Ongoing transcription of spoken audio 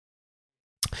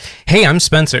Hey, I'm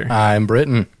Spencer. I'm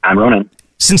Britton. I'm Ronan.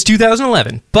 Since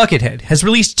 2011, Buckethead has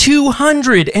released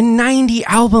 290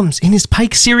 albums in his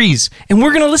Pike series, and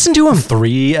we're going to listen to them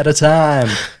 3 at a time.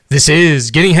 This is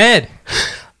Getting Head.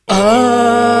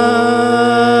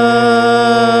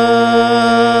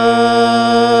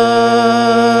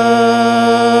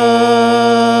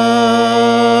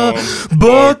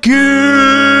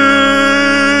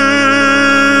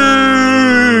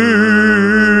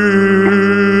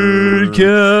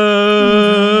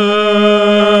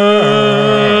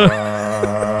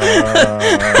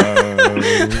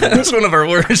 That's one of our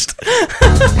worst.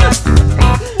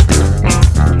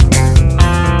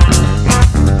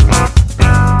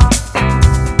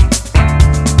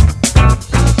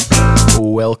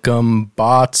 Welcome,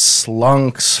 bots,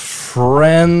 slunks,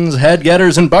 friends,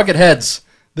 head-getters, and bucketheads.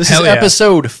 This Hell is yeah.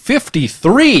 episode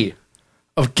 53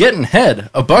 of Getting Head,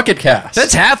 a Bucket Cast.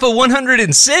 That's half of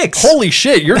 106. Holy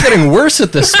shit, you're getting worse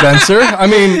at this, Spencer. I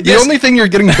mean, the only thing you're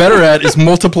getting better at is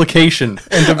multiplication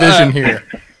and division here.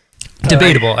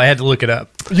 Debatable. I had to look it up.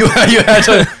 You had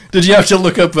to. Did you have to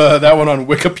look up that one on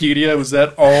Wikipedia? Was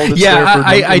that all that's there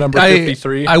for number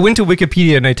 53? I went to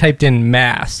Wikipedia and I typed in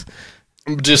math.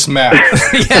 Just math.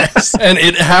 Yes. And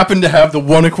it happened to have the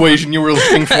one equation you were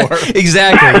looking for.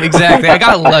 Exactly. I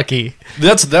got lucky.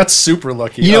 That's super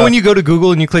lucky. You know when you go to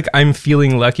Google and you click "I'm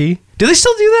feeling lucky"? Do they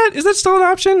still do that? Is that still an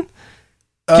option?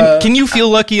 Can you feel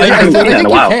lucky? I think you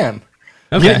Wow. can.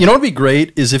 Okay. You know what would be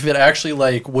great is if it actually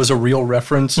was a real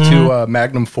reference to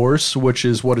Magnum Force, which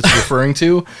is what it's referring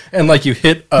to, and you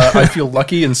hit I feel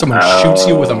lucky and someone shoots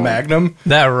you with a Magnum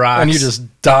That rocks. and you just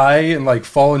die and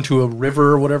fall into a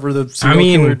river or whatever the serial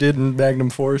killer did in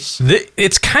Magnum Force.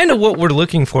 It's kind of what we're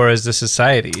looking for as a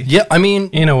society. Yeah, I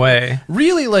mean, In a way.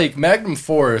 really Magnum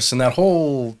Force and that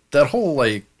whole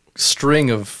string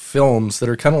of films that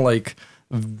are kind of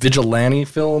vigilante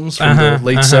films from the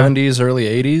late 70s, early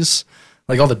 80s.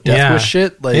 All the Death Wish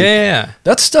shit. Yeah.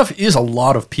 That stuff is a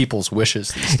lot of people's wishes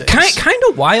these days. Kind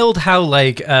of wild how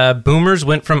boomers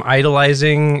went from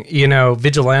idolizing,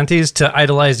 vigilantes to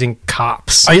idolizing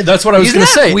cops. That's what I was Isn't going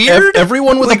to that say. weird?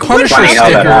 Everyone with a What Punisher Funny how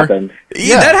that sticker. happened.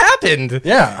 Yeah, that happened.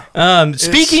 Yeah.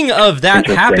 Speaking of that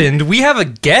Interesting. happened, we have a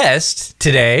guest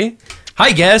today.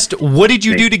 Hi, guest. What did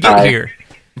you do to get Hi. here?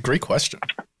 Great question.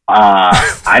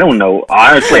 I don't know.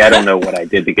 Honestly, I don't know what I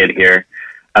did to get here.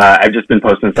 I've just been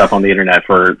posting stuff on the internet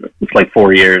for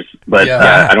 4 years, but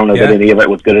Yeah. I don't know that any of it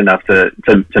was good enough to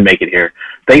make it here.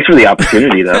 Thanks for the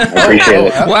opportunity, though. I appreciate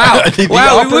it. Wow. The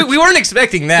Wow. oppor- We weren't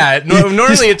expecting that.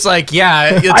 Normally it's it's I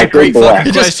a great feel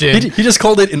fucking blessed. question. He just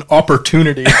called it an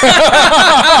opportunity.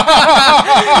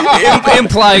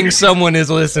 Implying someone is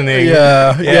listening.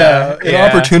 Yeah. An yeah.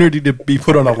 opportunity to be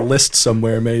put on a list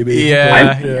somewhere, maybe.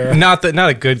 Yeah. Not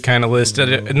a good kind of list.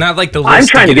 Not like the list. I'm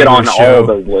trying to get on the all of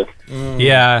those lists.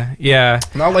 Yeah.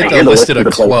 Not I like hear a the list at a is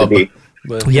the place to club. be.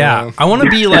 But, Yeah, I want to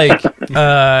be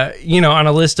on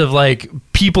a list of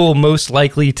people most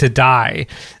likely to die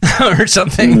or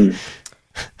something.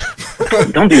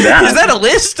 Don't do that. Is that a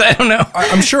list? I don't know.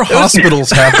 I'm sure hospitals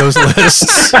have those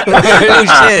lists.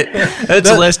 Oh shit, that's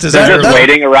a list. Is They're that? just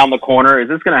waiting around the corner. Is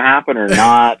this going to happen or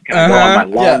not? Can I go on my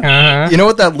lunch? You know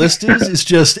what that list is? It's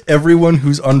just everyone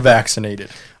who's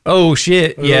unvaccinated. Oh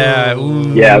shit, yeah.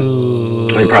 Ooh. Yeah,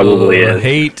 it probably is. I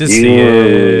hate to see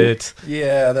it.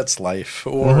 Yeah, that's life.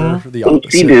 Or the Oopsie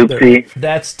opposite. doopsie.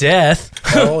 That's death.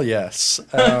 Hell yes.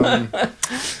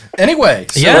 Anyway,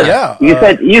 so Yeah.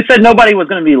 You said nobody was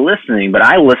going to be listening, but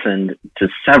I listened to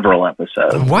several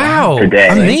episodes. Wow, Today.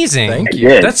 amazing. Thank I you.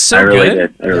 did. That's so I really good.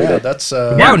 did. I really Yeah, did. that's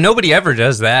Wow, nobody ever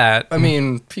does that. I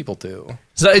mean, people do.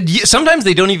 So, sometimes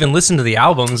they don't even listen to the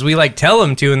albums. We tell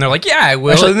them to, and they're like, "Yeah, I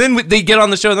will." Actually- and then they get on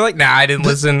the show, and they're like, "Nah, I didn't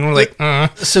listen." We're like,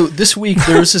 So this week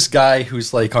there was this guy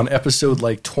who's on episode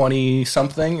 20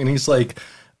 something, and he's like,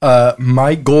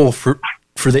 my goal for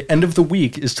the end of the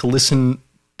week is to listen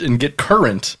and get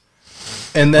current,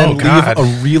 and then Oh, God. leave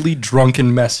a really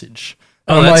drunken message.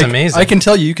 Oh, I'm that's like, amazing. I can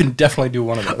tell you can definitely do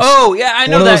one of those. "Oh yeah, I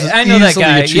know One of those that. is I know that easily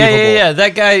guy. achievable. Yeah.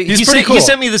 That guy. He's he pretty sent, cool. He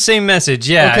sent me the same message.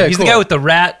 Yeah, Okay, he's cool. the guy with the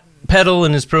rat pedal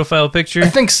in his profile picture. I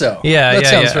think so. Yeah, that yeah,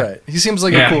 sounds yeah. right. He seems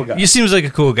like yeah. a cool guy. He seems like a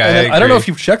cool guy. And I don't know if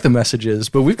agree. you've checked the messages,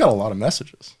 but we've got a lot of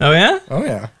messages. Oh yeah. Oh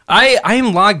yeah. I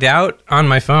am logged out on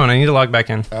my phone. I need to log back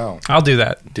in. Oh, I'll do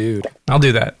that. dude. I'll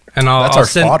do that. And That's I'll our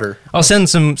send, fodder. I'll send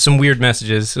some weird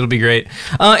messages. It'll be great. Is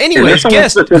there Anyways, someone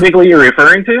guest. specifically you're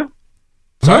referring to?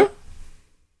 Huh?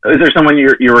 Is there someone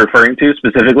you're referring to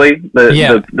specifically?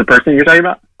 The person you're talking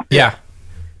about? Yeah.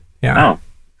 Oh,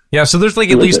 Yeah, so there's at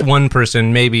Who is least it? one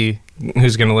person maybe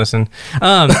who's going to listen.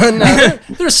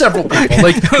 There's several people.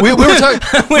 Like we were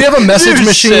talking. We have a message There's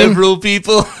machine. several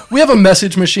people. We have a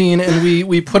message machine, and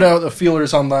we put out the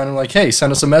feelers online and like, hey,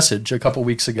 send us a message a couple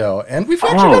weeks ago, and we've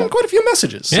actually gotten quite a few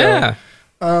messages. So, Yeah.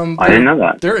 I didn't know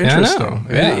that. they're Yeah, I know. interesting.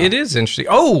 Yeah, it is interesting.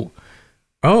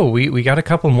 Oh, we got a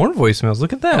couple more voicemails.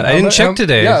 Look at that. I Oh, didn't check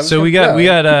today. yeah, So we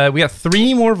got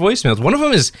 3 more voicemails. One of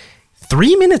them is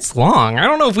 3 minutes long. I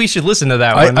don't know if we should listen to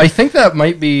that one. I think that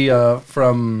might be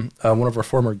from one of our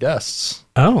former guests,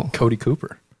 oh. Cody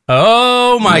Cooper.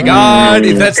 Oh my God!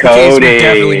 If that's the case, we Cody.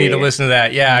 definitely need to listen to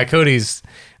that. Yeah, Cody's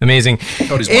amazing.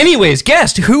 Cody's Anyways,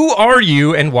 guest, who are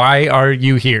you and why are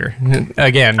you here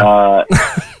again?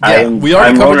 I'm we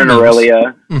already covered Ronan memes.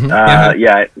 Aurelia. Uh-huh.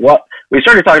 Yeah. Well, we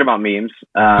started talking about memes.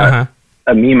 Uh-huh.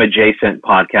 A meme adjacent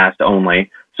podcast only,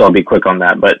 so I'll be quick on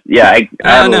that. But yeah, I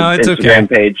have no, an it's Instagram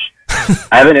page.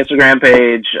 I have an Instagram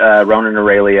page, Ronan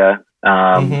Aurelia,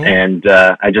 Mm-hmm. and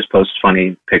I just post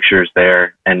funny pictures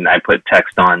there, and I put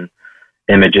text on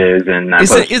images, and I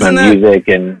post isn't some that- music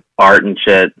and art and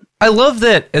shit. I love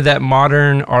that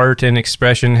modern art and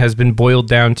expression has been boiled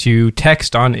down to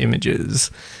text on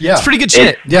images. Yeah, It's pretty good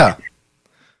shit. Yeah,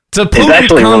 It's a It's potent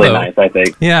actually combo. really nice, I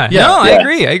think. Yeah, Yeah. no, I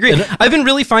Yeah. agree. I've been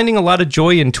really finding a lot of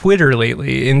joy in Twitter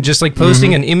lately, in just like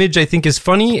posting an image I think is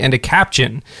funny and a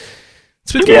caption.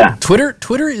 It's been good. Yeah.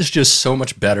 Twitter is just so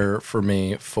much better for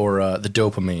me for the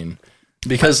dopamine,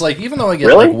 because like even though I get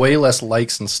Really? like way less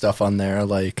likes and stuff on there,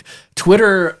 like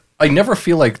Twitter, I never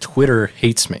feel like Twitter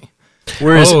hates me.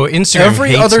 Whereas Oh, Instagram every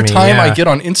hates other me, time I yeah. get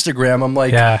on Instagram, I'm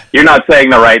like, Yeah, You're not saying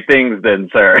the right things, then,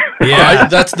 sir. yeah.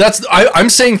 I'm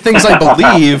saying things I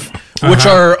believe, which Uh-huh.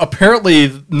 are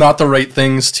apparently not the right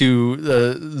things to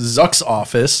Zuck's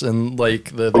office and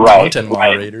like the Right, content right.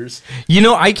 moderators. You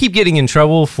know, I keep getting in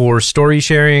trouble for story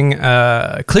sharing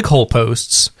clickhole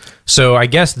posts. So I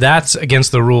guess that's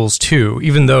against the rules too,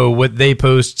 even though what they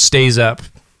post stays up.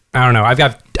 I don't know.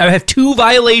 I have 2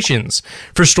 violations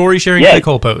for story sharing Yeah.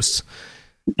 clickhole posts.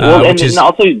 Well, which is and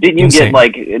also, didn't you insane.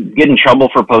 get in trouble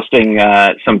for posting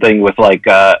something with like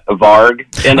a Varg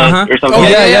in Uh-huh. it or something? Oh,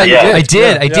 yeah, you I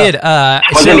did. Yeah, I did.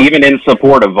 Wasn't So- even in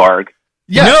support of Varg.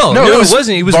 Yeah, No, it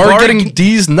wasn't. It was Varg Varg- getting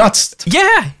D's nuts.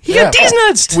 yeah, he got these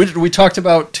nuts. We talked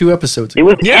about 2 episodes It ago.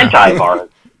 was Yeah. anti-Varg.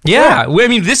 Yeah, I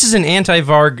mean, this is an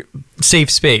anti-Varg safe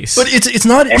space. But it's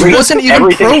not. It Every- wasn't even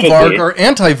everything pro should Varg be. or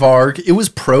anti Varg. It was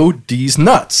pro D's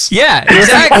nuts. yeah, It's the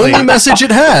exactly. only message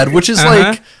it had, which is Uh-huh.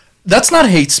 like that's not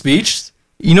hate speech.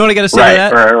 You know what I got to say Right,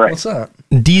 to that? right. What's that?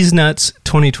 D's nuts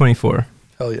 2024.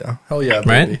 Hell yeah, Right?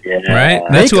 baby. Yeah. Right?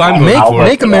 That's Make, who I'm make, voting for.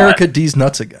 make America D's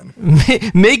nuts again.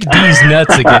 Make D's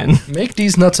nuts again. Make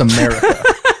D's nuts America.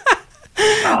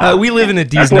 We live in a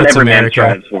D's That's what nuts every man America.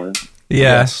 strives for.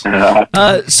 Yeah.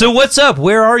 So what's up?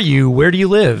 Where are you? Where do you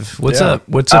live? What's Yeah. up?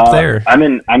 What's up there? I'm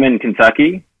in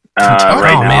Kentucky. Kentucky?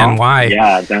 Right Oh, now. man, why?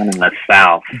 Yeah, down in the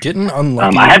south. Getting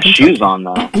unlucky. I have shoes on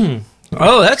though.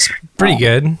 Oh, that's pretty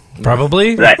good.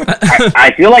 Probably.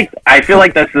 I feel like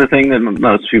that's the thing that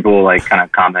most people like kind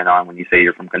of comment on when you say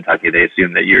you're from Kentucky. They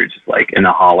assume that you're just like in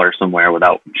a holler somewhere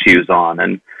without shoes on,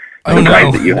 and I Oh, no.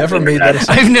 surprised that you Never have made internet. that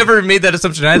I've never made that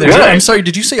assumption either. Really? I'm sorry.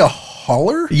 Did you say a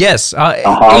holler? Yes.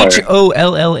 holler.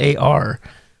 HOLLAR.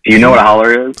 Do you know what a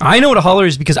holler is? I know what a holler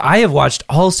is because I have watched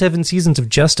all 7 seasons of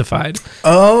Justified.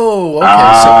 Oh, okay.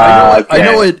 So I okay.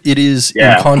 know it is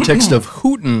Yeah. in context of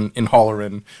hootin' and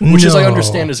hollerin', which is I No.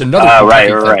 understand is another Right,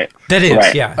 Kentucky thing. right. That is,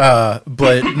 Right. yeah.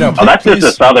 But no. Oh, that's please.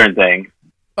 just a southern thing.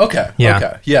 Okay. Yeah.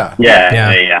 Okay. Yeah.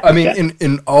 Yeah. I mean,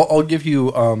 Okay. I'll give you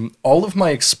all of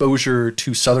my exposure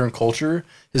to Southern culture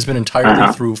has been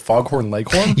entirely through Foghorn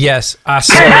Leghorn. Yes, I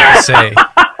say.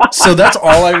 So that's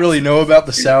all I really know about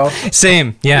the South.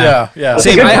 Same, yeah. Yeah.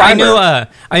 Same. Good I timer.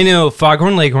 know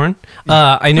Foghorn Leghorn.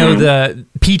 I know the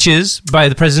Peaches by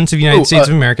the Presidents of the United States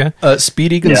of America.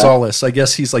 Speedy Gonzalez. I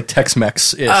guess he's like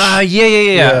Tex-Mex ish. Yeah.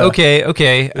 Yeah.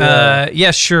 Okay.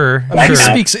 Yeah, sure. I mean, he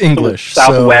sure. speaks English.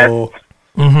 Southwest. So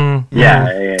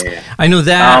Yeah. I know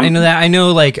that. I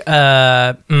know like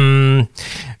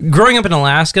growing up in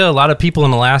Alaska, a lot of people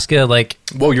in Alaska like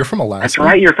whoa, you're from Alaska. That's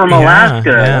right. You're from Alaska.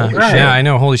 Yeah, Right. yeah, I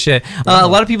know. Holy shit. A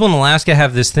lot of people in Alaska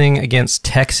have this thing against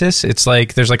Texas. It's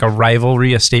like there's like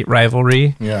a state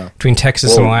rivalry Yeah. between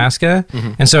Texas and Whoa. Alaska.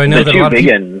 And so I know The that a two lot of big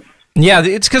people, uns. yeah,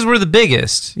 it's because we're the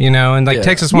biggest, you know, and like Yeah.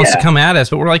 Texas wants to Yeah. come at us,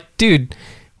 but we're like, dude,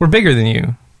 we're bigger than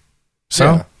you. So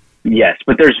Yeah. Yes,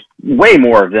 but there's way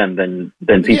more of them than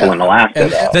people Yeah. in Alaska.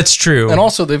 And- though. that's true. And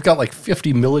also, they've got like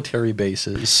 50 military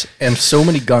bases and so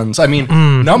many guns. I mean,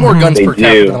 not more guns They per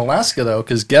capita do. than Alaska, though,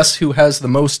 because guess who has the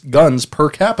most guns per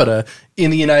capita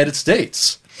in the United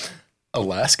States?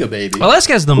 Alaska, baby.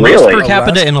 Alaska has the most Really? per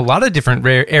capita Alaska? in a lot of different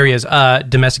areas.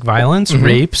 Domestic violence,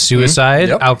 rape, suicide,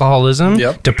 Yep. alcoholism,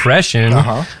 Yep. depression. Did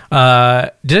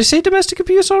I say domestic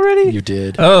abuse already? You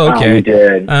did. Oh, okay. we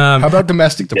did. How about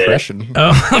domestic depression?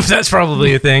 Oh, that's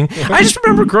probably a thing. I just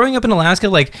remember growing up in Alaska,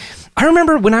 like, I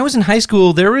remember when I was in high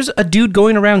school, there was a dude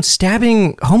going around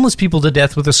stabbing homeless people to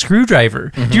death with a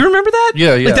screwdriver. Do you remember that?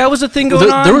 Yeah, yeah. Like, that was a thing going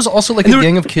on? There was also like And a there were-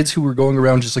 gang of kids who were going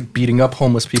around just like beating up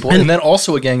homeless people, and then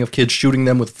also a gang of kids shooting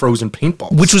them with frozen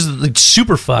paintballs. which was like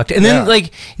super fucked. And then Yeah.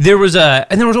 like there was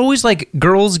always like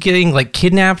girls getting like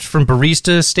kidnapped from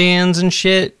barista stands and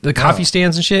shit, the coffee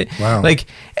stands and shit. Wow. Like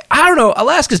I don't know,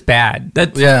 Alaska's bad.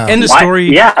 That Yeah. end of Why-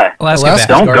 story. yeah. Alaska Alaska's bad.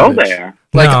 Don't go garbage. there.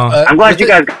 like No. I'm glad you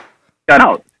guys got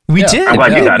out. We Yeah. did. I'm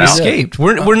glad you we got out. escaped.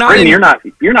 We're not. Britton,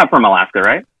 in- you're not from Alaska,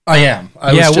 right? I am.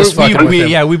 I Yeah, was just we- fucking with we- him.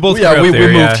 yeah, we both Yeah, grew up we there,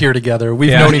 moved yeah. here together. We've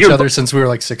Yeah. known each You're- other since we were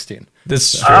like 16.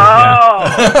 That's true.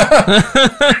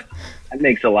 Yeah. That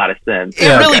makes a lot of sense. It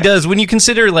really does. When you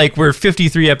consider, like, we're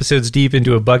 53 episodes deep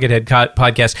into a Buckethead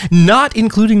podcast, not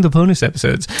including the bonus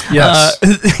episodes. Yes.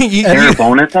 There are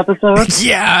bonus episodes?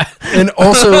 yeah. And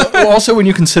also when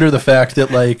you consider the fact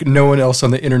that like no one else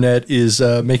on the internet is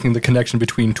making the connection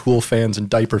between Tool fans and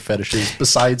diaper fetishes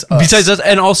besides us. Besides us,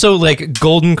 and also like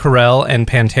Golden Corral and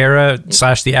Pantera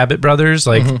 / the Abbott brothers,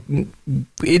 like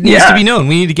it needs to be known.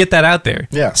 We need to get that out there.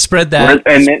 Yeah. Spread that.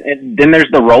 And then there's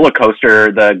the roller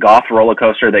coaster, the golf roller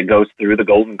coaster that goes through the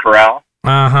Golden Corral.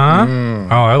 Uh huh.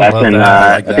 Oh, I That's love in,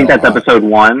 that. like I think that that's a lot. episode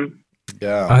 1.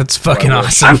 Yeah. That's fucking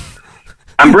awesome.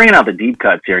 I'm bringing out the deep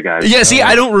cuts here, guys. Yeah. See,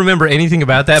 I don't remember anything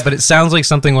about that, but it sounds like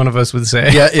something one of us would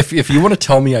say. Yeah, if you want to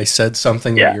tell me I said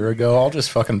something Yeah. a year ago, I'll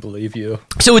just fucking believe you.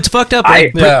 So it's fucked up.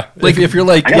 I- Like, Yeah, like if you're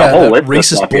like, I got a yeah, whole that list of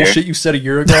racist stuff here. bullshit you said a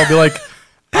year ago, I'll be like,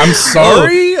 I'm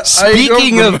sorry.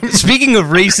 Speaking of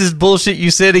racist bullshit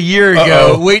you said a year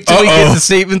ago, Uh-oh. wait till we get the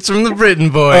statements from the Britain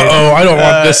boys. I don't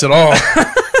want this at all.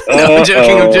 No,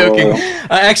 I'm joking.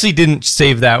 I actually didn't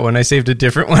save that one. I saved a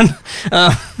different one.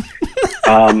 I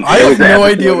have no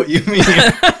idea what you mean.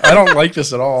 I don't like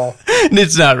this at all.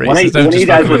 It's not racist. One I'm of just you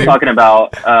guys fucking was with talking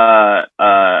about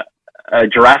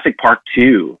Jurassic Park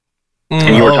 2,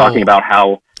 and you were Oh. talking about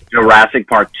how Jurassic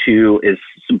Park 2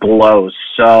 blows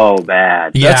so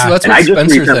bad. Yeah. That's And what I just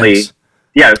Spencer recently, thinks.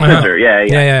 yeah, Spencer, yeah.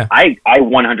 Yeah. I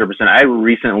 100%. I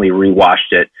recently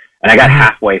rewatched it, and I got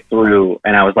halfway through,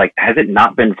 and I was like, "Has it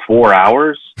not been 4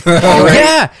 hours?"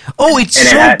 Yeah. Oh, it's And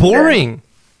it so had- boring.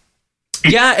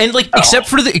 Yeah, and like except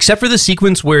for the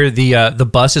sequence where the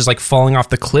bus is like falling off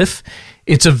the cliff,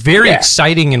 it's a very Yeah.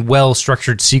 exciting and well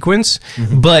structured sequence.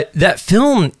 But that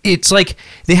film, it's like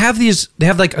they have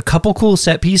like a couple cool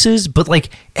set pieces, but like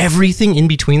everything in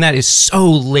between that is so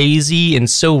lazy and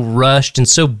so rushed and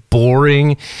so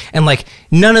boring, and like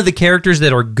none of the characters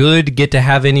that are good get to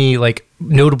have any like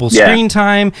notable Yeah. screen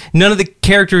time. None of the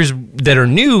characters that are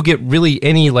new get really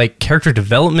any like character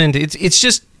development. It's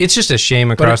just a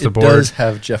shame across But the it board. does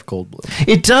have Jeff Goldblum.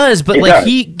 It does, but It like does.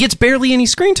 he gets barely any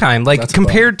screen time, like That's a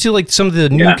compared to like some of the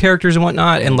new Yeah. characters and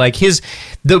whatnot, and like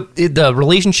the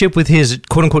relationship with his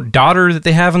quote unquote daughter that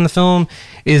they have in the film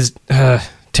is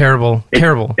terrible.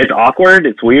 It's awkward.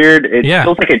 It's weird. It Yeah.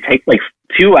 feels like it takes like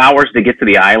 2 hours to get to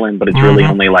the island, but it's really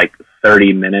only like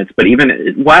 30 minutes. But even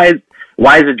why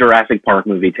does a Jurassic Park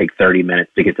movie take 30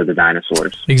 minutes to get to the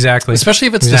dinosaurs? Exactly, Especially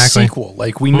if it's Exactly. the sequel.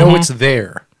 Like, we know it's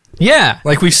there. Yeah,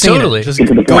 Like, we've seen Totally. it. Just Get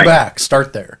to the go point. back.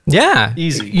 Start there. yeah,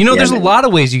 Easy. You know, Yeah, there's a man. lot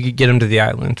of ways you could get them to the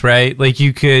island, right? Like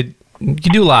you could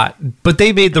do a lot, but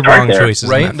they made the Start wrong there, choices, in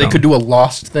Right? that They film. could do a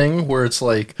Lost thing where it's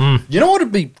like, you know what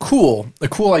would be cool? A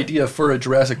cool idea for a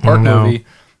Jurassic Park no. movie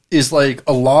is like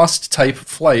a Lost type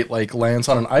flight, like lands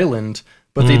on an island,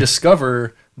 but they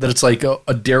discover that it's like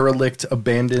a derelict,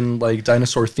 abandoned, like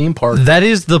dinosaur theme park. That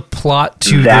is the plot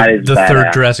to That the is third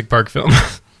badass. Jurassic Park film.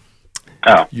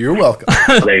 Oh, You're welcome.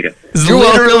 well, there you go. It's You're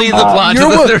literally welcome. the plot to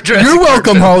You're, the wel- third Jurassic you're Park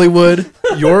welcome, film. Hollywood.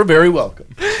 You're very welcome.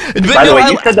 But By the no, way, I-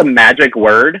 you said the magic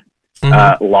word,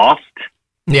 lost.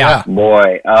 yeah.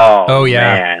 Boy, Oh, yeah.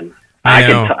 man. I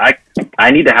know. I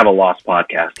need to have a Lost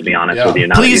podcast, to be honest Yeah. with you.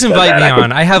 Now that you Please said invite that, me I could-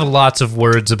 on. I have lots of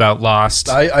words about Lost.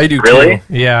 I do Really? too.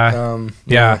 Yeah.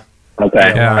 Yeah.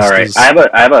 Okay, Yeah, all right. is- I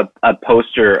have a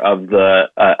poster of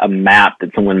a map that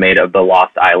someone made of the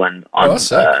Lost Island on that's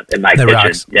sick. in my That kitchen.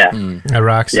 rocks. Yeah, That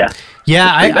rocks. Yeah.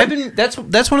 Yeah, I've been that's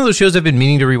one of those shows I've been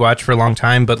meaning to rewatch for a long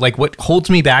time, but like what holds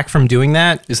me back from doing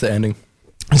that Is the ending.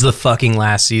 is the fucking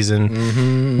last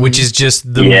season, which is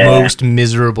just the Yeah. most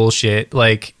miserable shit.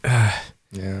 Like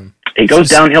Yeah. it goes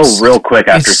downhill real quick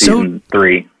after it's so- season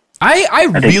 3. I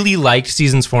really liked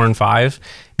seasons 4 and 5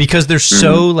 because they're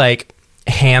so like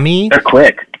hammy. They're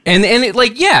quick. And it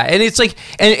like and it's like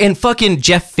and fucking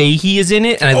Jeff Fahey is in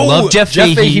it, and I love Jeff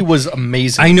Fahey. Jeff Fahey was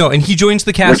amazing. I know, and he joins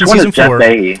the cast Which in one season is Jeff 4.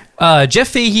 Fahey? Jeff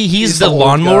Fahey, he's the the old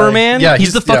lawnmower guy. man. Yeah,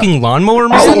 he's the he's- fucking lawnmower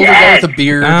He's the man. older guy Yes. with the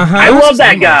beard. Uh-huh. I love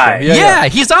that guy. Yeah,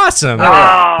 he's awesome. Oh,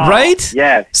 Right?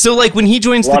 Yes. So like when he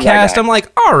joins Love the that cast, guy. I'm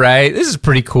like, all right, this is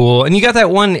pretty cool. And you got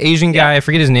that one Asian guy, I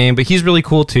forget his name, but he's really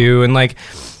cool too. And like,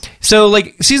 so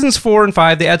like seasons 4 and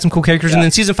 5, they add some cool characters, and then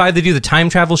season 5 they do the time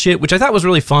travel shit, which I thought was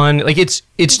really fun. Like it's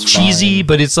cheesy,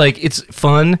 but it's like it's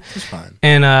fun. It's fine.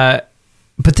 And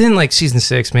but then like season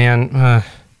 6, man,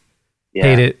 Yeah.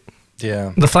 hate it.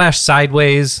 Yeah. The flash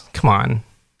sideways, come on.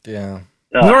 Yeah.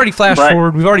 We've already flashed but-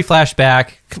 forward. We've already flashed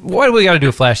back. Why do we got to do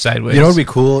a flash sideways? You know what would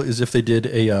be cool is if they did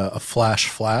a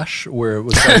flash where it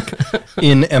was like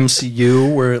in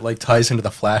MCU where it like ties into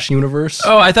the Flash universe.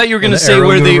 Oh, I thought you were going to the say Arrow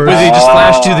where they universe. just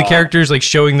flash to the characters like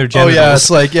showing their Oh genitals. yeah, it's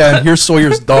like and here's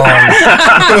Sawyer's dong.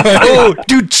 Oh,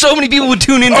 dude, so many people would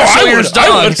tune in for Sawyer's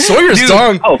dong. Sawyer's Dude.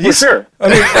 dong. Oh, for sure. I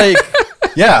mean,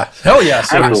 like, yeah, hell yeah,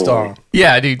 Sawyer's Absolutely. dong.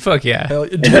 Yeah, dude, fuck yeah. Hell,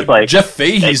 just like- Jeff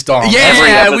Fahey's dong.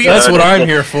 Yeah, Every episode that's what is I'm just-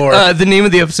 here for. The name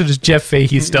of the episode is Jeff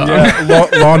Fahey's dong. Yeah,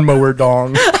 lawnmower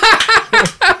dong.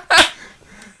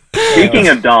 Speaking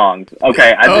of dongs,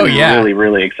 okay, I've Oh, been yeah. really,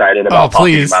 really excited about Oh, talking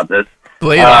please. about this.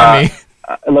 Lay it on me.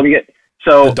 Let me get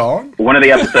so The dong? one of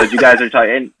the episodes you guys are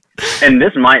talking, and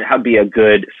this might be a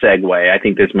good segue. I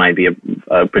think this might be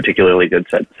a particularly good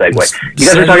segue. You guys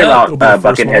Set are it talking up. about It'll be the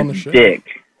first one on the Buckethead's show. dick.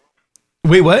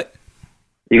 Wait, what?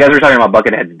 You guys were talking about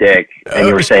Buckethead's dick, and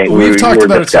you were saying We've we talked were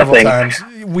about it several discussing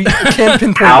times. We can't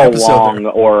pinpoint how an episode. long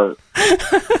or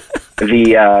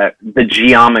the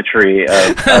geometry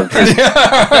of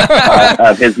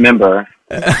his member.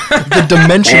 The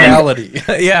dimensionality.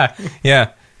 Yeah,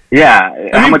 yeah. Yeah,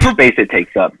 how mean, much space it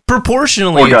takes up.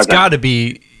 Proportionally, Or it's doesn't. got to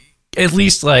be at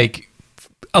least like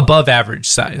above average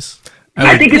size.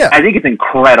 I think it's yeah. I think it's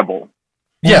incredible.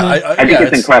 Yeah, I think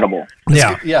it's incredible.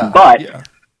 Yeah. Yeah, But- yeah.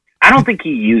 I don't think he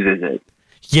uses it.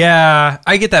 Yeah,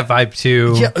 I get that vibe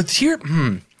too. Yeah, it's here.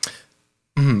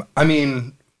 I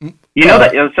mean, You know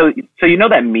that so you know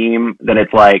that meme that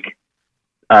it's like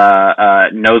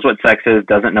knows what sex is,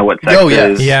 doesn't know what sex oh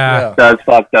yes, is, Yeah. does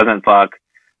fuck, doesn't fuck.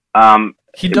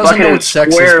 He doesn't know Buckethead what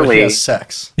sex is, but he squarely- has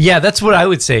sex. Yeah, that's what I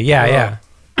would say. Yeah,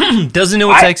 yeah. Doesn't know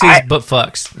what I- sex is, I- but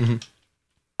fucks.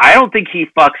 I don't think he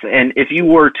fucks, and if you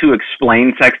were to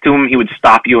explain sex to him, he would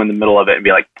stop you in the middle of it and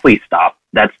be like, "Please stop.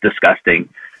 That's disgusting,"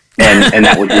 and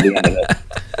that would be the end of it.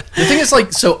 The thing is,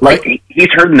 like, so Like he's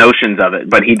heard notions of it,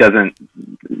 but he doesn't.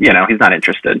 You know, he's not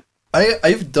interested.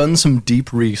 I've done some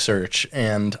deep research,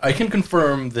 and I can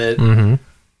confirm that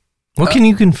What can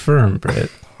you confirm,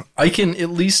 Britt? I can at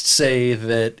least say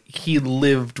that he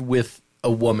lived with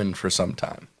a woman for some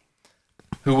time,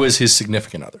 who was his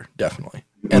significant other, definitely,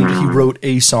 and he wrote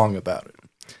a song about it.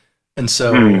 And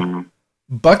so,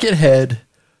 Buckethead,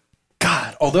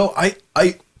 God, although I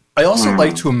also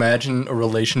like to imagine a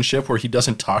relationship where he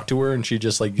doesn't talk to her and she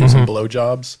just like gives him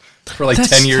blowjobs for like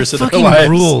 10 years of their fucking lives.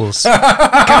 rules.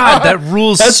 God, that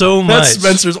rules so much. That's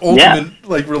Spencer's ultimate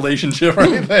like relationship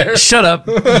right there. Shut up,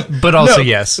 but also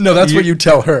yes. No, that's what you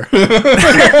tell her.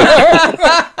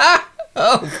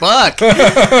 Fuck.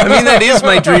 I mean, that is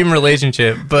my dream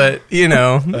relationship, but you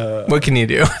know, what can you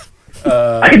do?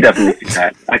 I can definitely see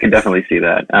that. I can definitely see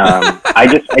that. I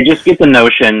just get the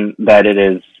notion that it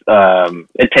is.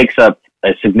 It takes up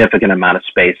a significant amount of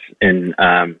space in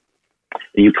the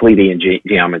Euclidean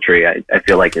geometry. I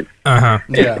feel like it's Yeah.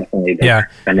 definitely there, Yeah.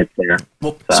 and it's there.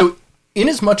 Well, so in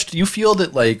as much, do you feel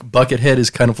that like Buckethead is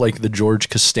kind of like the George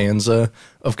Costanza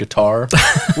of guitar?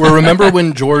 Where remember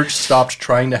when George stopped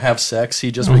trying to have sex, he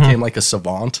just became like a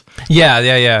savant. Yeah. He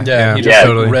just Yeah.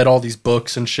 totally. read all these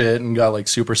books and shit and got like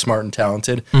super smart and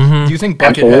talented. Mm-hmm. Do you think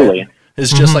Absolutely. Buckethead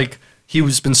is just like he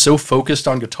was been so focused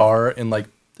on guitar and like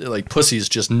pussy's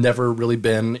just never really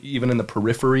been even in the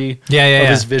periphery of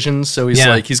his vision, so he's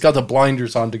like he's got the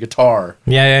blinders on to guitar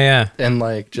Yeah. and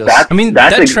like just That's, I mean,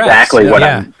 that's that exactly tracks. what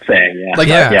Yeah. I'm saying. Yeah. like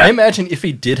Yeah. I imagine if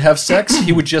he did have sex,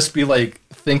 he would just be like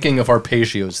thinking of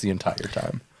arpeggios the entire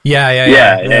time.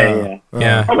 Yeah.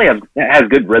 Probably has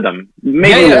good rhythm. Maybe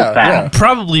Yeah, a little yeah, fast. yeah.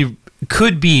 Probably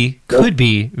could be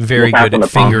very We'll pass good on at the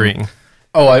phone. fingering.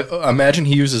 Oh, I imagine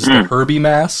he uses the Herbie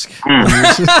mask.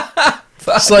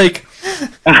 It's like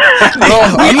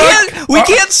We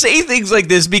can't say things like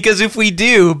this because if we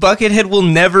do, Buckethead will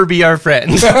never be our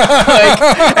friend.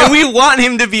 And we want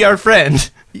him to be our friend.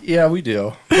 Yeah, we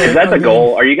do. Is that the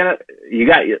goal? Are you gonna?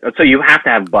 So you have to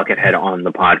have Buckethead on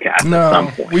the podcast at some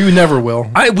No, point. we never will.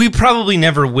 We probably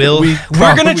never will. We're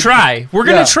probably- gonna try. We're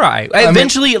Yeah. gonna try.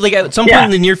 Eventually, like at some point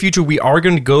in the near future, we are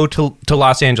going to go to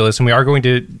Los Angeles and we are going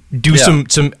to do some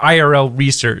IRL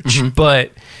research.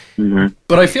 But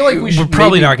But I feel like we should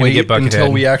probably maybe not gonna wait get Buckethead.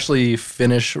 until we actually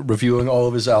finish reviewing all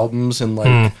of his albums and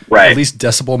like Right. at least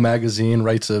Decibel Magazine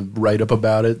writes a write up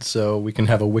about it, so we can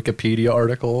have a Wikipedia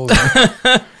article. Is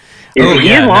Oh, he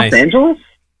yeah, in Los nice. Angeles?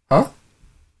 Huh?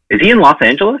 Is he in Los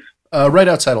Angeles? Right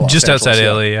outside of Los just Angeles, outside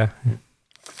yeah. LA, yeah.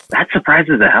 That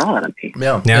surprises the hell out of me.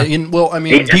 Yeah. Yeah. Well, I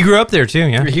mean, He grew up there too,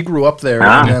 yeah. he grew up there,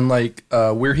 Ah. and then like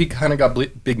where he kind of got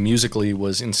big musically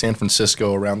was in San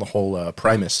Francisco around the whole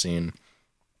Primus scene.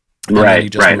 And then Right, he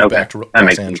just right, moved okay. back to That Los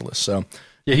makes sense. Angeles. So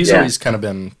yeah, he's Yeah. always kind of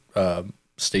been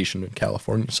stationed in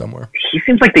California somewhere. He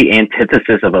seems like the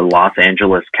antithesis of a Los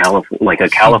Angeles, like a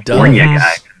California does.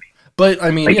 guy. But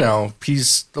I mean, you know,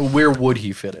 where would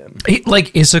he fit in?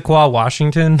 Like Issaquah,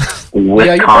 Washington. Wisconsin.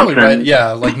 Yeah, you're probably right.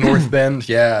 Yeah, like North Bend.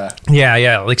 Yeah,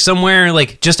 yeah, like somewhere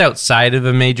like just outside of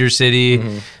a major city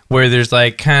where there's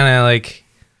like kind of like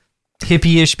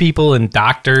hippie-ish people and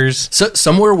doctors. so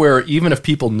somewhere where even if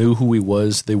people knew who he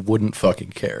was, they wouldn't fucking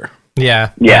care. Yeah.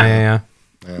 Yeah.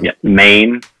 Yeah,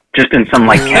 Maine. Just in some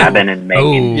like cabin in Maine.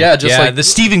 Oh, Yeah, just like- the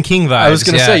Stephen King vibes. I was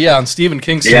gonna say, yeah, on Stephen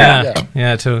King's. Yeah. yeah,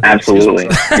 Yeah, totally. Absolutely.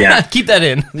 Yeah. Keep that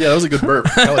in. yeah, that was a good burp.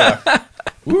 Hell yeah.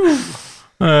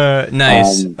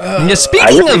 Nice. Yeah,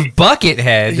 speaking I of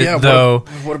Buckethead, Yeah, though,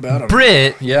 what about him?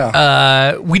 Britt,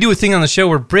 Yeah. we do a thing on the show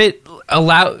where Britt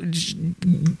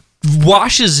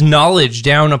washes knowledge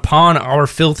down upon our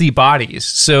filthy bodies.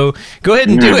 So go ahead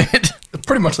and do it.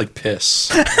 Pretty much like piss.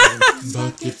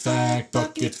 Bucket fact,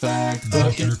 bucket fact,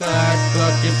 bucket fact, bucket fact,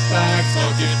 bucket fact,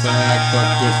 bucket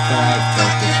fact,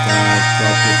 bucket fact,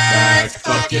 bucket fact,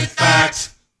 bucket fact.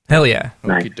 Hell yeah.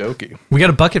 Nice. Okie dokie. We got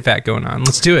a bucket fact going on.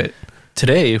 Let's do it.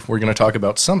 Today, we're going to talk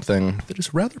about something that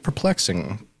is rather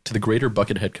perplexing to the greater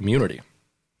Buckethead community,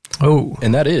 Oh.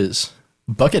 and that is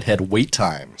Buckethead wait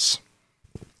times.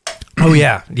 Oh,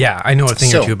 yeah. Yeah, I know a thing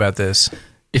or So- two about this.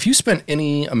 If you spent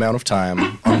any amount of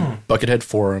time on Buckethead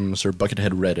forums or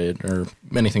Buckethead Reddit or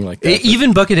anything like that,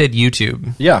 Even Buckethead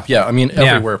YouTube. yeah, I mean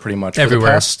everywhere pretty much. For Everywhere.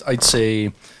 the past, I'd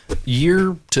say,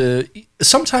 year to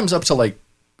sometimes up to like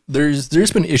there's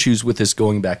been issues with this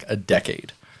going back a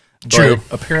decade. But True.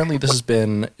 apparently, this has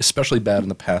been especially bad in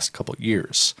the past couple of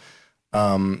years.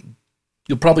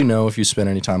 You'll probably know if you spend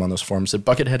any time on those forums that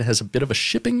Buckethead has a bit of a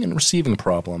shipping and receiving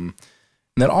problem.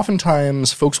 And that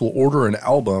oftentimes folks will order an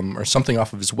album or something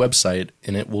off of his website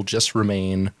and it will just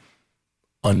remain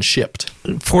unshipped.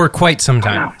 For quite some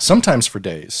time. Sometimes for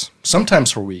days,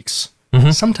 sometimes for weeks,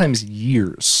 sometimes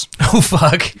years. Oh,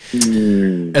 fuck.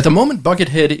 At the moment,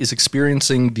 Buckethead is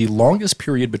experiencing the longest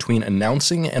period between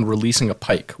announcing and releasing a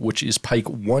pike, which is Pike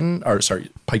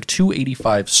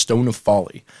 285 Stone of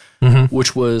Folly,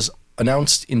 which was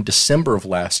announced in December of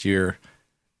last year,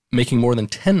 making more than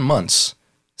 10 months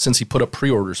since he put up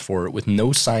pre-orders for it with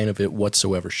no sign of it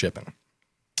whatsoever shipping.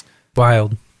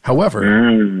 Wild.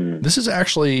 However, this is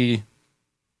actually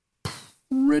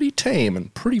pretty tame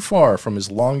and pretty far from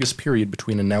his longest period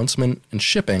between announcement and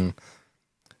shipping,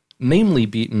 namely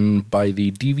beaten by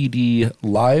the DVD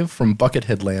Live from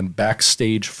Buckethead Land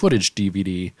backstage footage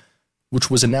DVD, which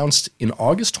was announced in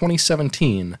August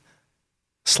 2017,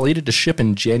 slated to ship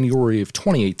in January of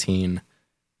 2018,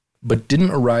 but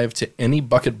didn't arrive to any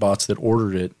Bucket bots that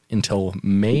ordered it until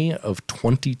May of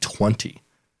 2020.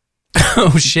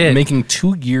 Oh, shit. Making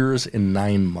 2 years and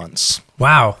 9 months.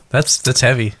 Wow. That's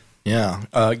heavy. Yeah.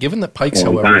 Given that pikes,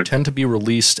 Long however, time. tend to be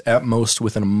released at most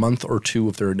within a month or two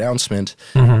of their announcement,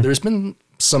 there's been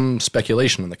some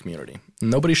speculation in the community.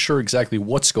 Nobody's sure exactly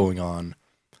what's going on,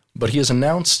 but he has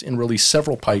announced and released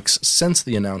several pikes since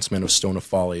the announcement of Stone of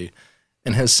Folly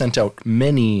and has sent out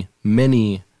many,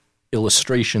 many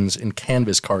illustrations and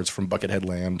canvas cards from Buckethead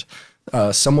Land.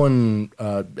 Someone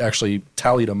actually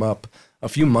tallied them up a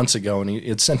few months ago, and he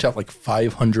had sent out like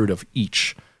 500 of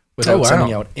each without wow.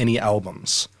 sending out any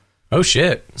albums. Oh,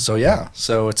 shit. So yeah,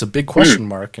 so it's a big question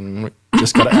mark, and we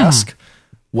just got to ask,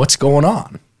 what's going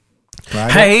on?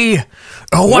 Right? Hey,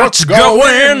 what's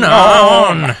going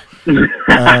on?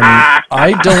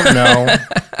 I don't know.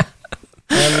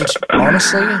 And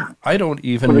honestly, I don't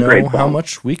even What a great know how song.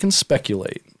 much we can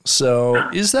speculate. So,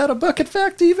 is that a bucket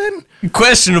fact even?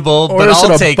 Questionable, Or but is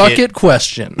I'll it a take bucket it.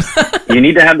 question? You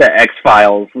need to have the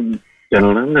X-Files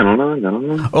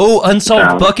Oh,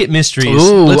 Unsolved Bucket Mysteries.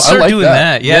 Ooh, Let's I start like doing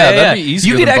that. that. Yeah, that'd be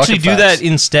easier You could than actually Bucket do Facts. that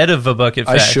instead of a bucket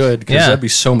I fact. should, because that'd be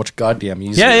so much goddamn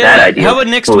easier. Yeah, That yeah. idea How about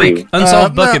is next free. week?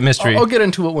 Unsolved Bucket Nah, Mystery. I'll get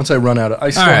into it once I run out. I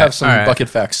still All right, have some all right. bucket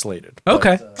facts slated. But,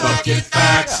 Okay. Bucket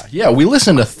facts. yeah, we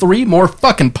listened to 3 more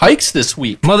fucking pikes this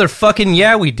week. Motherfucking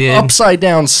yeah, we did. Upside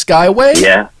Down Skyway.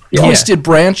 Yeah. Twisted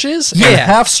Branches. Yeah. And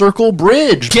Half Circle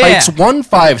Bridge. Yeah. Pikes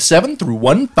 157 through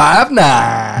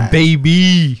 159.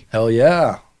 Baby. Hell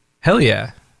yeah. Hell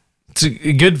yeah. It's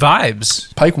good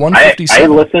vibes. Pike I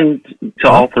 157. listened to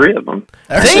all 3 of them.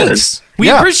 Excellent. Thanks. We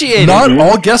Yeah, appreciate Not it.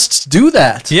 all guests do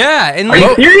that. Yeah, and Are you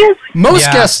like, serious? Most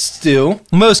Yeah. guests do,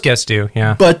 most guests do.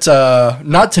 Yeah. but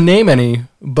not to name any,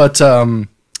 but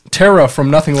Tara from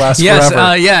Nothing Lasts Yes,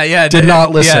 Forever. yeah. Did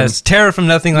not listen. Yes, Tara from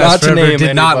Nothing Not Lasts to Forever name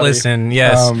did not anybody. listen.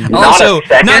 Yes. Not Also, a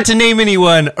second? not to name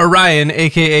anyone, Orion,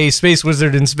 aka Space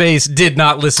Wizard in Space, did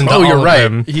not listen to Oh, all you're of right.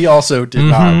 them. He also did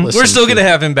not listen. We're still going to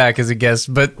have him back as a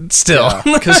guest, but still.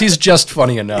 because he's just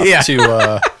funny enough Yeah.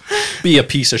 to be a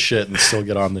piece of shit and still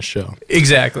get on the show.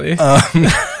 Exactly.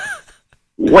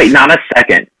 Wait, not a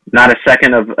second. Not a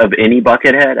second of any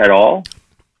Buckethead at all?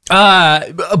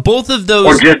 Both of Or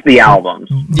those just the albums?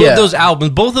 Yeah. those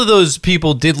albums, both of those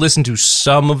people did listen to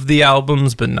some of the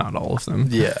albums, but not all of them.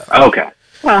 Yeah. Okay.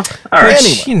 Well, all right.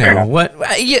 Which, you know, what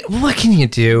can you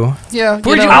do? Yeah.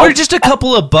 We're just a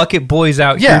couple of bucket boys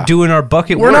out Yeah. here doing our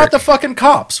bucket We're work. not the fucking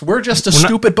cops. We're just a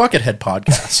stupid Buckethead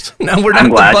podcast. No, we're I'm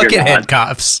not glad the you're Buckethead not.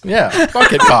 cops. Yeah.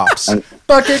 Bucket cops.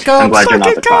 Bucket cops. I'm glad you're not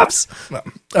Bucket the cops. cops.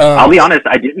 I'll be honest,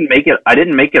 I didn't make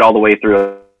it all the way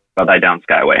through Upside Down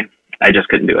Skyway. I just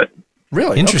couldn't do it.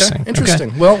 Really Interesting. Okay.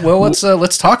 Interesting. Well,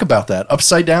 let's talk about that.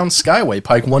 Upside Down Skyway,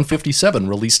 Pike 157,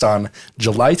 released on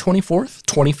July 24th,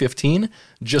 2015,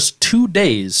 just 2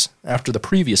 days after the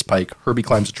previous Pike, Herbie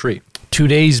Climbs a Tree. 2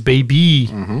 days, baby.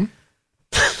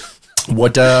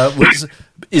 What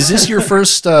is this your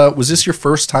first? Was this your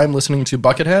first time listening to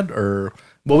Buckethead, or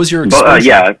what was your But,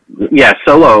 exposure? yeah,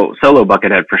 solo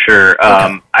Buckethead for sure.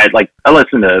 I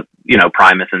listen to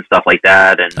Primus and stuff like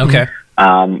that, and Okay.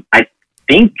 I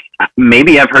think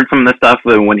maybe I've heard some of the stuff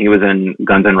when he was in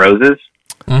Guns N' Roses,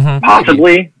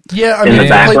 possibly. Yeah, I in mean, the if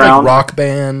you played like background. Rock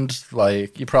Band,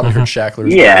 like you probably heard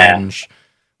Shackler's Yeah. Revenge.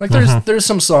 Like there's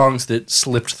some songs that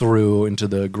slipped through into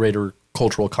the greater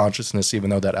cultural consciousness, even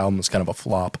though that album was kind of a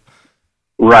flop.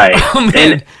 Right. man.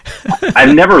 And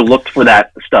I've never looked for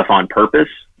that stuff on purpose.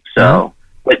 So,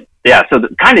 but yeah, so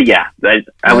I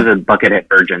was a Buckethead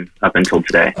virgin up until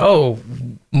today. Oh,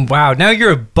 wow. Now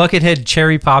you're a Buckethead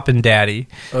cherry poppin' daddy.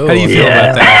 Oh, How do you feel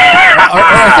yeah. about that?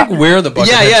 I think we're the Buckethead.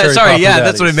 Cherry Sorry. Poppin' Yeah,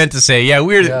 that's what I Daddies. meant to say. Yeah,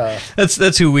 we're Yeah.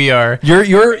 that's who we are.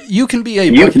 You can be a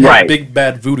Buckethead right. big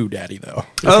bad voodoo daddy though.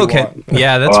 if you Okay. want.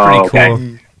 Yeah, that's Oh, pretty okay. cool.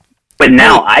 But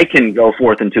now I can go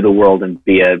forth into the world and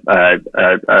be a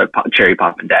cherry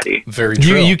poppin' daddy. Very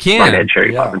true. You can. Buckethead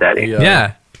cherry poppin' daddy.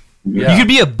 Yeah. Yeah. You could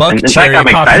be a buck In fact, cherry I'm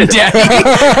poppin' excited daddy.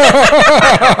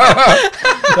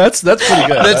 That's pretty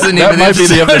good. That's the name that of the might be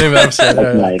the episode. name of the episode.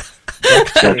 That's Yeah. nice.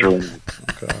 That's really nice.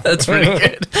 That's pretty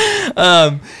good.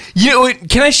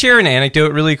 Can I share an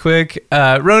anecdote really quick?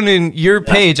 Ronan, your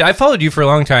page, I followed you for a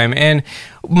long time, and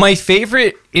my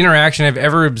favorite interaction I've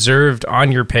ever observed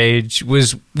on your page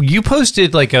was you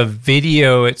posted like a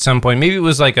video at some point. Maybe it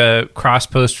was like a cross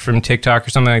post from TikTok or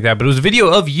something like that, but it was a video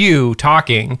of you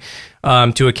talking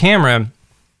to a camera,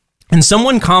 and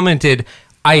someone commented,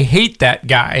 "I hate that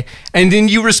guy," and then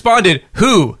you responded,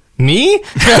 "Who? Me?"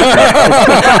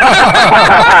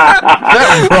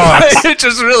 Which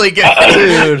was really good.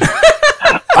 Dude.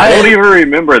 I don't even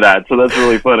remember that, so that's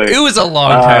really funny. It was a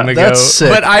long time ago, that's sick.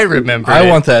 but I remember. I it.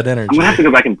 want that energy. I'm gonna have to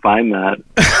go back and find that.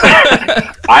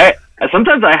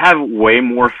 Sometimes I have way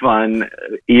more fun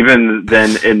even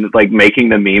than in like making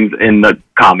the memes in the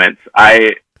comments.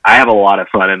 I have a lot of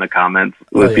fun in the comments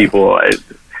with yeah. people. It's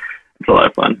a lot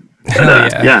of fun. Hell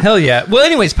yeah. Hell yeah. Well,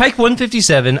 anyways, Pike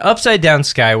 157, Upside Down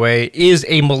Skyway, is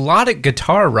a melodic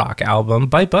guitar rock album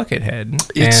by Buckethead.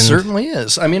 It And certainly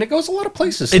is. I mean, it goes a lot of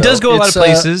places. It though. does go a lot of It's,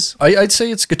 places. I'd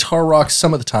say it's guitar rock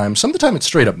some of the time. Some of the time it's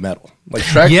straight up metal. Like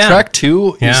track Yeah. track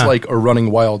 2 is Yeah. like a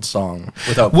Running Wild song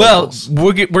without Well, vocals.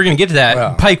 we're going to get to that.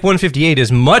 Yeah. Pike 158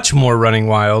 is much more Running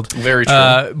Wild. Very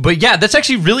true. But yeah, that's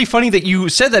actually really funny that you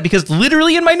said that because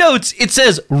literally in my notes, it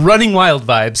says Running Wild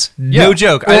vibes. No Yeah.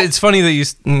 joke. Well, It's funny that you...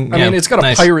 I mean, it's got a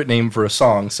nice. pirate name for a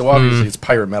song, so obviously it's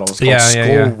pirate metal. It's called Yeah, Skull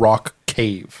yeah, yeah. Rock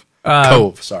Cave.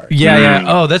 Cove, sorry. Yeah, yeah.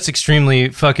 Oh, that's extremely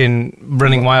fucking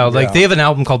Running Wild. Like, Yeah. they have an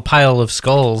album called Pile of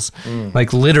Skulls.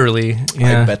 Like, literally.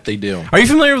 Yeah. I bet they do. Are you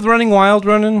familiar with Running Wild,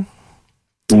 Ronan?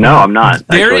 No, I'm not.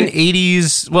 They're in actually.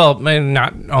 80s. Well,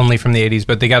 not only from the 80s,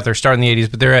 but they got their start in the 80s.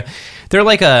 But they're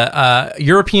like a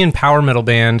European power metal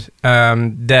band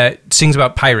that sings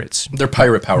about pirates. They're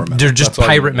pirate power metal. They're just That's all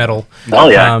pirate you- metal. Oh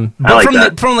yeah, But I like from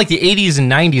that. from like the 80s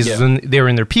and 90s is when they were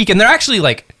in their peak, and they're actually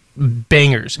like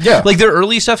bangers. Yeah. Like their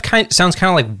early stuff sounds kind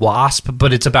of like Wasp,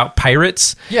 but it's about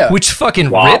pirates. Yeah. Which fucking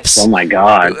Wow. rips. Oh my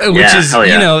god. Which Yeah, is, hell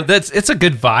yeah. it's a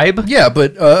good vibe. Yeah,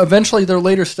 but eventually their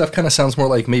later stuff kind of sounds more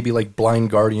like maybe like Blind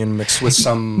Guardian mixed with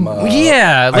some Like,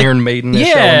 Iron Maiden.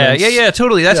 yeah,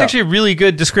 totally. That's Yeah. actually a really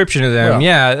good description of them.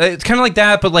 Yeah, it's kind of like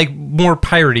that, but like more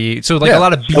piratey. So like Yeah. a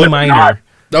lot of B So it's minor. not-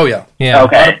 Oh yeah. Yeah.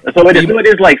 Okay, so it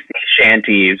is like sea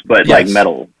shanties, but like Yes.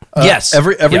 metal. Yes.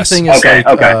 Everything Yes. is Okay, like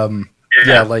okay.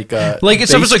 yeah, like Like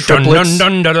it's bass like dun dun triplets.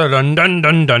 dun dun dun dun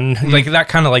dun dun, like that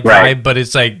kind of like Right. vibe, but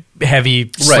it's like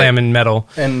heavy slamming metal.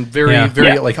 and very Yeah. very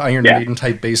Yeah. like Iron Yeah. Maiden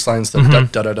type bass lines. Da da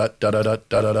da da da da da da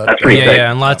da da. That's pretty Yeah, sick.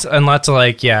 yeah, and lots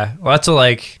of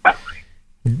like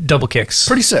double kicks.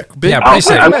 Pretty sick. Big, Yeah, I'm, pretty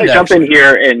sick. I'm going to jump in actually.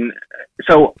 here, and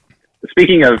so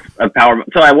speaking of power,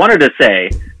 so I wanted to say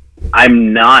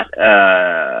I'm not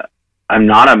a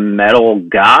metal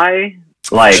guy.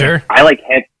 Like Sure. I like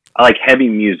heavy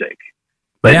music,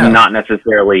 but Yeah. not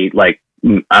necessarily like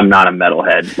I'm not a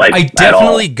metalhead. Like I at all.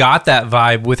 definitely got that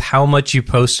vibe with how much you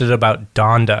posted about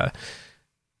Donda.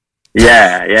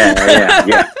 Yeah.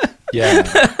 Yeah.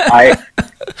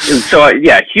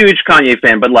 Huge Kanye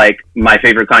fan, but like my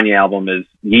favorite Kanye album is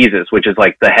Yeezus, which is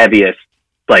like the heaviest,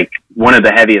 like one of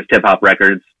the heaviest hip hop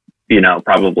records,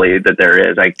 probably that there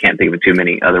is. I can't think of too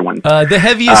many other ones. The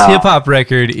heaviest hip hop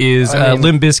record is I mean-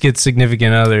 Limp Bizkit's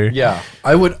Significant Other. Yeah.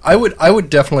 I would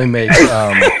definitely make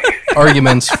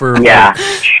arguments for Yeah, like,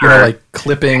 sure. like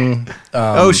clipping.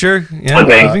 Oh, sure. Yeah.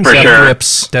 Clipping, for Death sure.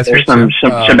 Grips. Death There's Grips,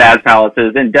 some yeah. Shabazz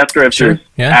Palaces, and Death Grips Sure, is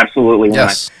yeah. absolutely one.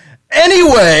 Yes.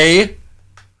 Anyway,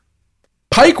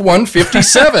 Pike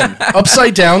 157,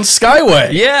 Upside Down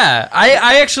Skyway. Yeah,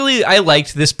 I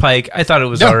liked this Pike. I thought it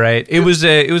was Yeah. all right. It was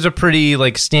a pretty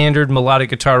like standard melodic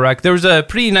guitar rock. There was a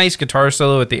pretty nice guitar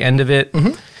solo at the end of it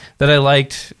that I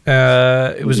liked.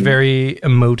 It was very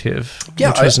emotive, Yeah,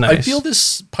 which was nice. I feel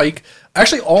this Pike.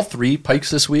 Actually, all three Pikes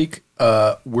this week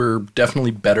were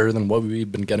definitely better than what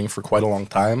we've been getting for quite a long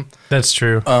time. That's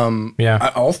true.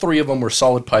 Yeah, All three of them were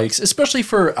solid Pikes, especially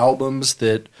for albums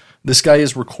that this guy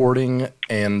is recording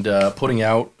and putting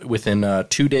out within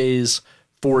 2 days,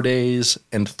 4 days,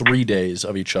 and 3 days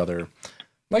of each other.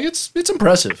 Like it's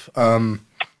impressive.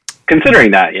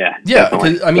 Considering that, yeah. Yeah,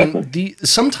 definitely. 'cause, I mean,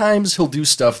 sometimes he'll do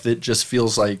stuff that just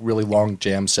feels like really long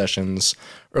jam sessions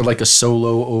or like a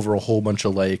solo over a whole bunch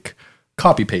of like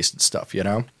copy pasted stuff,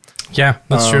 yeah,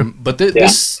 that's true. But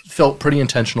this felt pretty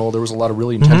intentional. There was a lot of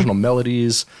really intentional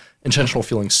melodies, intentional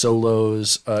feeling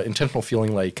solos, intentional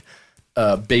feeling like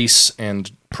bass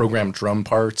and programmed drum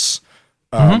parts.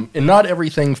 And not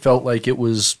everything felt like it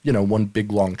was, one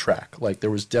big long track. Like there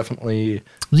was definitely,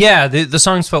 Yeah, the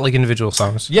songs felt like individual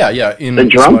songs. yeah. the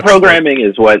drum programming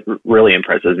is what really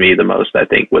impresses me the most, I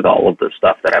think, with all of the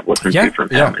stuff that I've listened Yeah, to from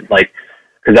yeah. him. It's like,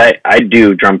 because I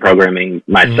do drum programming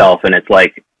myself, and it's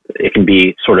like, it can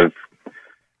be sort of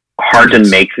hard to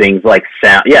make things like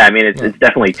sound. Yeah, I mean, it's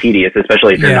definitely tedious,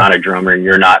 especially if you're Yeah. not a drummer and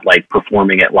you're not like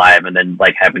performing it live and then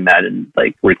like having that and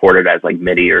like recorded as like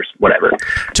MIDI or whatever.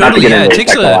 Totally, Not to get yeah, into it the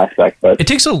takes technical aspect, but It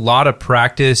takes a lot of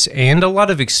practice and a lot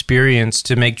of experience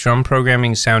to make drum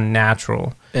programming sound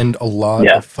natural. and a lot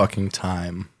Yeah. of fucking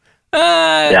time.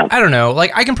 I don't know.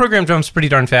 Like I can program drums pretty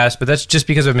darn fast, but that's just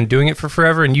because I've been doing it for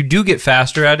forever. And you do get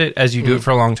faster at it as you do it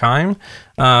for a long time.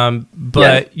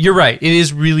 But you're right; it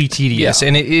is really tedious Yeah.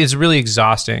 and it is really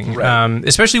exhausting. Right.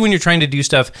 Especially when you're trying to do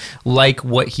stuff like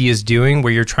what he is doing,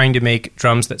 where you're trying to make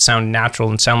drums that sound natural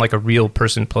and sound like a real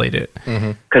person played it.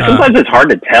 because sometimes it's hard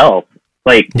to tell.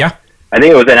 Like, Yeah, I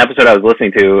think it was an episode I was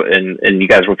listening to, and you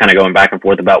guys were kind of going back and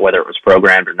forth about whether it was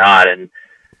programmed or not. And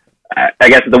I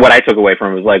guess what I took away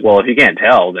from it was like, well, if you can't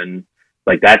tell, then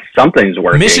like that's something's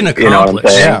working. Mission You know what I'm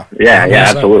accomplished. saying? Yeah, 100%,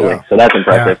 absolutely. yeah. So that's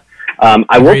impressive.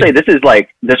 I will Agreed. say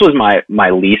this was my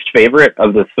least favorite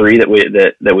of the three that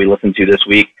we listened to this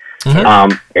week.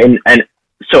 And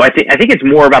so I think it's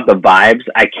more about the vibes.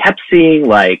 I kept seeing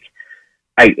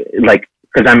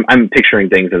because I'm picturing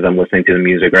things as I'm listening to the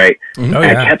music, right? Oh, And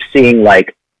yeah. I kept seeing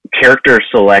like character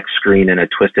select screen in a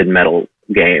Twisted Metal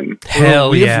game.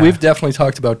 Hell yeah. We've definitely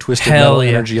talked about Twisted Hell Metal yeah.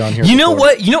 Energy on here. You know before.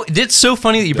 what? It's so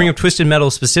funny that you bring up Twisted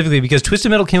Metal specifically because Twisted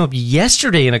Metal came up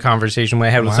yesterday in a conversation I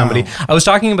had with somebody. I was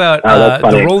talking about that's the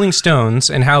funny. Rolling Stones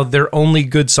and how their only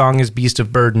good song is Beast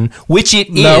of Burden, which it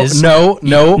is. No.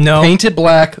 Painted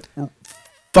Black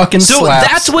fucking So slaps.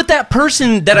 that's what that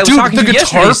person that I was Dude, talking the to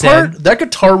guitar yesterday part, said. that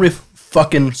guitar riff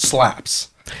fucking slaps.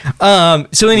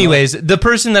 So anyways, the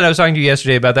person that I was talking to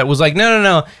yesterday about that was like,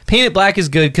 no, Paint It Black is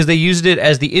good because they used it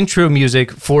as the intro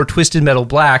music for Twisted Metal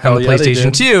Black on the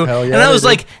PlayStation 2. And I was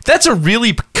like, that's a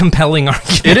really compelling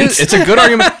argument. It is. It's a good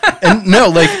argument. And no,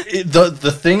 like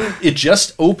the thing, it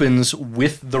just opens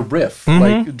with the riff,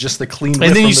 like just the clean riff.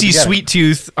 And then you from the see beginning. Sweet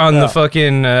Tooth on the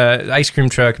fucking ice cream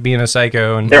truck being a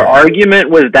psycho. And Their argument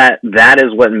was that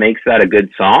is what makes that a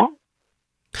good song.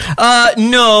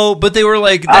 no, but they were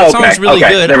like, that song's really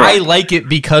good. I like it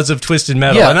because of Twisted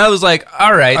Metal. Yeah. And I was like,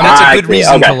 all right, that's a good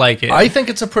reason to like it. I think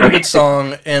it's a pretty good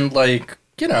song, and like,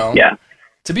 you know,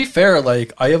 to be fair,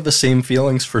 like I have the same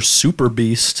feelings for Super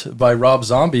Beast by Rob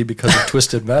Zombie because of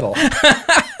Twisted Metal.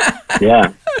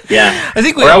 Yeah. I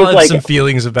think we all have some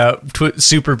feelings about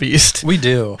Super Beast. We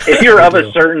do. If you're of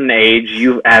a certain age,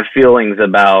 you have feelings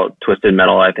about Twisted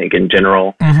Metal, I think, in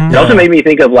general. It also made me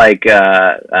think of like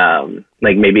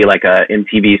maybe like a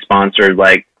MTV sponsored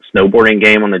like snowboarding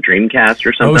game on the Dreamcast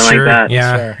or something like that.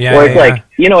 Yeah. Where it's like,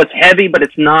 you know, it's heavy, but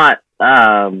it's not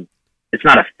offensive.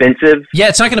 Yeah,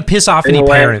 it's not going to piss off any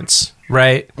parents,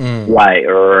 right? Right,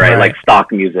 right, like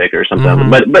stock music or something.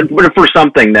 But for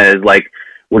something that is like,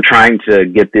 we're trying to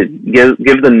give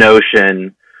the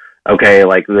notion, okay,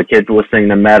 like the kids listening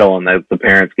to metal and the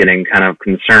parents getting kind of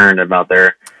concerned about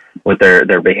their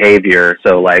behavior.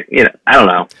 So like, you know, I don't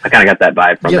know. I kind of got that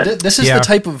vibe from it. This is the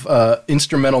type of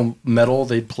instrumental metal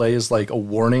they'd play as like a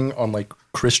warning on like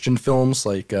Christian films,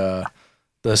 like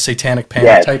the Satanic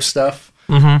Panic type stuff.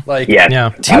 Like,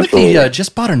 Timothy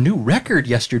just bought a new record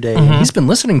yesterday, and he's been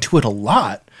listening to it a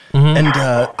lot. And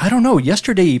I don't know.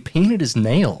 Yesterday he painted his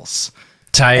nails.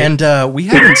 Tight. And we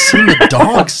haven't seen the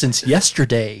dog since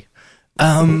yesterday.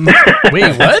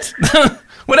 Wait, what?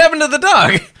 What happened to the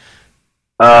dog?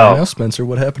 Oh, now, Spencer,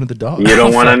 what happened to the dog? You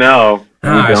don't want to know.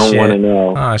 You don't want to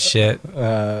know. Oh, shit.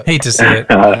 Hate to see it.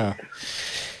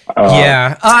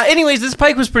 Anyways, this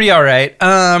Pike was pretty all right.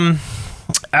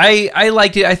 I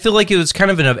liked it. I feel like it was kind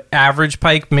of an average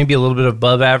Pike, maybe a little bit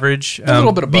above average. A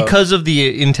little bit above. Because of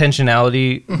the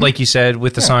intentionality, like you said,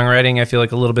 with the songwriting, I feel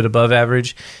like a little bit above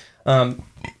average.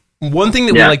 One thing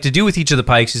that we like to do with each of the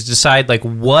Pikes is decide like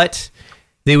what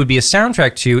they would be a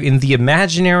soundtrack to in the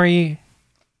imaginary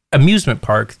amusement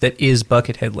park that is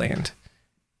Buckethead Land,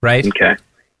 right? Okay.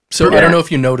 So I don't know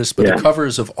if you noticed, but the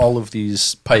covers of all of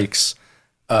these Pikes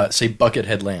say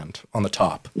Buckethead Land on the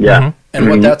top. Yeah. And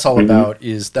what that's all about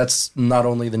is that's not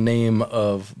only the name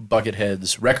of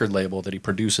Buckethead's record label that he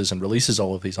produces and releases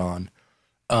all of these on,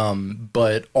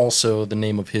 but also the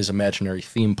name of his imaginary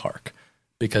theme park,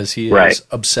 because he is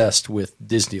obsessed with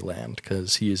Disneyland,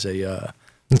 because he is a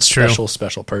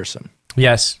special person.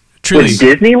 Yes, truly. With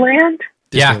Disneyland?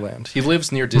 Disneyland. He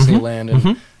lives near Disneyland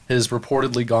and has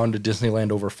reportedly gone to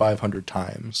Disneyland over 500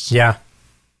 times. Yeah.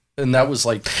 And that was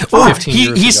like 15 years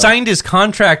ago. He signed his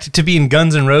contract to be in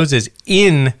Guns N' Roses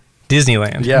in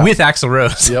Disneyland with Axl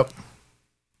Rose. Yep.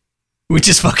 Which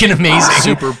is fucking amazing.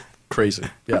 Super crazy.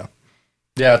 Yeah.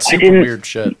 Yeah, it's super weird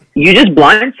shit. You just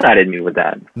blindsided me with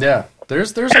that. Yeah.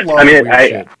 There's a lot of weird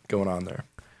shit going on there.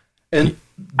 And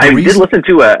I did listen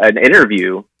to an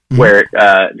interview where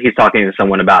he's talking to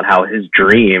someone about how his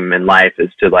dream in life is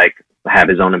to like have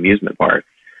his own amusement park.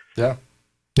 Yeah.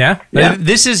 Yeah.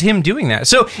 This is him doing that.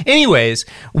 So, anyways,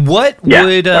 what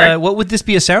would this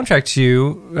be a soundtrack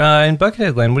to in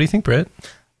Buckethead Land? What do you think, Britt?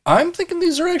 I'm thinking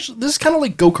this is kind of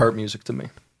like go-kart music to me.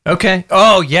 Okay.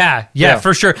 Oh, yeah,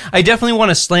 for sure. I definitely want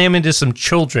to slam into some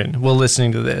children while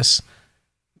listening to this.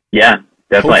 Yeah,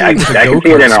 definitely. I can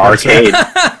see it in an arcade.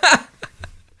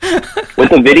 With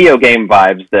the video game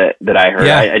vibes that I heard,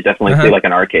 I definitely see like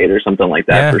an arcade or something like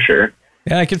that for sure.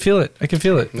 Yeah, I can feel it.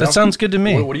 That sounds good to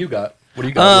me. What do you got? Where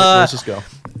does this go?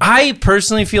 I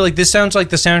personally feel like this sounds like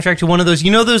the soundtrack to one of those.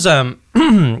 You know those they're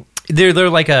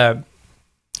like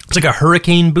it's like a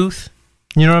hurricane booth.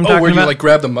 You know what I'm talking about? Where you like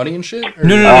grab the money and shit?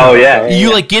 No. Oh yeah.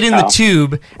 You like get in the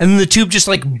tube, and then the tube just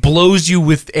like blows you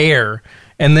with air,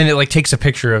 and then it like takes a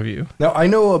picture of you. Now I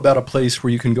know about a place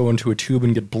where you can go into a tube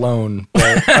and get blown,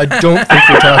 but I don't think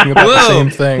we're talking about the same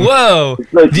thing. Whoa!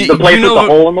 The place with the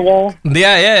hole in the wall?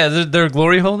 Yeah. There a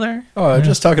glory hole there? Oh, I'm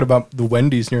just talking about the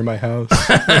Wendy's near my house.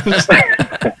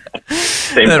 That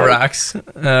rocks.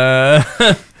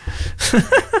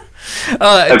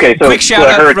 Okay, so quick shout the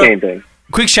out hurricane thing.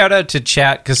 Quick shout out to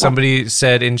chat, because somebody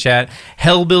said in chat,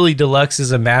 Hellbilly Deluxe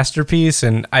is a masterpiece,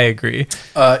 and I agree.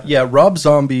 Rob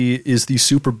Zombie is the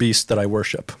super beast that I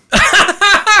worship.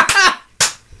 I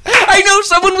know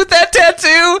someone with that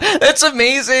tattoo? That's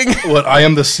amazing. What, I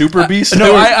am the super beast?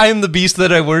 No, I am the beast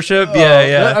that I worship.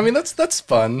 Yeah. I mean, that's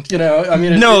fun. You know, I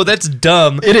mean, No, that's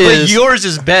dumb. It is. But yours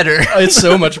is better. it's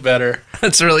so much better.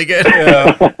 That's really good.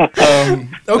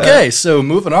 Okay, so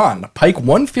moving on. Pike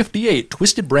 158,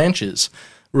 Twisted Branches,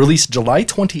 released July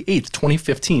 28th,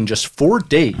 2015, just 4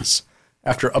 days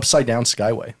after Upside Down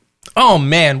Skyway. Oh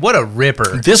man, what a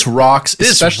ripper! This rocks.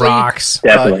 This especially, rocks.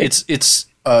 Definitely. It's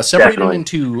separated Definitely.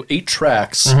 into 8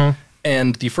 tracks,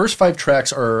 and the first 5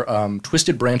 tracks are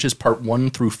Twisted Branches Part 1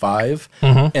 through 5,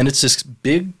 and it's this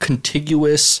big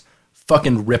contiguous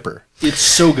fucking ripper. It's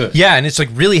so good. Yeah, and it's like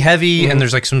really heavy, and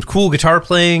there's like some cool guitar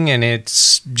playing, and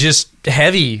it's just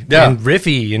heavy and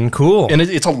riffy and cool. And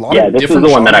it's a lot Yeah, of this is different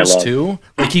the one that I genres love. too.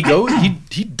 Like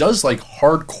he does like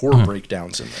hardcore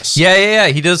breakdowns in this. yeah.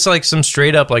 He does like some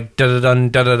straight up like da da dun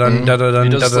da da dun da da He dun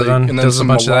da does da like, dun. and then Does a some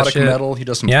bunch of that melodic shit. metal. He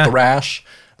does some Yeah. thrash.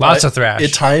 Lots of thrash.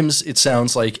 At times it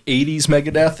sounds like 80s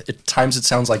Megadeth. At times it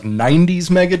sounds like 90s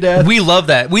Megadeth. We love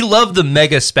that. We love the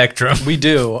mega spectrum. We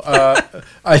do.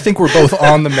 I think we're both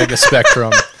on the mega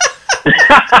spectrum.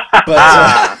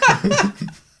 But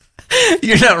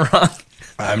You're not wrong.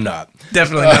 I'm not.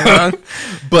 Definitely not wrong.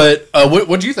 But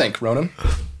what do you think, Ronan?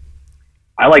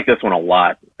 I like this one a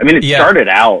lot. I mean, it Yeah. started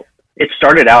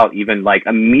out even like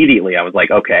immediately. I was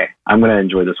like, okay, I'm going to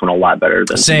enjoy this one a lot better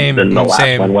than the last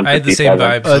Same. one. I had the same 157.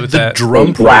 vibes with The that.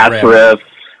 drum Blast program.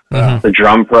 riff, the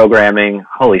drum programming.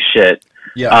 Holy shit!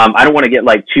 Yeah. I don't want to get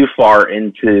like too far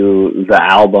into the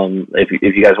album if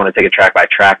you guys want to take it track by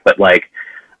track, but like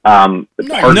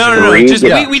part No. three, Just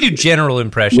Yeah. we do general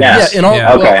impressions. Yeah. Yeah,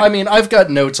 Yeah. Okay. well, I mean, I've got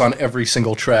notes on every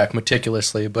single track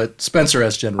meticulously, but Spencer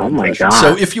has general Oh my impressions. God.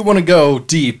 So if you want to go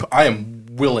deep, I am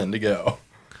willing to go.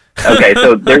 Okay,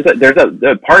 so there's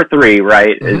a part 3,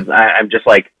 right? Is I'm just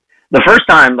like the first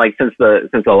time, like since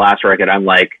the last record, I'm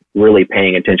like really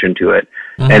paying attention to it,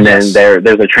 and then Yes.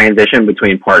 there's a transition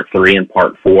between part 3 and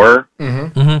part 4.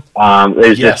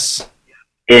 There's just Yes.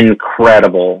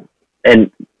 incredible, and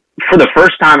for the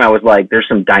first time, I was like, "There's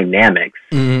some dynamics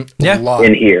Yeah. A lot.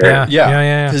 in here." Yeah.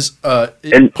 Yeah. 'Cause,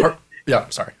 And- yeah,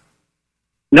 sorry.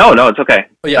 No, it's okay.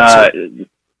 Oh, yeah,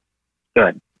 Go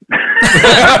ahead.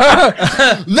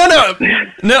 No.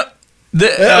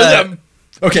 No.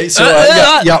 Okay,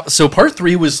 so so part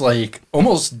 3 was like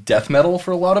almost death metal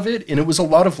for a lot of it, and it was a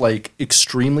lot of like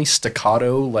extremely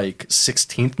staccato, like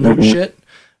 16th note shit,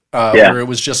 where it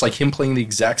was just like him playing the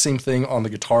exact same thing on the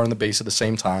guitar and the bass at the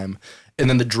same time, and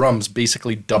then the drums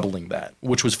basically doubling that,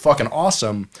 which was fucking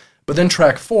awesome. But then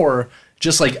track 4,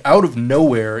 just like out of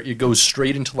nowhere, it goes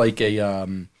straight into like a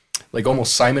like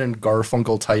almost Simon and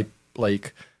Garfunkel type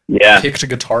like kick to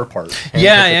guitar part.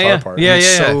 Yeah. Part. Yeah, And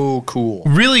it's yeah. so cool.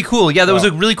 Really cool. Yeah, that was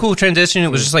a really cool transition. It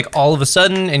was just like all of a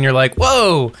sudden, and you're like,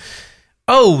 whoa.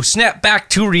 Oh, snap back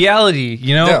to reality.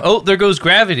 You know? Yeah. Oh, there goes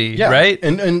gravity. Yeah, Right?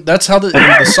 and that's how the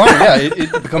song. Yeah,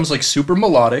 it becomes like super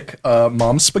melodic,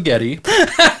 Mom's Spaghetti,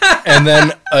 and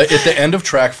then at the end of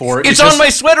track 4, It's on my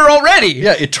sweater already.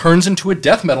 Yeah, it turns into a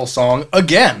death metal song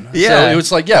again. Yeah. so it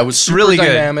was like it was super Really good.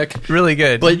 dynamic, Really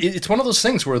good. but it's one of those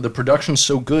things where the production's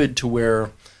so good to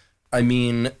where, I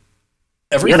mean,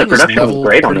 everything production is was leveled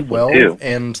great on pretty this one, well, too.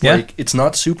 and Yeah. like it's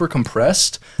not super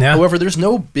compressed. Yeah. However, there's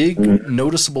no big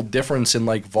noticeable difference in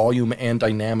like volume and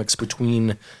dynamics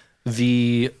between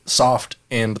the soft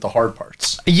and the hard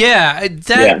parts. yeah,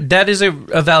 that is a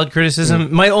valid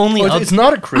criticism. My only Well, oth- it's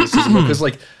not a criticism because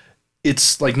like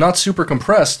it's like not super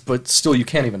compressed, but still you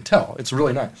can't even tell. It's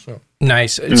really nice. So.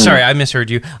 Nice. Sorry, I misheard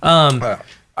you.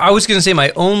 I was going to say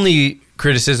my only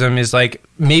criticism is like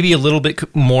maybe a little bit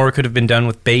more could have been done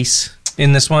with bass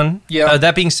in this one. Yeah.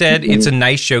 That being said, it's a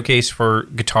nice showcase for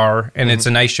guitar, and it's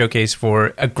a nice showcase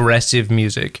for aggressive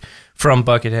music from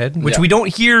Buckethead, which Yeah. we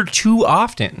don't hear too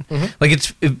often. Like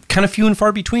it's kind of few and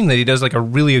far between that he does like a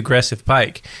really aggressive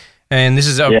pike, and this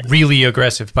is a really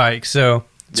aggressive pike. So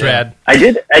it's rad. I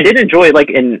did enjoy like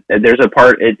there's a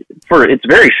part it's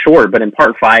very short, but in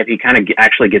part 5 he kind of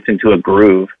actually gets into a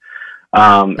groove,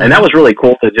 and that was really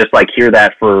cool to just like hear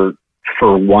that for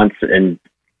once. And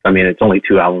I mean, it's only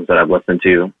 2 albums that I've listened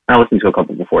to. I listened to a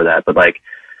couple before that, but like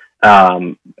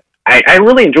I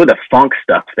really enjoy the funk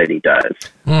stuff that he does.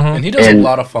 And he does a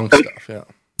lot of funk stuff. Yeah.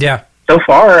 Yeah. So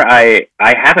far, I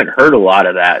haven't heard a lot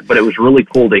of that, but it was really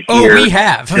cool to hear. Oh, we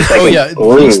have. like, Oh a yeah,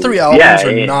 groove. these 3 albums Yeah,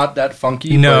 are yeah. not that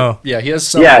funky. No. but, yeah, he has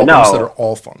some Yeah, albums no. that are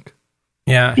all funk.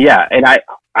 Yeah. Yeah, and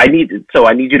I need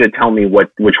you to tell me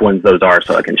which ones those are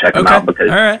so I can check them Okay. out because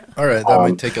All right. All right, that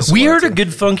might take us. We while heard a to-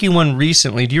 good funky one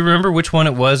recently. Do you remember which one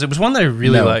it was? It was one that I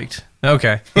really No. liked.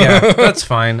 Okay. Yeah, that's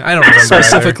fine. I don't remember either.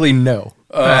 specifically no.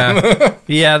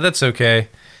 Yeah, that's okay.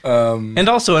 And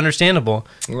also understandable.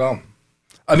 Well,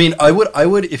 I mean, I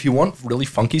would, if you want really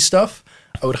funky stuff,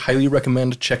 I would highly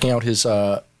recommend checking out his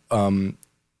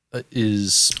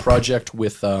project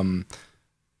with,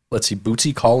 let's see,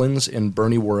 Bootsy Collins and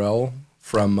Bernie Worrell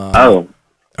from.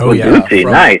 Oh yeah, Bootsy,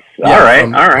 from, nice. Yeah, all right.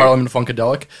 From Parliament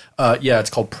Funkadelic. Yeah, it's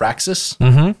called Praxis.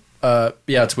 Mm-hmm.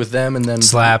 Yeah, it's with them, and then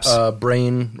Slaps.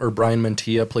 Brian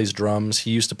Mantilla plays drums.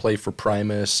 He used to play for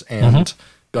Primus and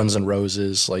Guns N'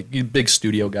 Roses, like big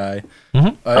studio guy.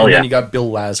 And then you got Bill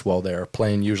Laswell there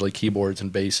playing usually keyboards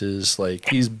and basses. Like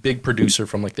he's a big producer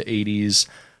from like the '80s,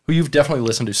 who you've definitely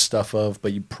listened to stuff of,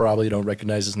 but you probably don't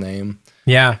recognize his name.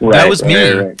 Yeah, Right, that was me.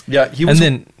 right. Yeah, he was.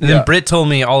 And then Britt told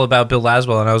me all about Bill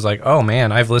Laswell, and I was like, "Oh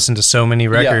man, I've listened to so many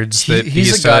records that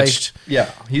he's a guy. touched."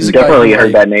 Yeah, he's a guy. Definitely who, heard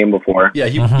like, that name before. Yeah,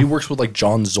 he works with like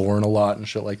John Zorn a lot and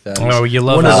shit like that. Oh, He's you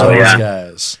love one of Zorn. those Yeah.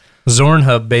 guys. Zorn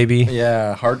Hub, baby.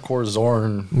 Yeah, hardcore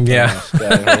Zorn. Yeah.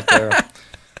 Guy right there.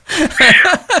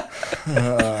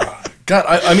 God,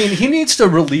 I mean, he needs to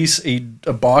release a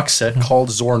box set called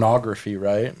Zornography,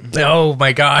 right? Oh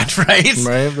my god, right?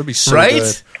 Right, that'd be so Right?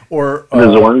 good. Or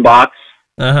The Zorn box.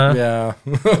 Uh huh. yeah,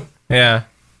 Yeah.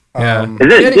 Yeah.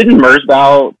 Didn't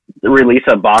Merzbow release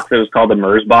a box that was called the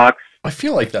Merz box? I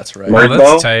feel like that's right. Mer- Oh,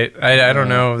 that's tight. I don't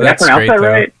know. Did I That's pronounce great, that though.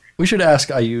 right? We should ask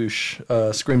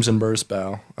Ayush, Screams and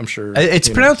Merzbow. I'm sure It's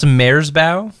he pronounced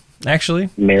Merzbow, actually.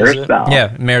 Merzbow. Yeah,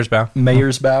 Merzbow.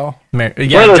 knows. Meyersbow. Yeah, One of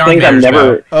those John things I've Meyersbow.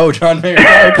 never. Oh, John Mayer.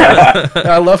 Okay.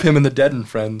 I love him in The Dead and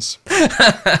Friends.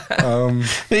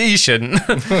 You shouldn't.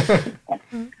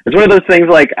 It's one of those things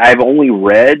like I've only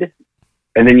read,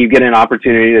 and then you get an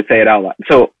opportunity to say it out loud.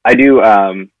 So I do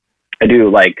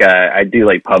like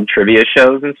pub trivia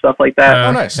shows and stuff like that,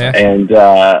 Oh, nice. Yeah.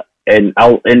 and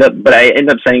I'll end up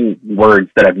saying words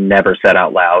that I've never said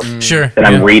out loud Sure. that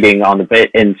I'm yeah. reading on the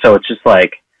bit, and so it's just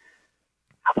like,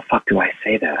 how the fuck do I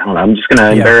say that? I don't know. I'm just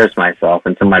gonna embarrass myself,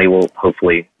 and somebody will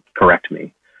hopefully correct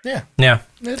me. Yeah. Yeah.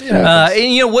 And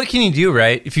you know, what can you do,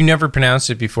 right? If you never pronounced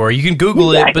it before, you can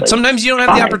Google it, Exactly. but sometimes you don't have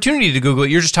the Fine. opportunity to Google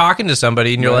it. You're just talking to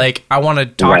somebody and you're like, I want to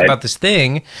talk Right. about this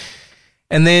thing.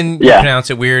 And then you Yeah. pronounce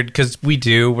it weird because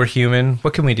we're human.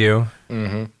 What can we do?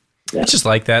 Mm-hmm. Yeah. It's just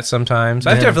like that sometimes.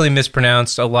 I've Yeah. definitely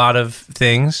mispronounced a lot of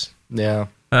things Yeah.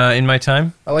 in my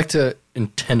time. I like to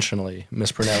intentionally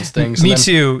mispronounce things. Me and then-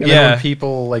 too, and then yeah. when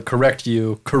people like correct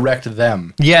you, correct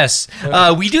them. Yes.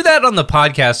 We do that on the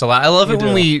podcast a lot. I love it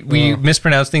when do. we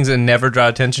mispronounce things and never draw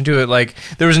attention to it. Like,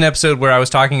 there was an episode where I was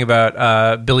talking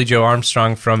about Billy Joe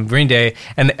Armstrong from Green Day,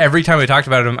 and every time I talked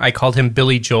about him, I called him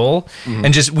Billy Joel,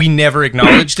 and just we never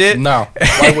acknowledged it. No,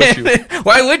 why would you?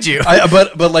 Why would you?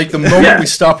 But like the moment Yeah. we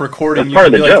stop recording, That's you part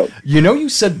can of be the like, joke. you know, you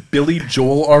said Billy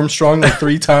Joel Armstrong like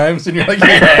 3 times, and you're like,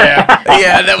 yeah.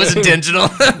 Yeah, that was intentional.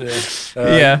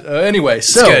 Yeah. Anyway,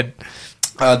 so good.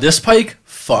 This pike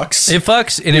fucks. It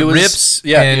fucks and it was- rips.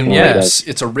 Yeah, and it yeah. rips.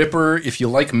 It's a ripper. If you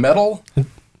like metal,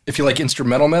 if you like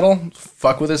instrumental metal,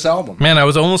 fuck with this album. Man, I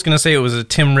was almost gonna say it was a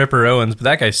Tim Ripper Owens, but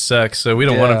that guy sucks, so we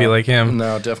don't want to Yeah. be like him.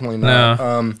 No, definitely not.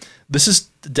 No. This is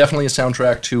definitely a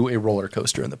soundtrack to a roller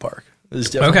coaster in the park. This is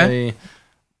definitely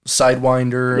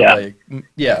Sidewinder.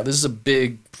 Yeah. Like, this is a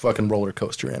big fucking roller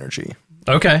coaster energy.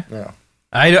 Okay. Yeah.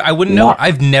 I wouldn't know. Yeah.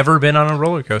 I've never been on a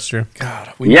roller coaster.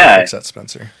 God, we need Yeah. to fix that,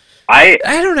 Spencer. I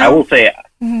don't know. I will say,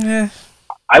 Eh.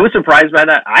 I was surprised by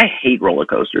that. I hate roller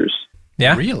coasters.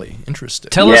 Yeah. Really interesting.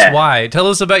 Tell Yeah. us why. Tell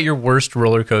us about your worst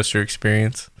roller coaster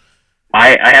experience.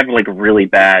 I have like really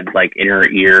bad like inner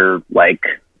ear like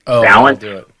Oh, balance I'll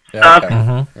do it. stuff. Okay.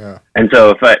 Mm-hmm. Yeah. And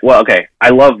so I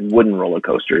love wooden roller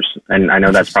coasters, and I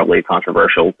know that's probably a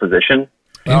controversial position.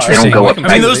 Interesting. go I up-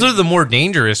 mean, those are the more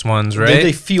dangerous ones, right?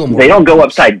 They feel more. They don't go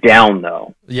upside down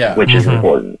though, Yeah. which is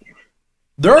important.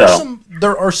 There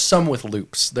are So. some with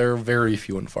loops. They're very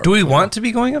few and far. Do we between. want to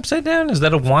be going upside down? Is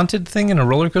that a wanted thing in a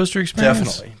roller coaster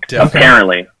experience? Definitely.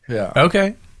 Apparently, Yeah.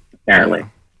 Okay. apparently.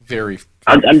 Very.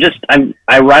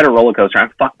 I ride a roller coaster. I'm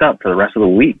fucked up for the rest of the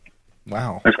week.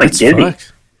 Wow. It's like That's dizzy.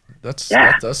 fucked.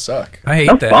 Yeah. That does suck. I hate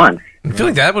No that. fun. I feel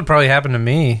like that would probably happen to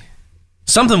me.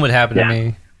 Something would happen to Yeah.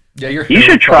 me. Yeah, your You hair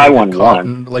should would try probably one get caught once.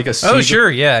 in, like a seagull. Oh, sure.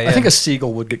 Yeah. I think a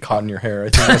seagull would get caught in your hair. I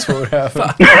think that's what would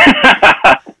happen.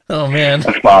 Oh, man.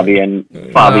 Fabian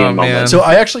Oh, moment. man. So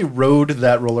I actually rode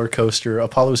that roller coaster,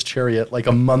 Apollo's Chariot, like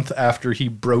a month after he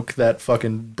broke that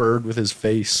fucking bird with his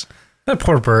face. That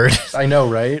poor bird. I know,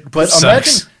 right? But Sucks.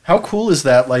 imagine how cool is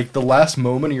that? Like the last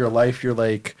moment of your life, you're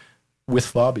like with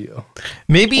Fabio.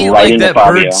 Maybe Right like into that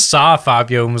Fabio. bird saw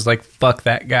Fabio and was like, fuck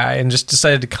that guy, and just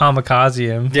decided to kamikaze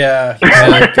him. Yeah, he's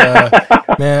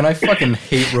like, man, I fucking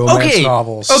hate romance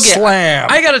novels. Slam.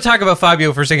 I got to talk about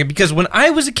Fabio for a second because when I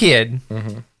was a kid,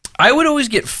 I would always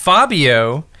get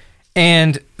Fabio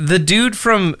and the dude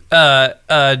from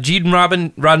Gene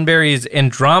Roddenberry's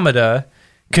Andromeda,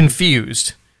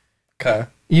 confused. Okay.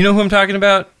 You know who I'm talking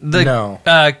about? No.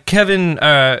 Kevin.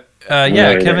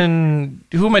 Kevin.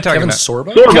 Who am I talking Kevin about?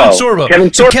 Sorbo? Kevin Sorbo.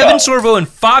 Kevin So Sorbo. Kevin Sorbo and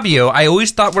Fabio, I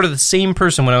always thought were the same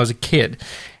person when I was a kid.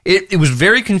 It was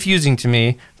very confusing to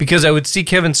me because I would see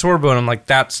Kevin Sorbo and I'm like,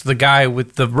 that's the guy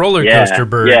with the roller coaster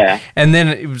bird. Yeah. And then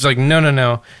it was like,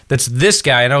 no, that's this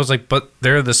guy. And I was like, but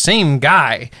they're the same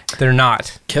guy. They're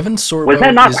not. Kevin Sorbo. Was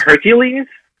that not is, Hercules?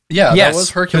 Yeah, Yes. that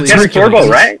was Hercules. Kevin Sorbo,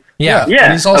 right? Yeah. Yeah.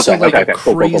 And he's also Okay, like okay, a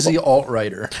cool. crazy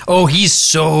alt-writer. Oh, he's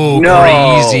so No.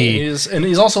 crazy.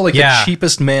 He's also like Yeah. the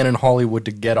cheapest man in Hollywood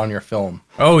to get on your film.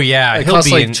 Oh, yeah. It He'll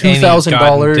costs be like in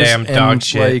 $2,000, damn dog and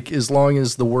shit. like as long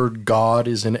as the word God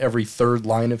is in every third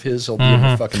line of his, he'll be in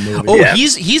the fucking movie. Oh, Yeah.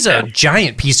 he's a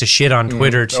giant piece of shit on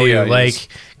Twitter too. Oh, yeah, he like is.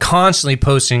 constantly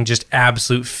posting just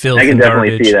absolute filth. I can and definitely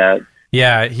garbage. see that.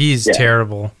 Yeah, he's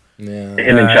terrible. yeah.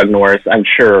 Him and Chuck Norris, I'm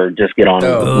sure, just get on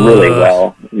Oh. really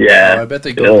well. Oh, Yeah. I bet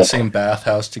they go to the Ugh. same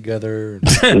bathhouse together.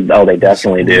 Oh, they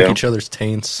definitely Lick do. each other's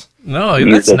taints. No,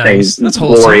 Use that's the nice. same That's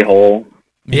glory wholesome. hole.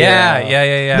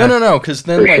 Yeah. No, because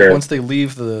then For like sure. once they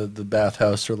leave the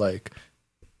bathhouse, they're like,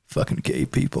 fucking gay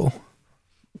people.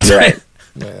 Right.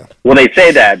 Yeah. Well, they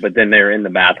say that, but then they're in the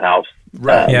bathhouse,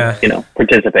 Right. Yeah. you know,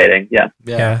 participating. Yeah.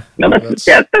 Yeah. No, that's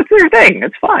their thing.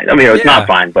 It's fine. I mean, it's Yeah. not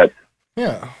fine, but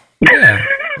Yeah. Yeah.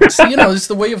 It's, it's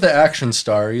the way of the action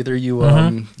star. Either you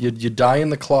you die in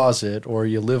the closet, or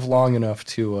you live long enough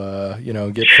to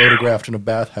get photographed in a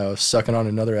bathhouse sucking on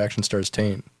another action star's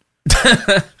taint.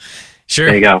 Sure.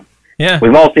 there you go. Yeah.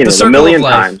 We've all seen The it a circle million of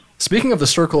life. times. Speaking of the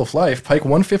Circle of Life, Pike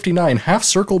 159 Half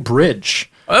Circle Bridge.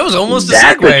 Oh, that was almost a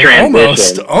That's segue. a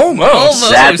transition.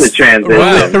 Almost. That's a transition.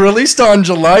 Wow. Released on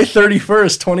July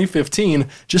 31st, 2015,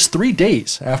 just 3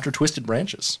 days after Twisted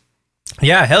Branches.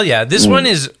 Yeah, hell yeah. This one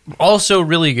is also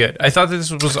really good. I thought that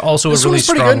this was also This a really one's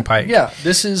pretty strong good. Pike. Yeah,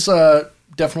 this is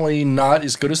definitely not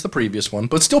as good as the previous one,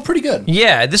 but still pretty good.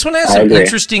 Yeah, this one has I some agree.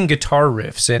 interesting guitar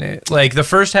riffs in it. Like the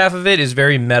first half of it is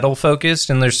very metal focused,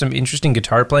 and there's some interesting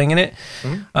guitar playing in it.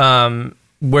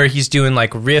 Where he's doing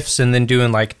like riffs and then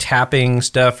doing like tapping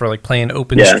stuff or like playing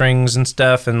open Yeah. strings and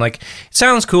stuff, and like it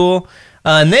sounds cool.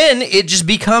 And then it just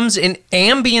becomes an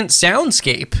ambient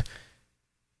soundscape.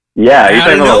 Yeah, you're Out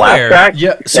talking of about the last nowhere. track?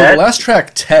 Yeah, so Tet? the last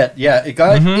track, Tet, it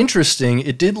got interesting.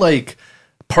 It did like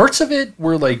parts of it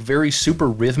were like very super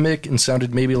rhythmic and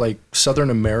sounded maybe like Southern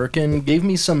American. Gave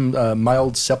me some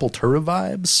mild Sepultura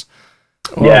vibes,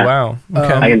 Oh Yeah. wow.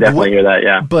 Okay. I can definitely hear that,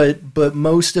 yeah. but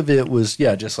most of it was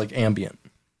just like ambient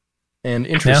and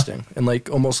interesting and like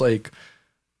almost like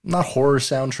not horror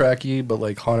soundtracky, but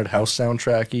like haunted house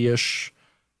soundtracky ish.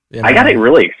 I got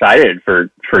really excited for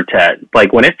Tet.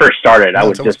 Like when it first started,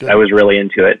 That sounds good. I was really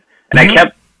into it, and I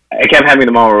kept having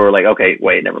the moment where we're like, okay,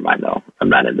 wait, never mind, though, I'm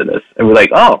not into this, and we're like,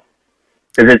 oh,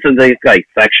 because it's these like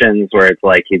sections where it's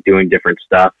like he's doing different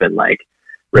stuff and like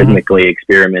rhythmically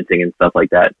experimenting and stuff like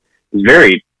that. It's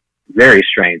very, very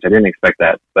strange. I didn't expect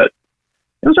that, but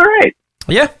it was all right.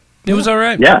 Yeah, it was all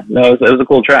right. Yeah, no, it was a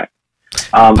cool track.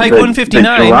 Pike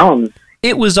 159. The drones,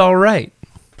 It was all right.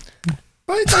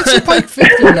 I'd say Pike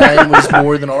 59 was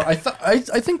more than all. I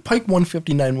think Pike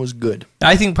 159 was good.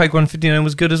 I think Pike 159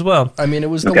 was good as well. I mean, it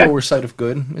was the Okay. lower side of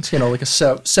good. It's like a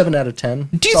 7 out of 10.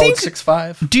 Do you Solid think-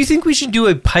 6.5. Do you think we should do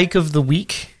a Pike of the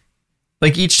week?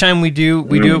 Like each time we do it,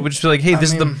 we'll just be like, hey,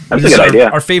 this mean, is that's this a is good idea.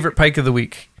 our favorite Pike of the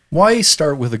week. Why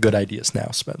start with the good ideas now,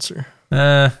 Spencer?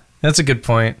 That's a good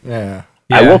point. Yeah.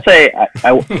 Yeah. I will say,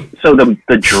 so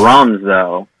the drums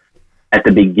though, at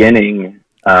the beginning,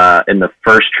 in the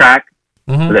first track,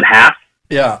 was it half?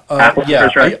 Yeah. Apple's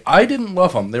first track? I didn't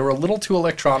love them. They were a little too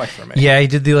electronic for me. Yeah, he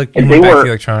did the And they were-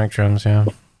 electronic drums. Yeah,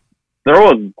 Throw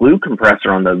a glue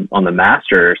compressor on the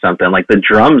master or something. Like the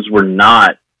drums were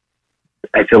not.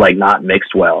 I feel like not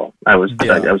mixed well. I was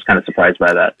kind of surprised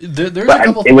by that. There's But a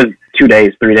couple. it was 2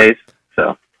 days, 3 days.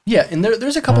 So Yeah, and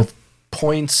there's a couple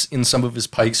points in some of his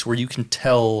pikes where you can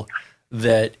tell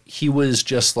that he was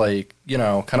just like,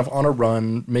 kind of on a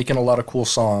run, making a lot of cool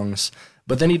songs,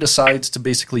 but then he decides to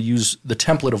basically use the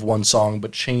template of one song,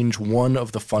 but change one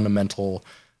of the fundamental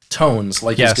tones,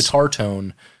 like Yes. his guitar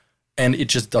tone, and it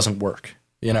just doesn't work.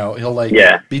 He'll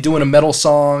be doing a metal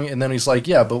song, and then he's like,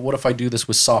 yeah, but what if I do this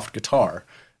with soft guitar?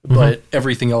 But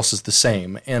everything else is the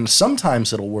same. And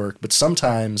sometimes it'll work, but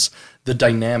sometimes the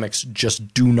dynamics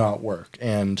just do not work.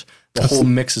 And the whole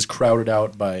mix is crowded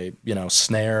out by,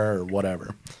 snare or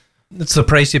whatever. that's the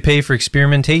price you pay for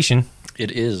experimentation.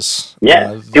 It is.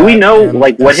 yeah. Do we that know and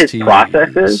like what his STs.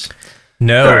 process is?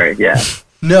 No, Sorry. Yeah.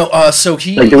 No, so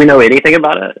he... Like, do we know anything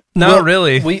about it? not Well,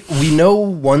 really. We know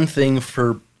one thing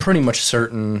for pretty much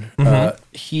certain.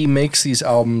 He makes these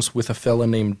albums with a fella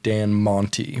named Dan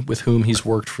Monty, with whom he's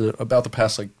worked for about the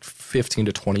past like 15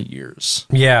 to 20 years.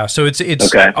 Yeah, so it's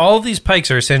Okay. all of these pikes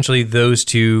are essentially those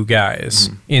two guys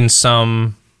in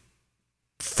some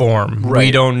form. We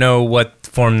Right. don't know what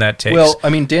form that takes. Well, I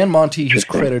mean, Dan Monty has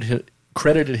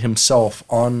credited himself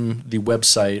on the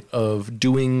website of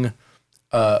doing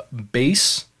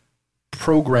bass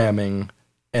programming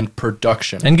and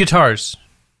production. and guitars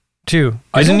too.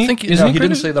 I Isn't don't he? think Isn't he didn't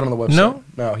credited? say that on the website. No?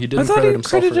 No, he I didn't thought credit he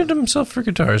himself. credited himself for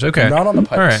guitars. Okay, Not on the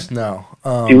All right. pipes. No.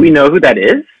 Do we know who that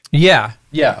is? Yeah,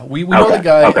 Yeah, we know Okay, the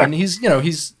guy, okay. and he's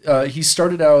he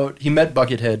started out. He met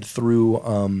Buckethead through.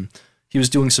 He was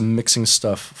doing some mixing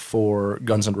stuff for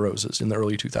Guns N' Roses in the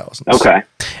early 2000s. Okay.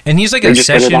 and he's like They a just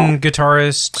hit it session off.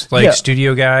 guitarist, like Yeah.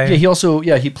 studio guy. Yeah, he also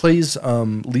he plays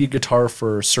lead guitar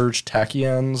for Serge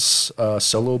Takian's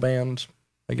solo band.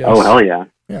 I guess. Oh, hell yeah.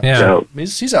 Yeah. So,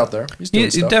 He's out there. He's doing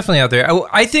He's stuff. definitely out there.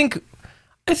 I think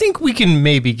we can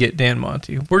maybe get Dan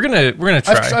Monty. We're gonna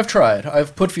try. I've tried.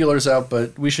 I've put feelers out,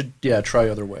 but we should try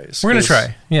other ways. We're gonna 'Cause,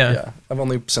 try. Yeah, Yeah, I've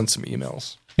only sent some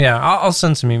emails. I'll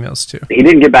send some emails too. he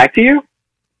didn't get back to you?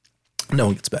 No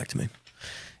one gets back to me.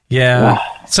 Yeah,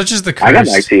 such is the curse. I got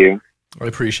back to you. I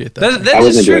appreciate that. That I is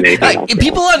wasn't true. doing anything else,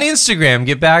 People on Instagram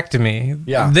get back to me.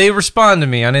 Yeah. They respond to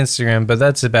me on Instagram, but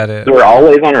that's about it. We're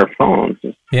always on our phones.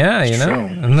 Yeah, you know? true.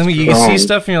 And then you see Scrolling.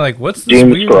 stuff and you're like, what's this Doom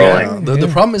weird scrolling. guy? The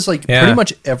problem is like Yeah. pretty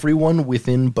much everyone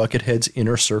within Buckethead's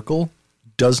inner circle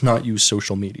does not use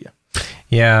social media.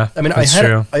 Yeah, I mean, that's I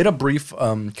true. had a brief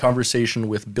conversation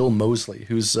with Bill Moseley,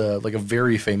 who's like a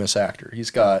very famous actor. He's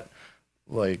got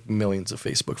like millions of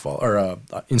Facebook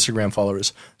Instagram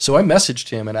followers. So I messaged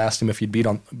him and asked him if he'd be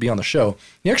on the show.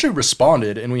 He actually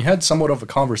responded, and we had somewhat of a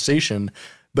conversation.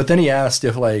 But then he asked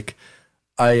if like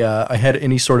I had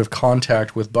any sort of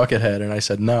contact with Buckethead, and I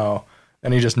said no.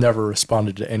 And he just never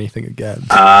responded to anything again.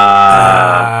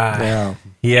 Yeah,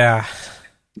 Yeah.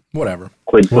 whatever.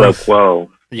 Quid pro quo.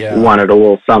 Yeah, You wanted a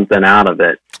little something out of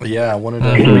it. yeah. I wanted to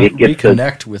Mhm. Get to-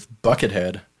 reconnect with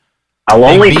Buckethead. I'll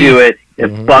only Big B. do it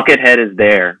if Buckethead is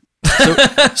there.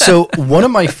 So one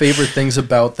of my favorite things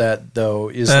about that, though,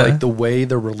 is like the way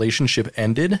the relationship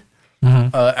ended.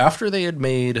 After they had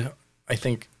made, I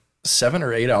think, 7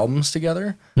 or 8 albums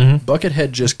together,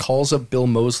 Buckethead just calls up Bill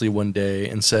Moseley one day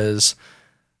and says,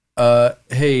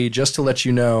 hey, just to let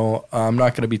you know, I'm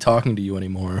not going to be talking to you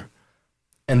anymore.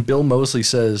 And Bill Moseley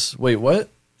says, wait, what?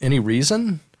 Any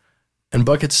reason? And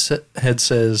Buckethead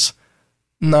says,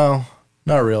 no,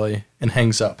 not really, and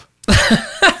hangs up.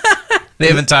 They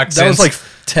haven't talked That since. was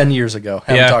like 10 years ago.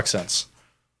 Haven't Yeah. talked since.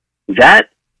 That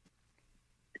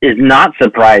is not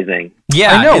surprising.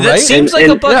 yeah, I know, that right? seems like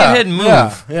And- a Buckethead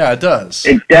move. Yeah, it does.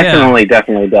 It definitely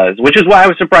does. Which is why I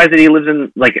was surprised that he lives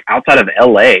in like outside of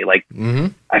LA. Like Mm-hmm.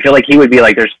 I feel like he would be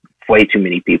like, there's way too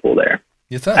many people there.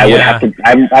 You think? I would Yeah. have to.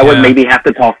 I would Yeah. maybe have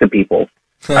to talk to people.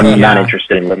 I'm not Yeah.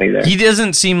 interested in living there. He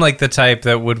doesn't seem like the type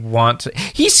that would want to.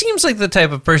 He seems like the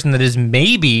type of person that is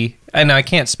maybe, and I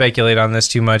can't speculate on this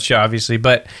too much, obviously,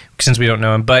 but since we don't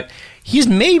know him, but he's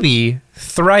maybe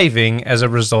thriving as a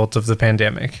result of the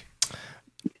pandemic.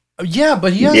 Yeah,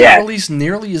 but he hasn't Yeah. released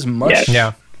nearly as much Yes.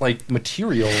 Yeah. like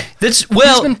material. That's, He's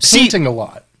well, been see, painting a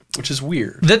lot, which is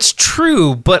weird. that's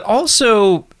true, but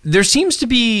also there seems to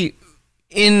be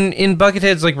in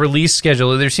Buckethead's like release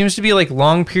schedule, there seems to be like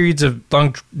long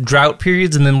drought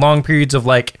periods and then long periods of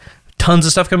like tons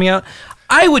of stuff coming out.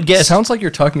 I would It guess. sounds like you're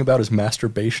talking about his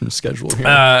masturbation schedule here.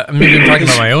 Maybe I'm talking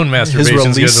about my own his masturbation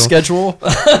release schedule.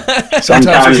 schedule.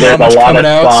 Sometimes he's there's not much a lot coming of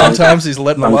out. songs. Sometimes he's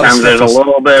letting a lot of Sometimes stuff there's a just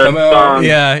little bit of come out. fun.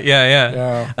 Yeah.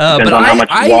 Yeah. Depends But on how much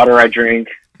water I drink.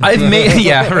 I've made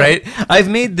right. I've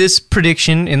made this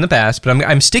prediction in the past, but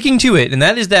I'm sticking to it, and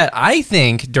that is that I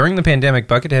think during the pandemic,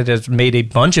 Buckethead has made a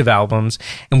bunch of albums,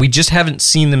 and we just haven't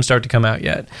seen them start to come out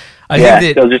yet. I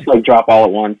think they'll just like drop all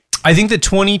at once. I think that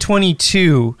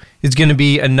 2022 is going to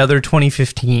be another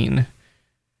 2015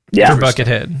 Yeah, for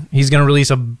Buckethead. He's going to release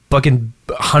a fucking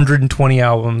 120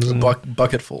 albums. And,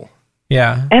 Bucketful.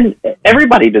 yeah, and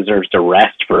everybody deserves to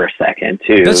rest for a second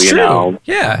too. that's you true. know,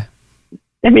 Yeah.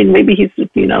 I mean, maybe he's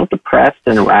depressed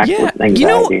and racked Yeah, with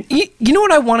anxiety. you know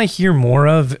what I want to hear more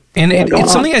of, and go on.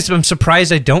 it's something I'm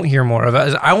surprised I don't hear more of.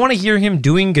 Is I want to hear him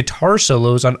doing guitar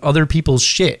solos on other people's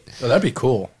shit. Oh, that'd be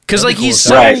cool. Because That'd like be he's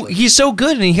cool so if that- Right. he's so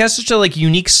good and he has such a like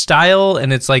unique style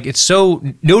and it's like it's so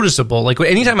noticeable. Like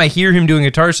anytime I hear him doing a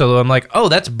guitar solo, I'm like, oh,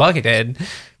 that's Buckethead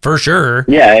for sure.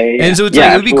 Yeah, And so it's yeah,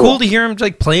 like it would be cool. cool to hear him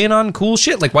like playing on cool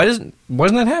shit. Like why doesn't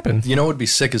that happen? You know what would be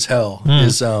sick as hell Hmm.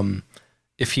 is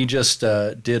if he just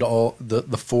did all the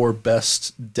 4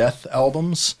 best Death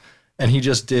albums and he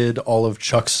just did all of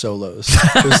Chuck's solos.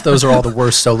 Those are all the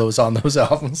worst solos on those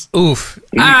albums. Oof.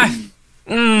 Yeah.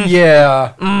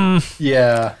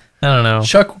 Yeah. I don't know.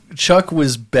 Chuck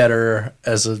was better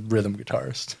as a rhythm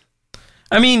guitarist.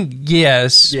 I mean,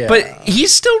 yes, Yeah. but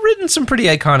he's still written some pretty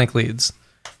iconic leads.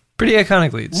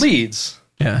 Leads.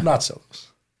 Yeah. Not solos.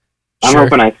 I'm Sure.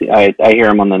 hoping I hear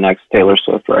him on the next Taylor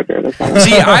Swift record.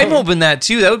 See, I'm hoping that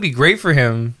too. That would be great for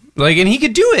him. Like, and he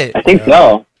could do it. I think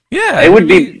so. Yeah, It would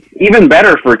be even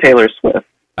better for Taylor Swift.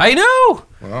 I know.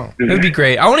 Wow. That would be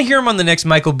great. I want to hear him on the next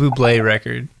Michael Bublé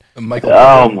record. Michael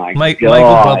Oh my Michael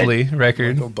god! Bublé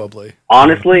record. Michael Bublé.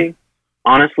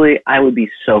 Honestly, I would be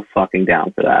so fucking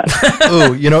down for that.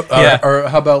 Oh, Yeah. or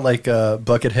how about like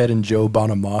Buckethead and Joe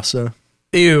Bonamassa?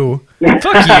 Ew.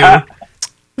 Fuck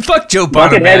you. Fuck Joe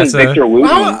Buckethead and Bonamassa. Victor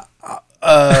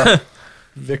Wooten.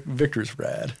 Victor's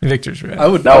rad. Victor's right. I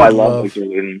would. No, I would love Victor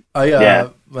Wooten.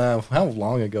 how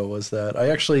long ago was that? I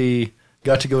actually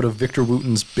got to go to Victor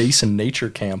Wooten's Bass and Nature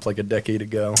camp like a decade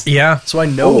ago. Yeah. So I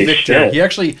know Holy Victor. shit.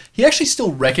 He actually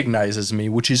still recognizes me,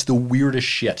 which is the weirdest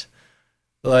shit.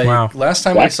 Like Wow. last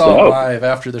time I That's saw him dope. live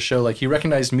after the show, like he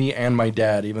recognized me and my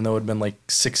dad, even though it had been like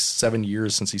 6-7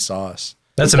 years since he saw us.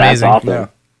 That's amazing. awesome. Yeah,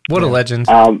 What a legend.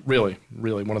 really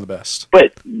one of the best.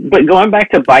 But going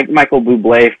back to Michael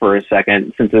Bublé for a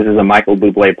second, since this is a Michael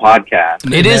Bublé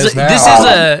podcast, It is. has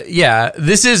now.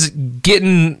 This is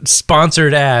getting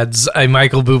sponsored ads. A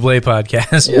Michael Bublé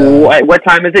podcast. Yeah. what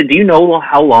time is it? Do you know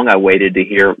how long I waited to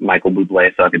hear Michael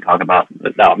Bublé so I could talk about?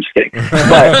 No, I'm just kidding.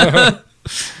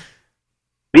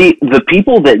 But the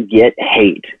people that get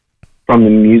hate from the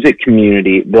music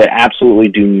community that absolutely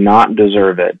do not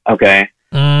deserve it. Okay,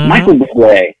 Michael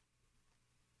Bublé.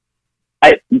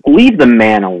 I leave the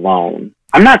man alone.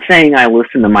 I'm not saying I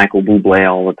listen to Michael Bublé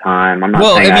all the time. I'm not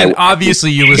Well, saying I mean,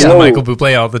 obviously you listen to No. Michael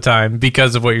Bublé all the time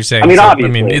because of what you're saying. I mean, So,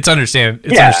 obviously. I mean, it's understood.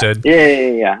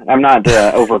 Yeah. I'm not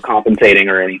overcompensating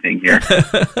or anything here.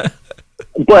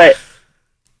 But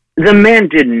the man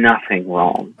did nothing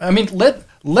wrong. I mean,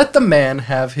 let the man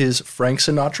have his Frank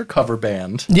Sinatra cover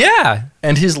band Yeah.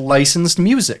 and his licensed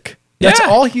music. That's Yeah.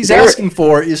 all he's asking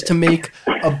for, is to make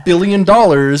 $1 billion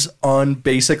on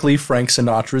basically Frank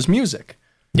Sinatra's music,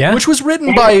 Yeah. which was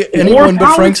written by anyone but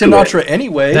power Frank to it. Sinatra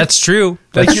anyway. That's true.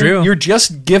 Like, That's you're- true. You're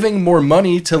just giving more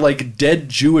money to like dead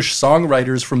Jewish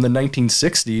songwriters from the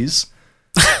 1960s.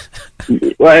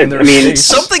 Well, And I their mean, face.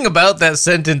 Something about that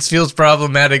sentence feels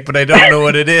problematic, but I don't know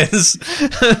what it is.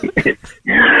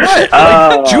 What?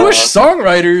 Like, Jewish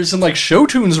songwriters and like show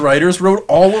tunes writers wrote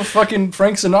all of fucking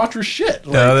Frank Sinatra's shit.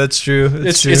 Like, No, that's true.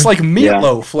 That's true. it's like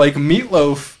Meatloaf. Like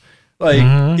Meatloaf,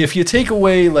 like if you take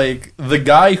away like the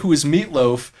guy who is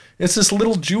Meatloaf, it's this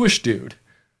little Jewish dude.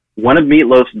 one of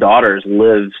Meatloaf's daughters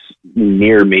lives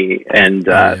near me, and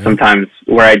sometimes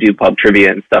where I do pub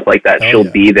trivia and stuff like that, she'll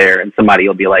be there, and somebody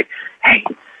will be like, "Hey,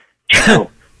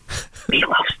 Joe,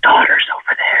 Meatloaf's daughter's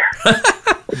over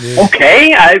there."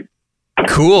 Okay,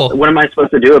 cool. what am I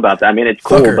supposed to do about that? I mean, it's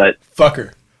cool, Fuck her. but Fuck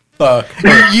her. Fuck.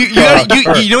 You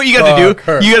know what you got to Fuck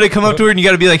do? her. You got to come up to her and you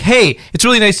got to be like, "Hey, it's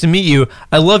really nice to meet you.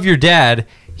 I love your dad.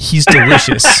 He's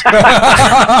delicious."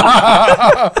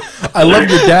 I love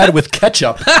your dad with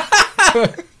ketchup.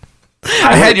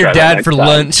 I had your dad for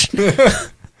lunch.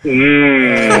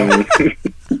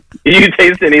 Do you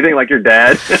taste anything like your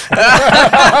dad?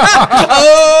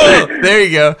 Oh, there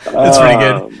you go. That's pretty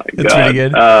good. My That's God. pretty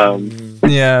good.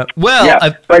 Yeah. Well, Yeah,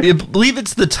 I but- believe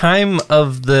it's the time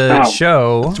of the Oh.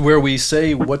 show. It's where we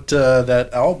say what that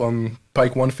album,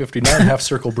 Pike 159, Half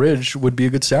Circle Bridge, would be a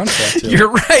good soundtrack to. You're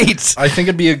right. I think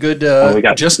it'd be a good, we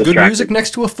got just good distracted. music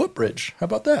next to a footbridge. How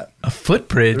about that? A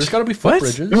footbridge. There's got to be What?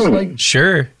 footbridges. Hmm. Like,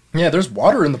 Sure. yeah, there's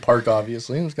water in the park,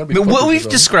 obviously. There's got to be. But what we've footbridges on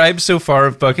it. described so far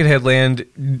of Buckethead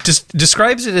Land just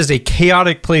describes it as a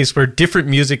chaotic place where different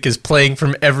music is playing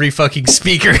from every fucking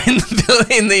speaker in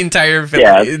the entire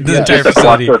Yeah, the yeah. entire Just a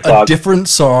facility. cluster a fuck. different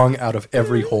song out of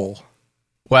every hole.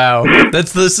 Wow,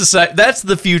 that's the society. That's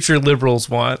the future liberals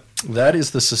want. That is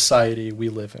the society we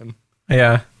live in.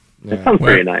 Yeah, That sounds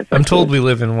very nice. I'm told actually. we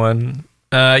live in one.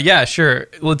 Yeah, sure.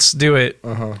 Let's do it.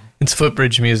 It's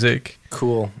footbridge music.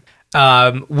 Cool.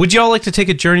 Would y'all like to take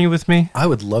a journey with me? I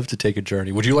would love to take a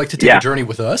journey. Would you like to take Yeah. a journey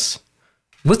with us?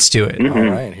 Let's do it. All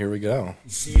right, here we go.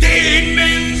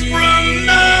 Statements from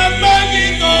the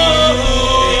bucket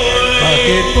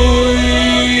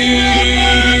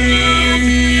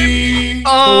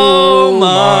Oh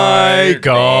my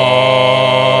god.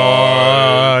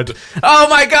 Oh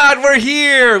my god, we're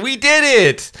here. We did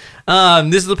it.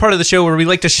 This is the part of the show where we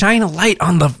like to shine a light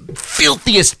on the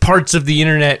filthiest parts of the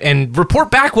internet and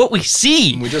report back what we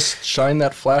see. We just shine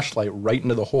that flashlight right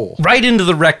into the hole. Right into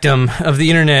the rectum of the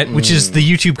internet, which is the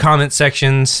YouTube comment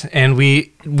sections, and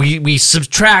we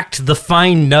subtract the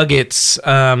fine nuggets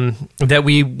that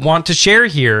we want to share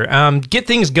here. Get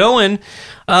things going.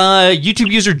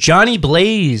 YouTube user Johnny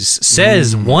Blaze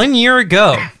says 1 year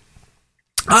ago,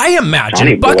 I imagine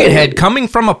Johnny Buckethead Blaze. coming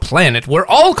from a planet where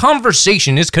all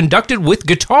conversation is conducted with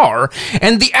guitar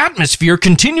and the atmosphere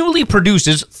continually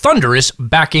produces thunderous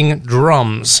backing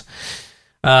drums.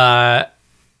 YouTube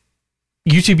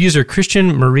user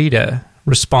Christian Merida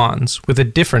responds with a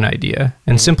different idea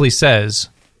and simply says,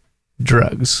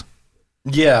 drugs.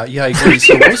 Yeah, I agree.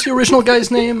 So what was the original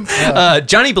guy's name?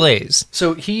 Johnny Blaze.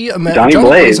 So Johnny Johnny Blaze,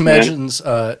 Blaze man. imagines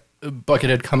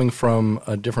Buckethead coming from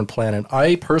a different planet.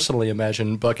 I personally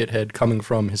imagine Buckethead coming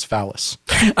from his phallus.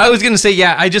 I was going to say,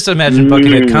 yeah, I just imagine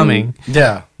Buckethead coming.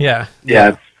 Yeah, Yeah.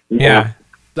 Yeah. Yeah.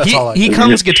 that's all I He do.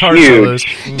 comes guitar Huge.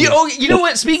 solos. You know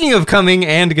what? Speaking of coming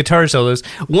and guitar solos,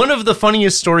 one of the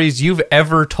funniest stories you've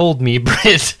ever told me,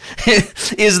 Britt,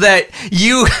 is that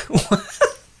you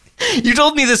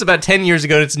told me this about 10 years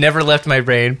ago and it's never left my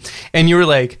brain. And you were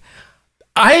like,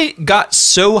 I got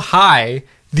so high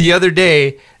the other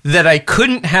day that I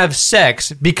couldn't have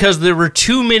sex because there were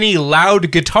too many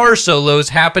loud guitar solos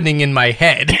happening in my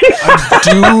head.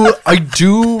 I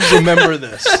do remember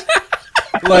this.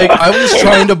 Like I was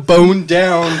trying to bone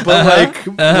down, but like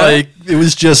it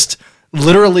was just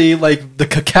literally like the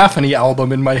Cacophony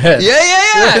album in my head. Yeah.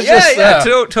 It's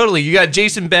just, Totally. You got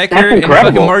Jason Becker That's and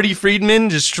incredible. fucking Marty Friedman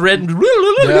just shredding.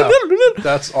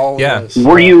 That's all. Yeah. It was.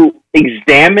 Were you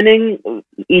examining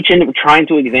trying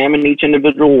to examine each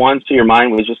individual one, so your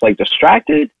mind was just like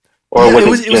distracted, or Yeah,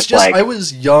 was it was just like I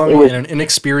was young it was and an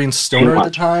inexperienced stoner at the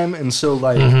much. time, and so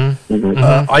like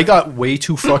Mm-hmm. I got way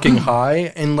too fucking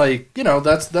high, and like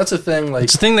that's a thing. Like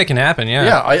It's a thing that can happen, yeah.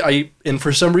 yeah, I and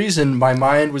for some reason my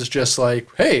mind was just like,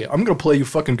 hey, I'm gonna play you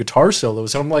fucking guitar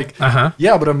solos, and I'm like,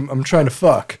 yeah, but I'm trying to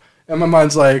fuck, and my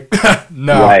mind's like,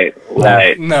 no,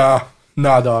 right.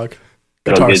 nah, dog,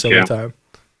 It'll guitar get solo you. time.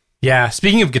 Yeah,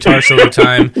 speaking of guitar solo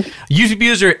time, YouTube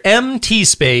user MT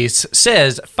Space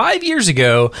says 5 years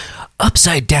ago,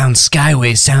 upside down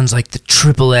Skyway sounds like the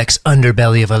triple X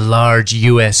underbelly of a large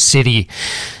U.S. city.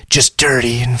 Just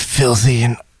dirty and filthy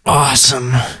and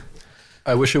awesome.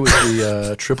 I wish it was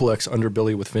the Triple X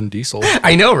underbelly with Vin Diesel.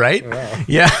 I know, right?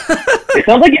 Yeah. It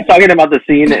sounds like you're talking about the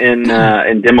scene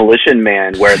in Demolition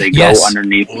Man where they Yes. go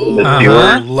underneath the I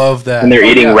sewer love that. and they're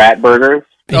eating yeah. rat burgers.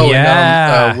 Oh,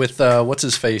 Yeah. and, what's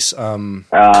his face?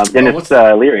 Dennis what's-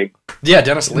 Leary. Yeah,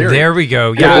 Dennis Leary. There we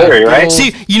go. Yeah, Yeah. Leary, right?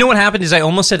 See, you know what happened is I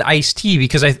almost said Ice-T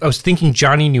because I was thinking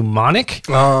Johnny Mnemonic,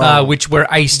 which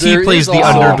where Ice-T There plays is the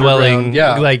also underdwelling, underground,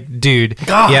 yeah. like, dude.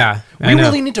 God, Yeah. I we know.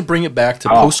 really need to bring it back to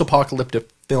post-apocalyptic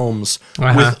films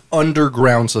with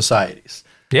underground societies.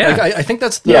 Yeah. Like, I think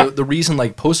that's the reason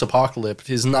like post-apocalypse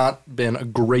has not been a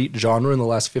great genre in the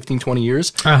last 15, 20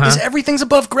 years is everything's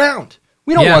above ground.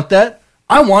 We don't Yeah. want that.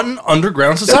 I want an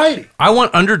underground society. I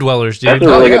want underdwellers, dude. That's a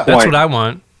really yeah. good That's point. what I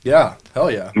want. Yeah, hell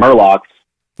yeah. Murlocs.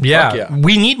 Yeah. Fuck yeah.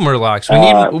 We need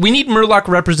Murlocs. We need Murloc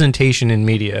representation in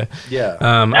media. Yeah.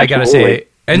 I gotta Absolutely. say.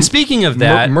 And speaking of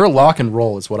that, Murloc and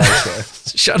roll is what I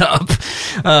say. shut up,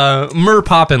 Mur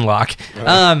Pop and Lock.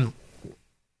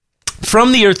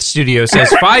 From the Earth Studio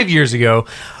says 5 years ago,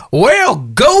 well,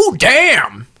 go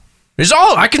damn is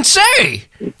all I can say.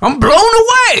 I'm blown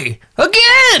away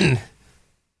again.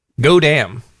 Go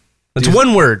damn. That's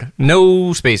one word,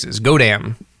 no spaces. Go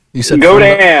damn. You said Go from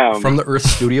damn. from the Earth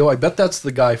Studio. I bet that's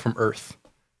the guy from Earth.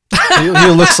 he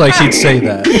looks like he'd say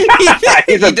that.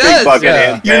 He's a He big does. fucking Yeah.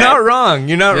 ant You're man. not wrong.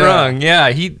 You're not Yeah. wrong.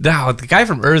 Yeah, the guy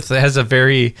from Earth has a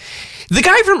very. The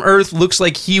guy from Earth looks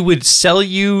like he would sell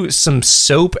you some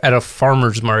soap at a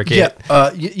farmer's market.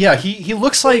 Yeah. He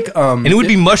looks like And it would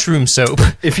be mushroom soap.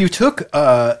 if you took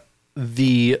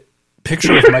the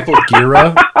picture of Michael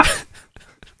Gira.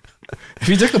 If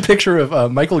you took the picture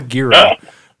of Michael Gira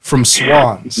from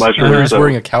Swans, Mushroom where he's soap.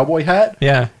 wearing a cowboy hat,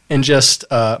 Yeah. and just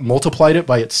multiplied it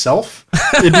by itself,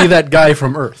 it'd be that guy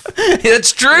from Earth.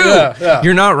 That's true. Yeah.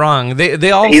 You're not wrong.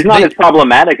 They all. He's not as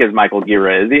problematic as Michael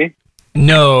Gira, is he?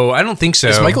 No, I don't think so.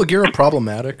 Is Michael Gira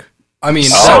problematic? I mean,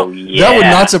 Oh, that would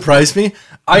yeah. not surprise me.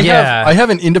 Yeah. I have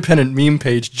an independent meme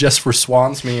page just for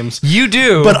Swans memes, You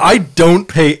do. but I don't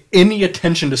pay any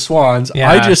attention to Swans. Yeah.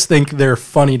 I just think they're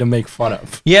funny to make fun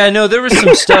of. yeah, no, there was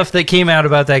some stuff that came out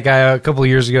about that guy a couple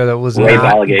years ago that was Rape not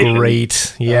allegations.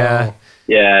 great. Yeah.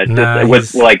 Yeah, just Nah,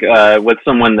 with he's- with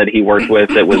someone that he worked with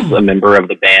that was a member of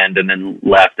the band and then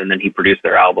left, and then he produced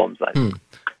their albums. If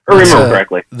I remember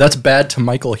correctly. That's bad to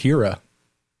Michael Hira.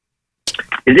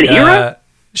 Is it Hira?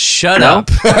 Shut No? up.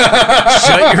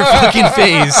 Shut your fucking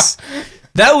face.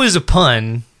 That was a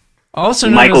pun. Also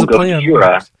known Michael as a play on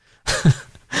Gojira. words.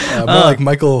 More like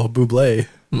Michael Bublé.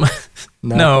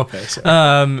 No. Okay,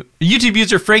 sorry. YouTube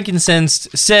user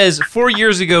Frankincensed says 4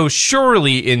 years ago,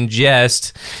 surely in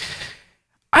jest,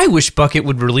 I wish Bucket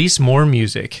would release more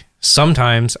music.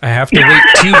 Sometimes I have to wait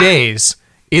 2 days.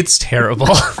 It's terrible.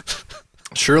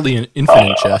 Surely an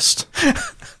infinite jest.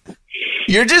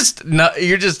 You're just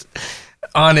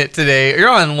on it today. You're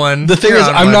on one. The thing You're is,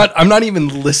 on I'm one. not even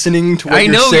listening to what I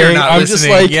you're know saying. you're not I'm just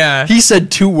listening, like, yeah. he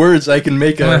said 2 words I can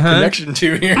make a connection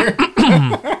to here.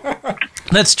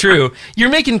 That's true. You're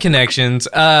making connections.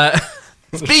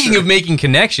 Speaking of making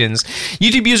connections,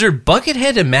 YouTube user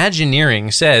Buckethead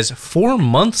Imagineering says 4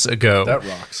 months ago, That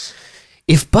rocks.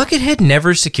 if Buckethead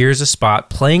never secures a spot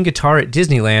playing guitar at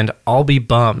Disneyland, I'll be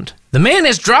bummed. The man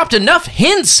has dropped enough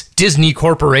hints, Disney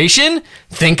Corporation.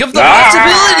 Think of the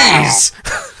possibilities.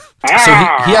 So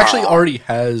he actually already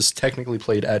has technically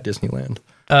played at Disneyland.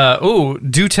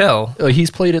 Do tell. He's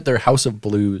played at their House of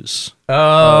Blues.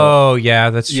 Oh, yeah,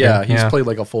 that's true. Yeah, he's played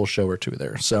like a full show or 2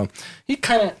 there. So he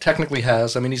kind of technically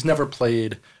has. I mean, he's never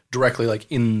played directly like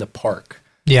in the park.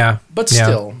 Yeah. But yeah.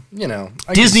 still, you know.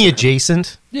 I Disney guess-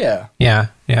 adjacent. Yeah, Yeah.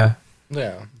 yeah.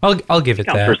 I'll give it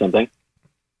Counts that. for something.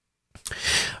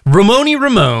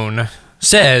 Ramon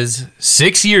says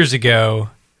 6 years ago,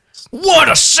 what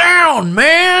a sound,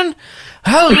 man!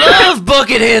 I love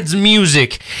Buckethead's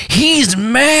music. He's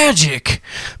magic.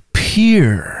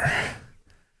 Pure.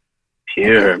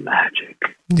 Pure magic.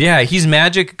 Yeah, he's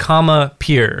magic, comma,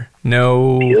 pure.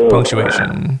 No Pure.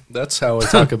 punctuation. That's how I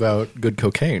talk about good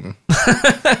cocaine.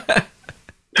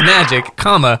 Magic,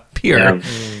 comma, pure.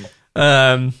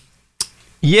 Yeah.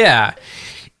 Yeah.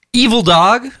 Evil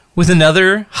Dog with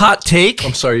another hot take.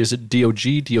 I'm sorry, is it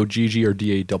DOG, DOGG, or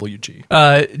DAWG?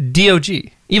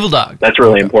 DOG. Evil Dog. That's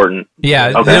really important.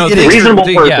 Yeah. Okay. no, It the- is. Reasonable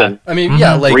the- person. I mean,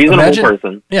 yeah, like Reasonable imagine,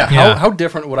 person. Yeah, Yeah. how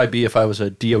different would I be if I was a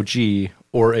DOG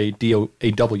or a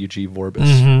DAWG Vorbis?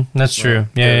 Mhm, that's true.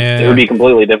 Yeah. It would be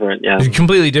completely different. Yeah.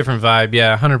 Completely different vibe.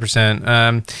 Yeah,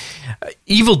 100%.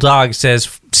 Evil Dog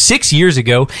says 6 years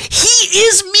ago, he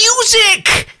is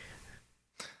music.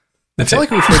 I feel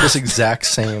like we've heard this exact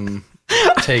same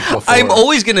take before. I'm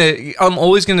always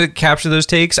gonna capture those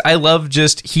takes. I love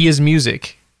just he is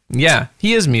music. Yeah,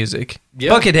 he is music.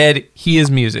 Yeah. Buckethead, he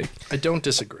is music. I don't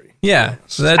disagree. Yeah,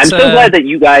 so I'm that's. so glad that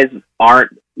you guys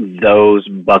aren't those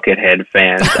Buckethead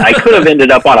fans. I could have ended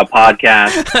up on a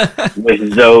podcast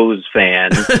with those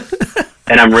fans,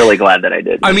 and I'm really glad that I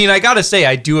did. I mean, I gotta say,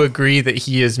 I do agree that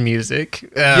he is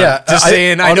music. Yeah, just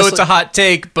saying. I know it's honestly- a hot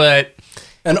take, but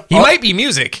And he might be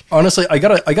music. honestly, I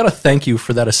gotta thank you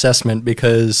for that assessment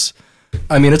because,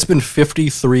 I mean, it's been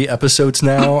 53 episodes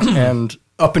now, and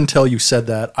up until you said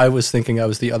that, I was thinking I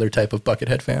was the other type of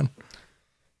Buckethead fan.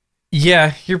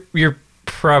 Yeah, you're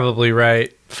probably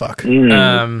right. Fuck.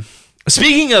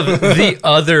 Speaking of the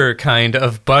other kind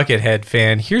of Buckethead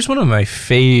fan, here's one of my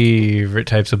favorite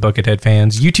types of Buckethead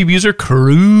fans. YouTube user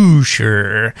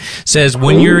Crucier says,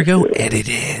 1 year ago,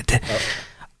 edited.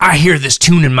 I hear this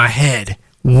tune in my head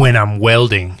when I'm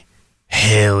welding.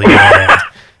 Hell yeah.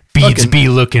 Beads Fucking- be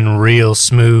looking real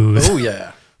smooth. Oh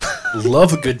yeah,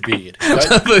 love a good bead.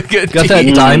 Got Good that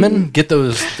beat. diamond? Get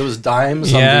those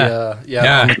dimes Yeah. on the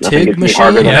Yeah. on the Nothing TIG gets me machine.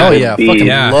 harder than Hell a yeah, good fucking bead.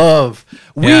 Yeah. love.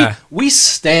 Yeah. We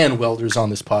stand welders on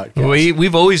this podcast.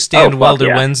 We've always stand fuck Welder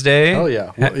yeah. Wednesday. Oh,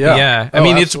 yeah. Yeah. Yeah. I Oh,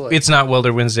 mean, absolutely. it's not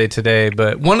Welder Wednesday today,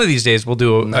 but one of these days we'll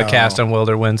do a No. cast on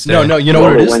Welder Wednesday. No, you know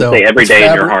what it Welder is though. Wednesday, every It's day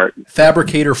in your heart.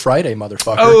 Fabricator Friday,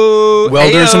 motherfucker. Oh,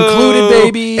 Welders ayo, included,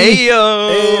 baby.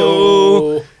 Ayo.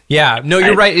 Ayo. Yeah, no,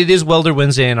 you're right. It is Welder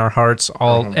Wednesday in our hearts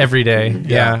every day.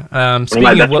 Yeah. Mm-hmm. One of Speaking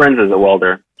my of best friends is a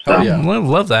welder. So. Oh, yeah.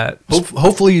 love that.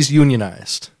 Hopefully he's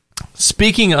unionized.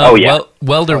 Speaking of Oh, yeah.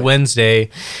 Welder Wednesday,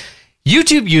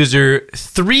 YouTube user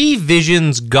 3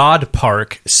 Visions God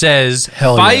Park says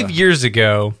Hell 5 yeah. years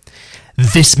ago,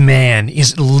 this man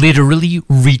is literally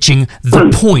reaching the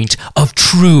point of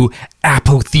true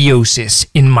apotheosis,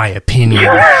 in my opinion.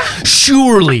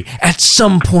 Surely, at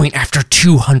some point after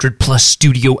 200 plus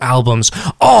studio albums,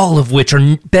 all of which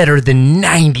are better than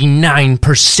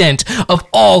 99% of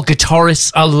all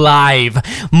guitarists alive,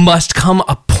 must come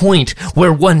a point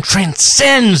where one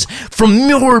transcends from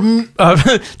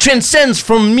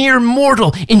mere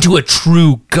mortal into a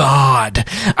true god.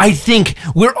 I think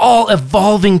we're all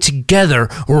evolving together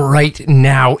right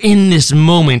now in this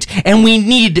moment, and we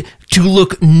need to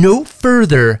look no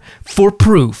further for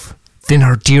proof than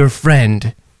our dear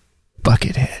friend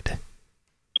Buckethead.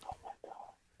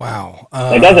 Wow.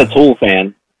 That guy's a Tool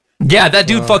fan. Yeah, that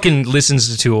dude fucking listens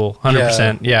to Tool,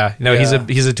 100%. Yeah, no, he's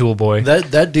a Tool boy.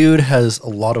 That dude has a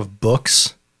lot of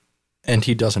books, and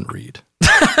he doesn't read.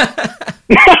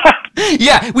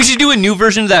 Yeah, we should do a new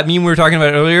version of that meme we were talking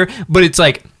about earlier, but it's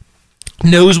like,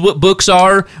 knows what books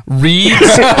are, reads,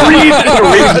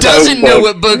 doesn't know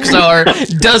what books are,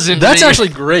 doesn't That's read. actually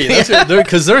great.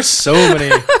 Because there's so many.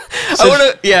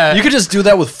 You could just do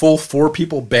that with full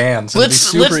 4-people bands.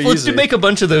 Let's easy. make a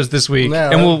bunch of those this week,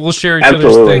 Yeah. and we'll share each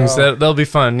Absolutely. other's things. That'll be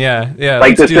fun. Yeah.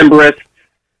 Like let's do it. Decemberist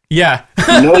Yeah.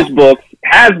 knows books,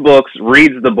 has books,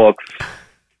 reads the books.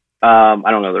 I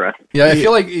don't know the rest. Yeah, I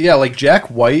feel like Jack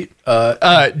White.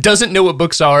 Doesn't know what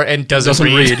books are and doesn't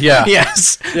read. Yeah.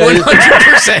 Yes.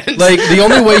 100%. Like the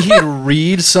only way he'd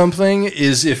read something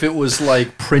is if it was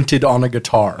like printed on a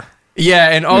guitar. Yeah,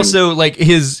 and also like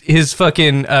his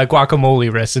fucking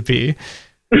guacamole recipe.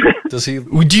 Does he?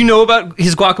 Do you know about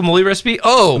his guacamole recipe?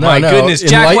 Oh No, my no. goodness,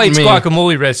 Jack Enlighten White's me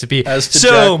guacamole recipe. As to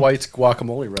So, Jack White's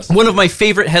guacamole recipe. one of my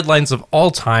favorite headlines of all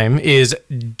time is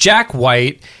Jack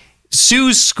White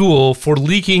sues school for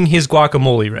leaking his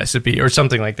guacamole recipe or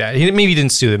something like that. Maybe he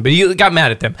didn't sue them, but he got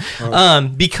mad at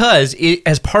them because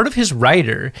as part of his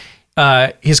writer,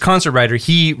 his concert writer,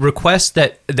 he requests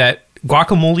that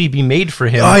guacamole be made for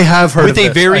him. I have heard with of a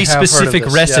this. very I have heard of specific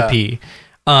this, recipe.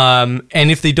 And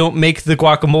if they don't make the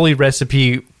guacamole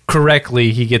recipe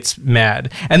correctly, he gets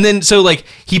mad. And then so like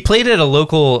he played at a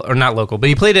local, or not local, but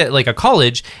he played at like a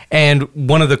college, and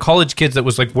one of the college kids that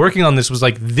was like working on this was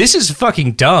like, this is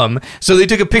fucking dumb. So they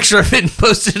took a picture of it and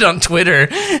posted it on Twitter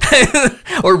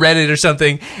or Reddit or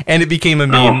something, and it became a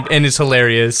meme, and it's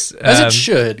hilarious. As it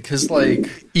should, because like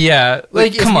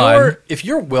like come on. if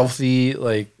you're wealthy,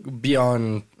 like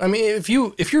beyond, I mean, if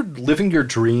you're living your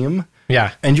dream,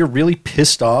 Yeah. and you're really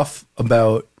pissed off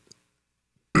about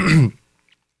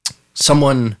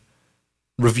someone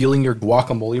revealing your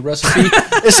guacamole recipe,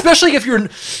 especially if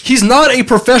he's not a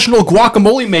professional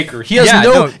guacamole maker. He has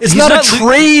it's he's not a not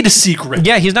trade secret.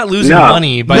 Yeah, he's not losing No.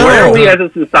 money by Where are we as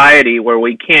a society where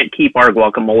we can't keep our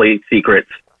guacamole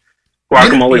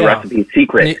Yeah. recipe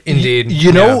secret? Indeed.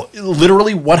 You know,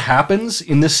 literally what happens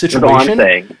in this That's all I'm situation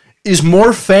saying. is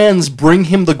more fans bring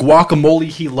him the guacamole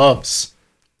he loves.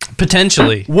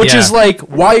 Potentially. Which yeah. is like,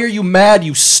 why are you mad,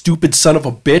 you stupid son of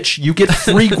a bitch? You get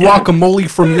free guacamole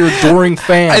from your adoring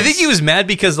fans. I think he was mad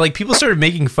because like people started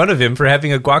making fun of him for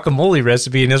having a guacamole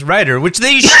recipe in his writer, which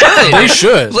they should. They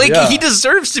should, Like yeah. he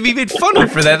deserves to be made fun of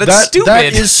for that. That's stupid. That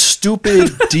is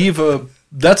stupid diva.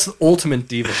 That's the ultimate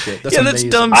diva shit. That's Yeah, that's amazing.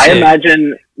 dumb I shit.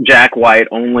 imagine Jack White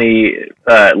only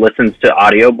listens to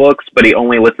audiobooks, but he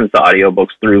only listens to audiobooks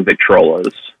through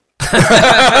Victrolas.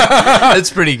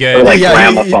 That's pretty Or good. like Yeah,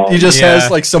 gramophone. he just Yeah.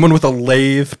 has like someone with a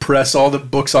lathe press all the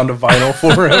books onto vinyl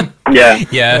for him. Yeah.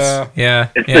 Yes. Yeah.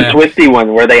 It's yeah. the twisty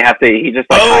one where they have to, he just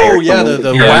like Oh hires yeah, someone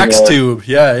the to turn wax the- tube.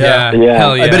 Yeah. Yeah.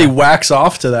 Hell yeah. I bet he whacks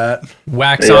off to that.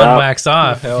 wax Yeah. on, wax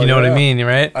off. Hell You know what I yeah. mean,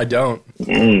 right? I don't.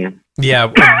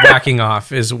 Yeah, whacking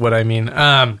off is what I mean.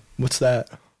 What's that?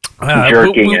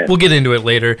 Jerking it. We'll get into it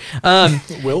later.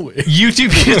 Will we?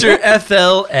 YouTube user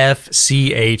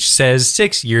FLFCH says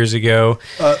 6 years ago.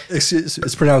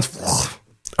 It's pronounced.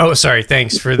 Oh, sorry.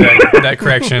 Thanks for that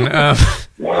correction.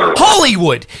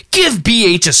 Hollywood, give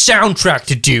BH a soundtrack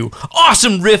to do.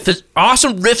 Awesome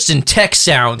riffs and tech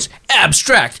sounds,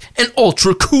 abstract and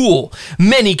ultra cool.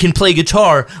 Many can play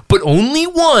guitar, but only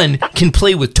one can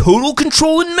play with total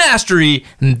control and mastery,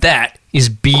 and that is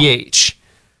BH.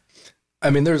 I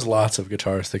mean, there's lots of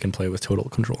guitarists that can play with total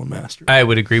control and mastery. I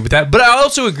would agree with that, but I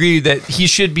also agree that he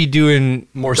should be doing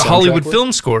More Hollywood soundtrack work?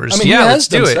 film scores. I mean, yeah, he has let's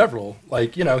do done it. several.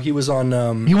 Like, you know, he was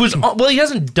on. He was well. He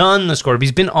hasn't done the score, but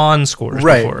he's been on scores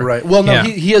Right, before. right. Well, no, Yeah.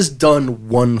 he has done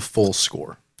one full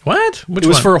score. What? Which It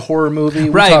was one? for a horror movie.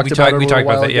 Right, talked we about talked- it we a talked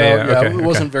while about that. Yeah, ago. yeah, okay, it okay.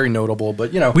 wasn't very notable,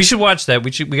 but you know, We should watch that. We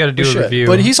got to do a should. review.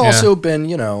 But he's Yeah. also been,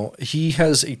 you know, he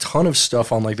has a ton of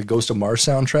stuff on like the Ghost of Mars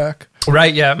soundtrack.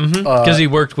 right. Yeah, because he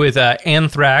worked with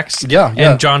Anthrax. Yeah,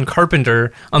 yeah. and John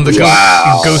Carpenter on the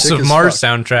Wow. Ghosts Sick of as Mars fuck.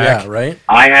 soundtrack. Yeah, right.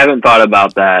 I haven't thought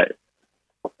about that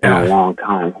in Yeah. a long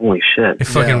time. Holy shit. It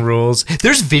fucking Yeah. rules.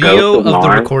 There's video Ghosts of of the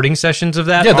Mars. recording sessions of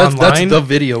that Yeah, that's online, the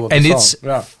video of the and song. it's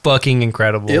Yeah. fucking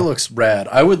incredible. It looks rad.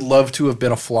 I would love to have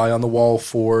been a fly on the wall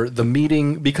for the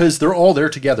meeting because they're all there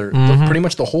together. Pretty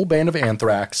much the whole band of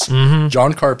Anthrax,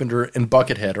 John Carpenter, and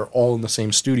Buckethead are all in the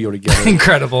same studio together.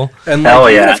 incredible. And Hell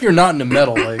like, even yeah. if you're not into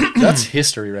metal, like that's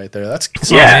history right there. That's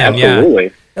Yeah, man, yeah.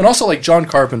 absolutely. and also like John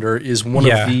Carpenter is one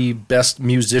Yeah. of the best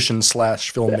musicians /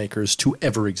 filmmakers to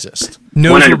ever exist.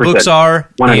 Knows what 100%. books are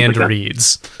and 100%.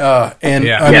 reads. And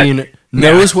Yeah. I Yeah. mean,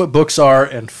 knows what books are,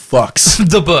 and fucks.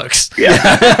 The books.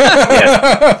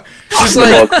 Yeah. She's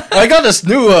like, I got this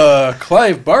new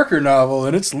Clive Barker novel,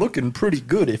 and it's looking pretty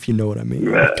good, if you know what I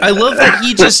mean. I love that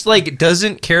he just like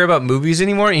doesn't care about movies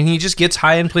anymore, and he just gets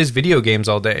high and plays video games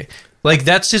all day. Like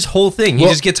that's his whole thing. He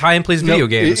just gets high and plays video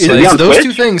games. It's on those Twitch?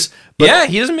 two things. But, Yeah,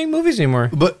 he doesn't make movies anymore.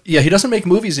 But yeah, he doesn't make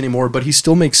movies anymore, but he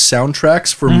still makes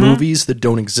soundtracks for movies that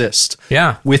don't exist.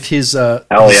 Yeah, With his yeah.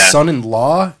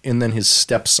 son-in-law and then his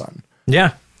stepson.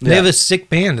 yeah. They Yeah. have a sick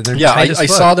band, and they're Yeah, tight as I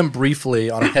fuck. saw them briefly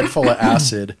on a head full of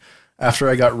acid after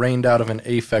I got rained out of an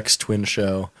Aphex Twin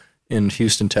show in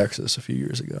Houston, Texas a few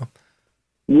years ago.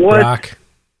 What? Rock.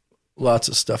 Lots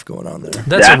of stuff going on there. That's a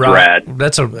That's rock. rad.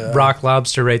 That's a rock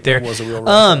lobster right there. It was a real rock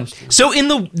lobster. So in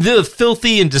the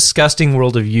filthy and disgusting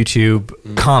world of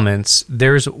YouTube comments,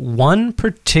 there's one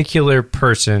particular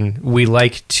person we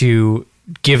like to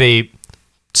give a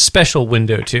special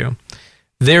window to.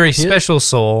 They're a special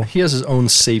soul. He has his own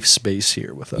safe space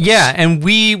here with us. Yeah, and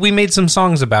we made some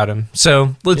songs about him.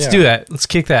 So let's Yeah. do that. Let's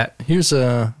kick that. Here's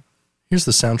the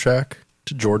soundtrack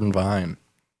to Jordan Vine.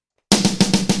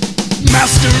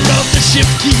 Master of the ship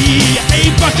key, a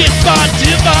bucket bot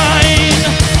divine.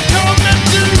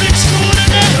 Tormentor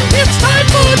extraordinary, it's time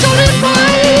for Jordan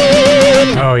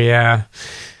Vine. Oh yeah.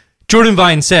 Jordan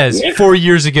Vine says 4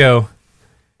 years ago,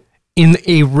 in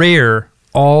a rare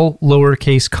all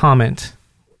lowercase comment,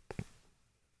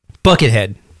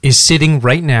 Buckethead is sitting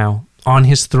right now on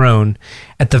his throne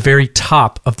at the very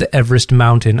top of the Everest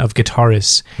mountain of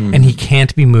guitarists, and he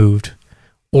can't be moved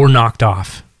or knocked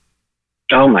off.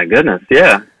 Oh my goodness.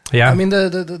 Yeah. Yeah. I mean,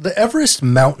 the Everest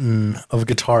mountain of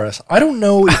guitarists. I don't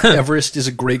know if Everest is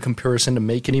a great comparison to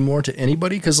make anymore to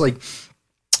anybody, because like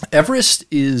Everest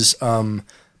is,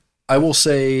 I will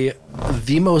say,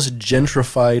 the most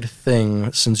gentrified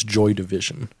thing since Joy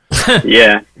Division.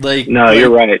 Yeah. Like, You're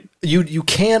right. You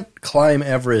can't climb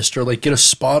Everest or like get a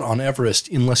spot on Everest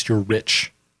unless you're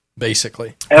rich,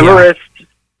 basically. Everest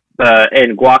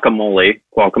and guacamole.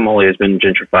 Guacamole has been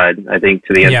gentrified, I think,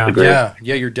 to the nth Yeah. degree. Yeah,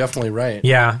 you're definitely right.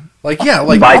 yeah. Like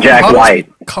By Jack avocados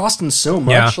White. costing so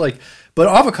much. Yeah. Like, but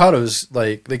avocados,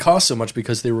 like, they cost so much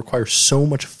because they require so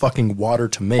much fucking water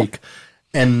to make,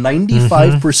 and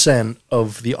 95%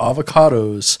 of the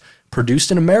avocados produced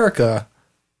in America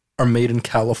are made in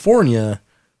California,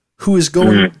 who is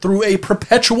going through a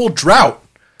perpetual drought.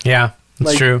 Yeah.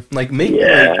 That's Like, true. Like,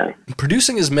 Yeah.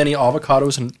 producing as many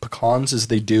avocados and pecans as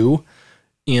they do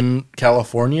in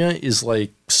California is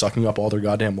like sucking up all their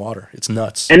goddamn water. It's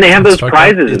nuts. And they have those fucked up.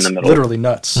 prizes It's in the middle. literally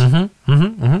nuts.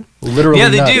 Literally Yeah,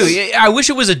 they nuts. do. Yeah, I wish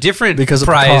it was a different Because of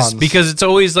prize pecans. because it's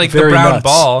always like the Very brown nuts.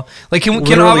 ball. Like can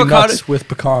Literally avocado nuts with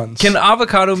pecans. can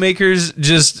avocado makers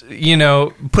just,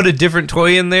 put a different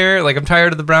toy in there? Like I'm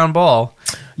tired of the brown ball.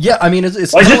 Yeah, I mean,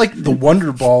 it's kind of like the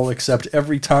Wonder Ball, except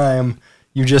every time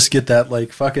you just get that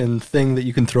like fucking thing that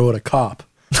you can throw at a cop.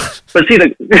 But see,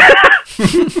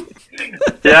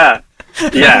 yeah.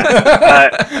 Yeah.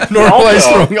 Normalize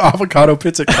also- throwing avocado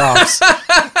pits at cops.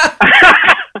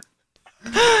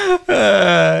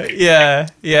 Yeah.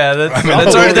 That's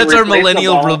also that's our replace the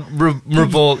millennial ball.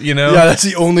 revolt. Yeah, that's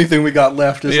the only thing we got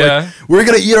left. Is Yeah. like, we're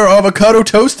gonna eat our avocado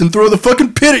toast and throw the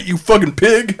fucking pit at you, fucking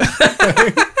pig.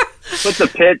 Put the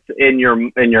pits in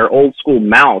your old school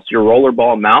mouse, your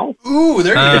rollerball mouse. Ooh,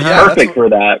 there you go. It's Yeah, perfect that's for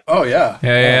that. oh yeah.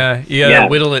 Yeah. You gotta Yeah.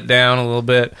 whittle it down a little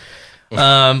bit.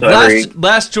 Sorry.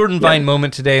 Last Jordan Vine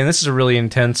moment today, and this is a really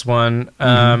intense one.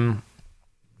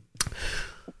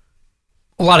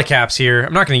 A lot of caps here.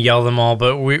 I'm not going to yell them all,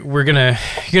 but you're gonna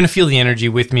feel the energy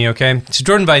with me, okay? So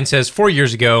Jordan Vine says 4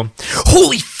 years ago,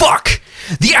 "Holy fuck!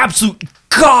 The absolute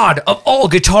god of all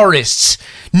guitarists.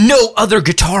 No other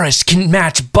guitarist can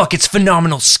match Bucket's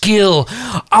phenomenal skill.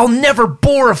 I'll never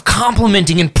bore of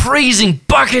complimenting and praising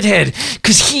Buckethead,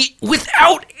 because he,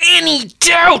 without any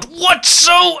doubt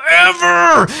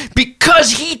whatsoever,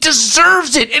 because he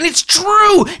deserves it, and it's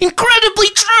true, incredibly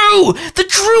true, the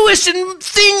truest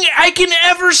thing I can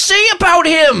ever say about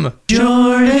him."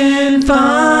 Jordan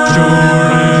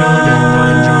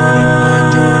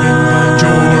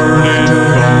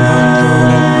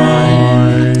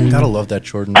Gotta love that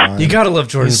Jordan Vine. You gotta love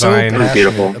Jordan He's so Vine. passionate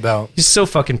Beautiful. about. He's so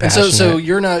fucking And so, passionate.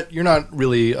 you're not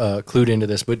really clued into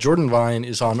this, but Jordan Vine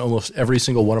is on almost every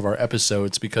single one of our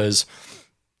episodes because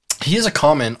he has a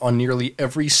comment on nearly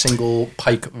every single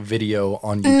Pike video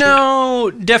on YouTube.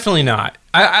 No, definitely not.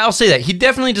 I'll say that he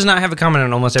definitely does not have a comment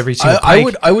on almost every single. I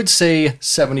Pike. would say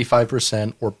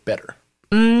 75% or better.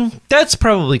 That's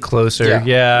probably closer. Yeah.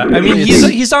 Yeah. I mean,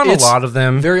 he's on a It's lot of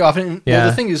them. Very often. Yeah. Well,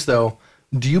 the thing is though,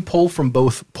 Do you pull from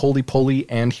both Poly Poly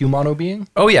and Humano Being?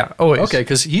 Oh yeah, always. Okay,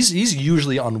 because he's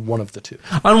usually on one of the two.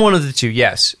 On one of the two,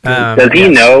 yes. Does he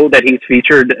know that he's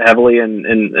featured heavily in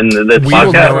this We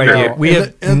have podcast? no or idea. no? We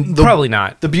have probably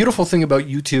not. The beautiful thing about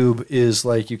YouTube is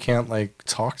like you can't like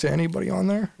talk to anybody on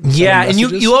there. Yeah, Send and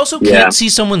messages. you also can't Yeah. see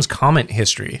someone's comment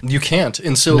history. You can't.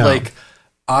 And so No. like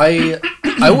I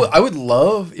would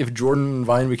love if Jordan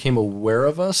Vine became aware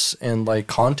of us and like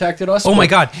contacted us. Oh my but-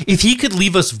 god, if he could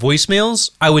leave us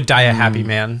voicemails, I would die a happy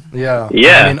man. Yeah.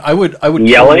 Yeah. I mean, I would kill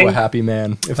Yelling? a happy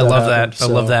man if I love happened, that. I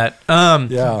so, love that.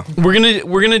 Yeah.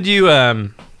 We're gonna do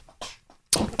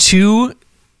two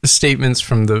statements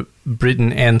from the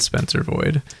Britton and Spencer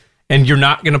Void, and you're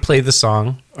not gonna play the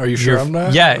song. Are you sure I'm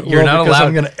not? Yeah, you're not because allowed.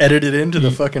 I'm gonna edit it into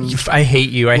the fucking I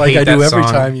hate you. I like hate I do that every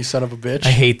song. time, you son of a bitch.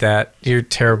 I hate that. You're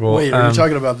terrible. Wait, are you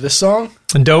talking about this song?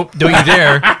 And don't you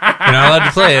dare. You're not allowed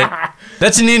to play it.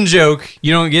 That's an in joke.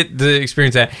 You don't get the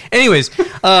experience that. Anyways,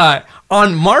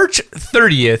 on March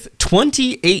 30th,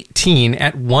 2018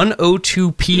 at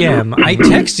 1:02 p.m., I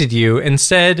texted you and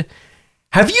said,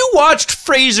 "Have you watched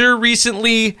Frasier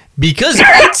recently? Because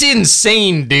it's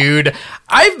insane, dude.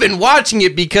 I've been watching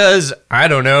it because, I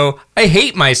don't know, I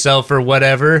hate myself or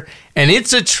whatever, and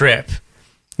it's a trip."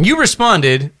 You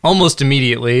responded almost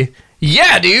immediately,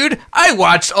 "Yeah, dude, I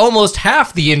watched almost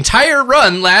half the entire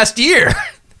run last year."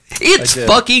 It's did.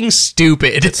 fucking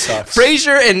stupid. It sucks.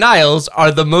 Frasier and Niles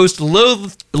are the most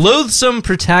loathsome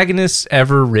protagonists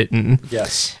ever written.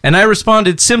 Yes. And I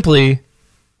responded simply,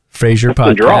 Frasier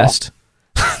a draw. podcast.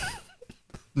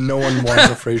 No one wants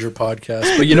a Frasier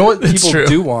podcast. But you know what It's people true.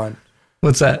 do want?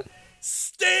 What's that?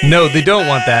 No, they don't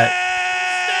want that.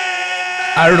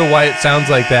 I don't know why it sounds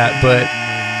like that, but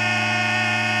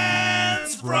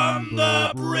From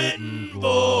the Britain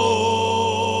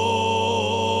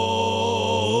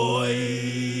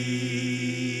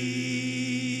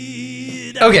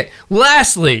Void. okay.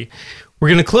 Lastly, we're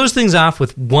going to close things off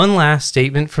with one last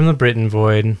statement from the Britain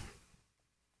Void.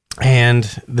 And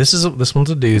this one's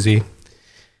a doozy.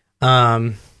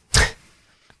 On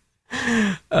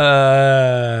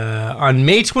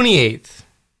May 28th,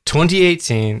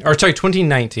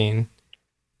 2019.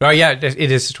 Oh yeah, it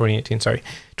is 2018. Sorry,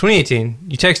 2018.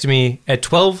 You texted me at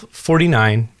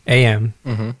 12:49 a.m.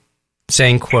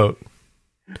 Saying, "Quote,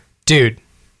 dude,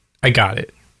 I got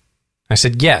it." I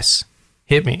said, "Yes,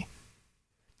 hit me."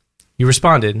 You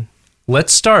responded,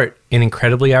 "Let's start an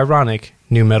incredibly ironic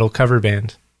new metal cover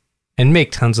band and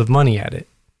make tons of money at it."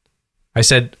 I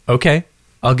said, "Okay,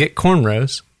 I'll get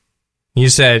cornrows." You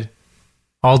said,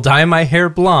 "I'll dye my hair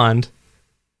blonde.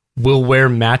 We'll wear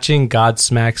matching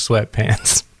Godsmack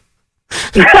sweatpants."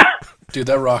 Dude,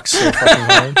 that rocks so fucking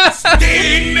hard.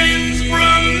 Statements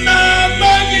from the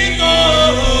Bucket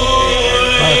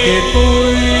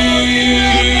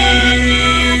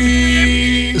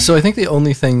So I think the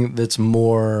only thing that's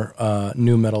more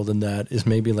new metal than that is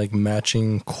maybe like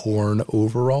matching Korn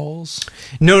overalls.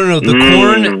 No. The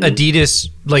Korn Adidas,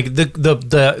 like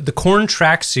the Korn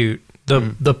tracksuit,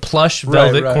 the plush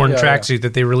velvet right, Korn yeah, tracksuit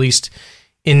that they released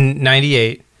in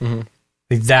 '98.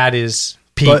 That is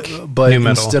peak But new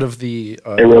metal. instead of the It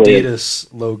really Adidas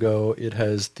logo, it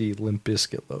has the Limp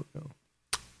Bizkit logo.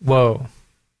 Whoa,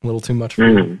 A little too much for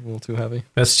you? A little too heavy?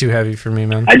 that's too heavy for me,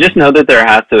 man. I just know that there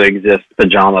has to exist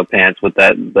pajama pants with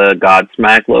the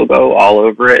Godsmack logo all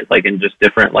over it, like in just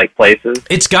different like places.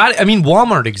 It's got. I mean,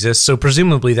 Walmart exists, so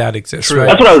presumably that exists, True. right?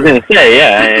 That's what I was gonna say.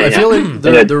 Yeah, I feel like And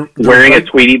they're wearing right, a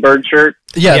Tweety Bird shirt.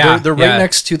 yeah, Yeah, they're right yeah.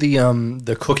 next to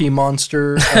the Cookie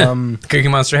Monster. Cookie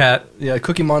Monster hat. Yeah,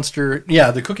 Cookie Monster. Yeah,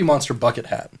 the Cookie Monster bucket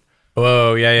hat.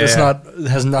 Whoa, yeah. It's yeah. not. It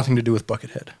has nothing to do with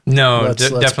Buckethead. No, Let's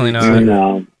definitely be not. clear.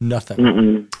 No.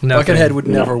 Nothing. Nothing. Buckethead would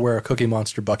never wear a Cookie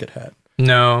Monster bucket hat.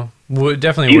 No,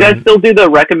 definitely Do you guys wouldn't. still do the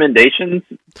recommendations?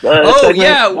 Oh segment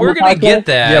yeah, on we're the gonna podcast? get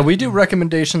that. Yeah, we do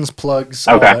recommendations, plugs,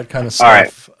 all Okay. that kind of All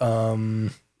right. stuff.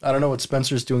 I don't know what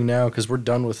Spencer's doing now because we're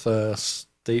done with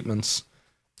statements.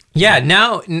 Yeah,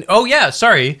 now. Oh yeah,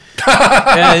 sorry.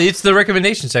 It's the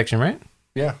recommendation section, right?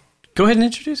 Yeah. Go ahead and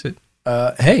introduce it.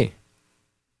 Hey,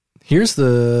 here's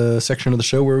the section of the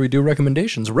show where we do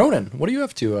recommendations. Ronan, what do you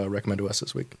have to recommend to us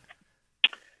this week?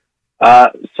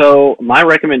 So my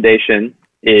recommendation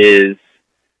is,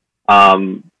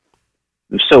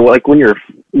 so like when you're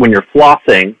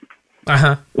flossing, Uh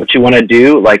huh. what you want to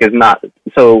do like is not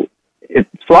so.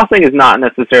 Flossing is not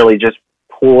necessarily just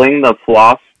pulling the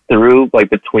floss through like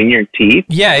between your teeth.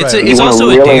 Yeah, it's Right. it's You wanna also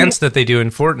a really- dance that they do in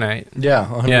Fortnite. Yeah,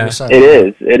 100%. It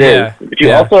is. It is. Yeah, But you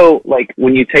yeah. also like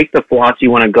when you take the floss, you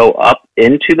want to go up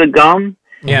into the gum,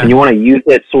 Yeah, and you want to use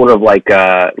it sort of like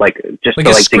just Like to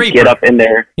a like to scraper. get up in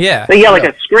there. yeah. So yeah, like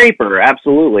a scraper,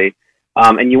 absolutely.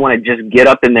 and you want to just get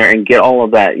up in there and get all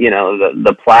of that,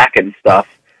 the plaque and stuff,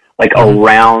 like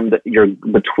around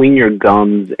between your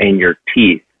gums and your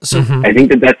teeth. So I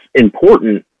think that's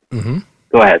important.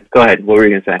 Go ahead. What were you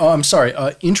going to say? Oh, I'm sorry.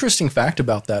 Interesting fact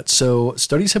about that. So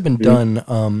studies have been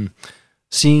done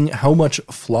seeing how much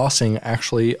flossing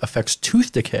actually affects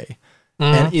tooth decay,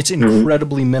 and it's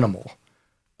incredibly minimal.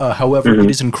 However, it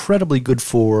is incredibly good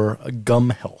for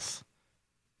gum health.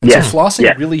 And so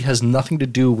flossing really has nothing to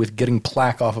do with getting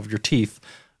plaque off of your teeth.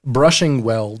 Brushing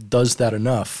well does that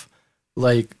enough.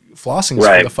 Like, flossing is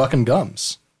for the fucking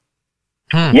gums.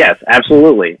 Yes,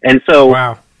 absolutely. And so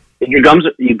Wow. your gums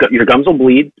will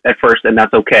bleed at first, and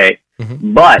that's okay.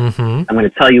 But I'm going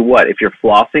to tell you what, if you're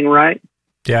flossing right,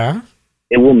 Yeah.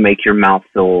 it will make your mouth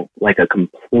feel like you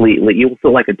will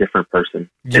feel like a different person.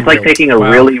 It's like will. taking a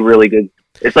really, really good,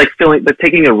 it's like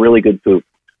taking a really good poop.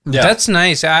 Yeah. That's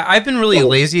nice. I've been really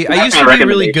lazy. I that's used my to be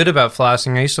really recommendation. good about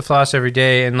flossing. I used to floss every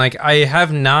day, and like I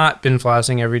have not been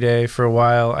flossing every day for a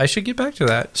while. I should get back to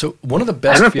that. So one of the I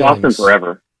best haven't flossed in feelings...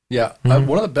 forever. Yeah, one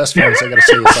of the best feelings I gotta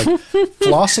say is like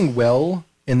flossing well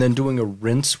and then doing a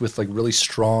rinse with like really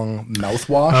strong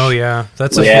mouthwash. Oh yeah,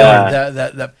 that's a Yeah.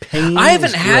 feeling. That pain. I haven't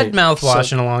is had great. mouthwash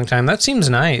So- in a long time. That seems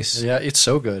nice. Yeah, it's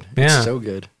so good. Yeah. It's so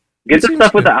good. Get the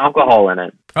stuff with the alcohol in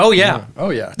it. Oh yeah. Oh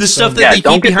yeah. The So stuff that Yeah, they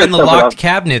don't keep get behind the the stuff locked without-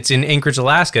 cabinets in Anchorage,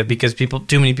 Alaska, because too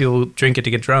many people drink it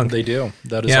to get drunk. they do.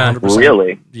 That is Yeah. 100%.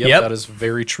 Really? Yep, that is a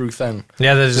very true thing.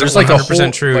 Yeah, that is There's 100% like a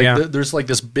whole, true. like, Yeah. there's like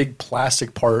this big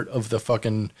plastic part of the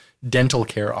fucking dental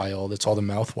care aisle that's all the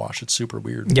mouthwash. It's super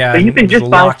weird. Yeah. But you can the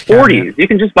just buy locked 40s. cabinet. You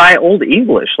can just buy Old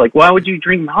English. Like, why would you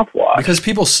drink mouthwash? Because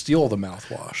people steal the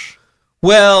mouthwash.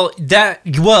 And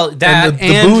And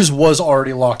the booze was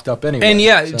already locked up anyway. And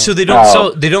yeah, so they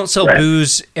don't sell right.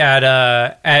 booze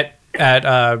at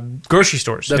grocery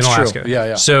stores That's in true. Alaska.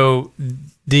 Yeah. So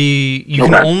you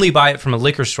can Okay. only buy it from a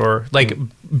liquor store, like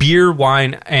beer,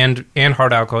 wine, and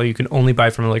hard alcohol. You can only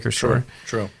buy from a liquor store.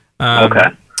 True. Okay.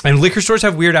 And liquor stores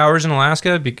have weird hours in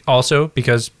Alaska, also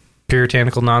because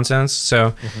puritanical nonsense.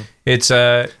 So it's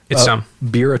dumb.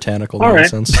 Beeritanical All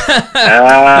right. nonsense.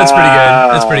 That's pretty good.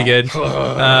 That's pretty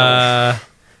good.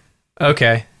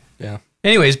 Okay. Yeah.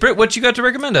 Anyways, Britt, what you got to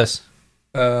recommend us?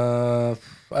 I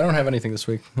don't have anything this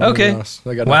week. I'll be Okay. honest.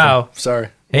 I got Wow. nothing. Sorry.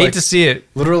 Hate to see it.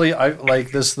 Literally, I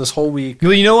like this whole week.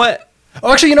 Well, you know what?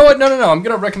 Oh, actually, you know what? No. I'm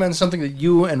gonna recommend something that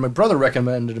you and my brother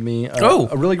recommended to me.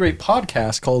 A really great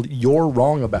podcast called "You're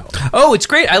Wrong About." Oh, it's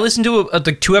great. I listened to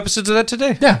like 2 episodes of that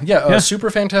today. Yeah. Super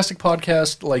fantastic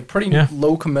podcast. Like pretty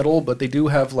low committal, but they do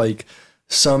have like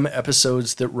some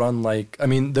episodes that run like. I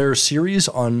mean, their series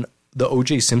on the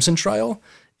O.J. Simpson trial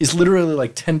is literally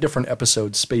like 10 different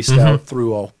episodes spaced out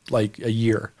through a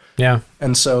year. Yeah.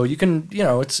 And so you can,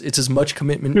 it's as much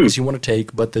commitment as you want to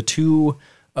take, but the two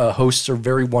hosts are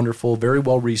very wonderful, very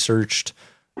well researched.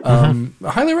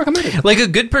 Highly recommended. Like a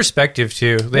good perspective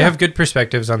too. They have good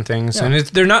perspectives on things, and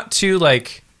they're not too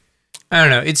like, I don't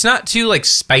know. It's not too like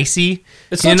spicy.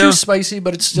 It's not too spicy,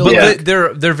 but it's still. But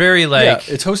they're very like.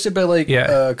 It's hosted by like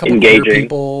a couple of Engaging. other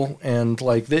people, and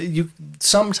like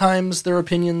sometimes their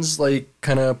opinions like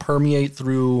kind of permeate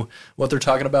through what they're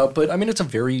talking about. But I mean, it's a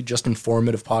very just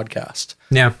informative podcast.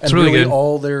 Yeah, it's and really good.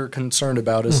 all they're concerned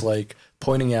about is like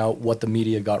pointing out what the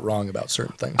media got wrong about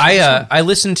certain things. I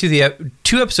listened to the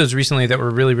 2 episodes recently that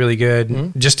were really, really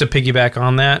good, just to piggyback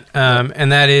on that.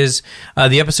 And that is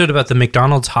the episode about the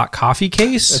McDonald's hot coffee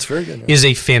case. That's very good. Is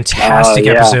a fantastic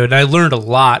yeah. episode. And I learned a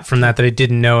lot from that I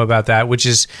didn't know about that, which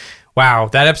is, wow,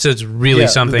 that episode's really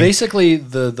something. Basically,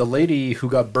 the lady who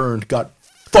got burned got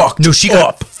fucked. No, she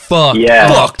got fucked. Yeah.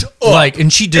 Fucked up. Like,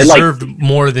 and she deserved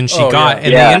more than she got,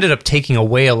 and Yeah. they ended up taking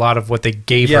away a lot of what they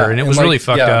gave her, and it was really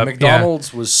fucked up.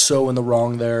 McDonald's was so in the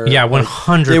wrong there. Yeah, Like,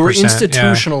 100%. They were yeah.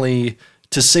 institutionally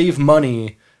to save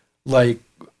money, like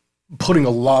putting a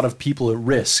lot of people at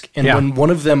risk. And Yeah. when one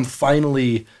of them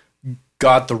finally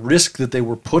got the risk that they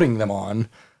were putting them on,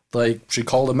 like she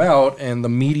called him out, and the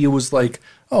media was like,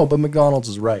 "Oh, but McDonald's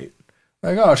is right."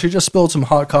 Like, oh, she just spilled some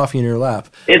hot coffee in your lap.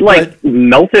 It like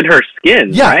melted her skin,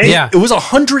 Yeah, right? Yeah. It was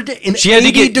 180 She had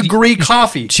to get- degree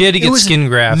coffee. she had to It get was skin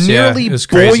grafts, yeah. Nearly It was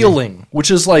crazy. boiling, which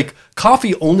is like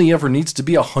coffee only ever needs to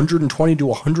be 120 to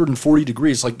 140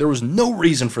 degrees. Like there was no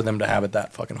reason for them to have it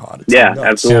that fucking hot. It's Yeah, nuts.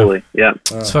 absolutely. Yeah.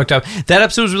 It's fucked up. That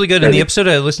episode was really good, and the episode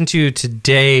I listened to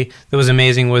today that was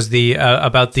amazing was the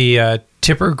about the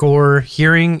Tipper Gore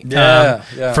hearing Yeah.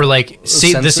 for like the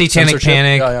Satanic Censorship.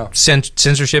 Panic Yeah.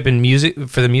 censorship in music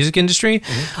for the music industry.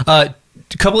 A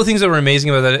couple of things that were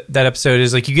amazing about that episode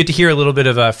is like you get to hear a little bit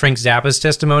of Frank Zappa's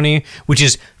testimony, which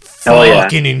is Oh, yeah.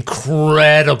 fucking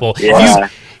incredible. Yeah.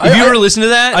 If you ever listen to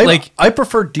that, I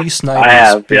prefer D. Snyder's I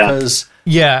have, yeah. because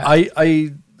yeah,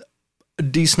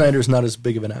 D. Snyder's not as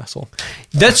big of an asshole.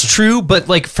 That's true, but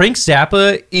like Frank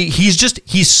Zappa,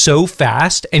 he's so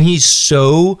fast and he's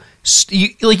so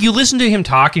you listen to him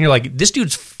talk and you're like, this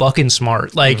dude's fucking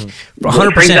smart, like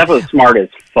 100%. Frank Zappa's smart as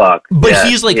fuck, but yeah,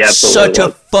 he's like he absolutely such a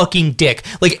was. fucking dick.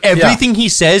 Like everything he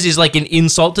says is like an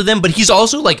insult to them, but he's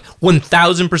also like 1000%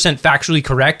 factually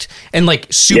correct and like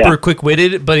super quick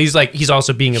witted. But he's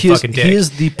also being a fucking dick. He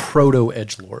is the proto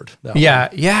edgelord.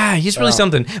 Yeah, he's really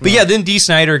something. But then D.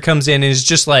 Snyder comes in and is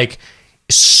just like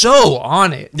so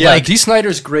on it. Yeah, like D.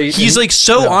 Snyder's great. he's like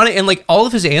so on it, and like all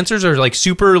of his answers are like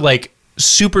super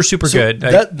good.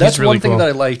 That's really one thing cool. that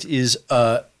I liked is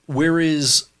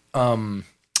whereas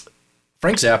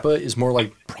Frank Zappa is more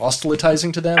like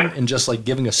proselytizing to them and just like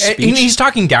giving a speech. And he's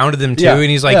talking down to them too, Yeah, and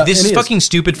he's like, yeah, "This and is he is. fucking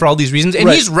stupid for all these reasons," and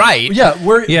he's right. Yeah,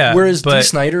 whereas D. but-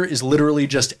 Snyder is literally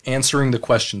just answering the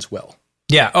questions well.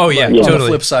 Yeah. Oh yeah. On the Totally.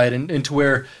 flip side, and to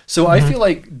where, so I feel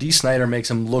like D. Snyder makes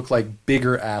them look like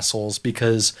bigger assholes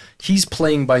because he's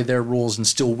playing by their rules and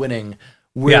still winning.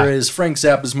 Whereas Frank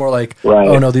Zappa is more like, Right.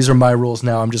 oh no, these are my rules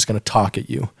now. I'm just going to talk at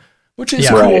you, which is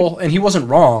Yeah. cool. And he wasn't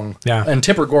wrong. Yeah. And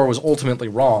Tipper Gore was ultimately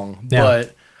wrong, Yeah.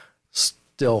 but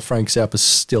still, Frank Zappa is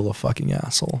still a fucking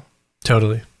asshole.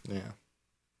 Totally.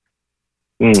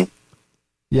 Mm.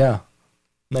 Yeah.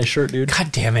 Nice shirt, dude.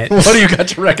 God damn it. What do you got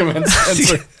to recommend,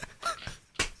 Spencer?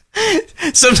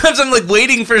 Sometimes I'm like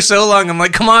waiting for so long. I'm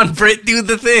like, come on, Britt, do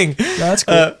the thing. That's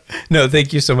cool. No,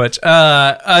 thank you so much.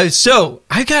 So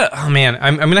I got. Oh man,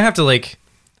 I'm gonna have to like.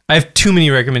 I have too many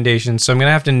recommendations, so I'm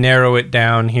gonna have to narrow it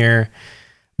down here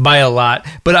by a lot.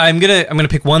 But I'm gonna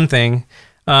pick one thing,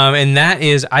 and that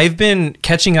is I've been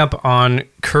catching up on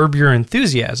Curb Your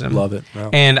Enthusiasm. Love it. Wow.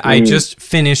 And I just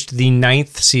finished the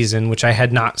 9th season, which I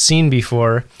had not seen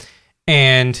before,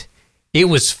 and it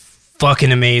was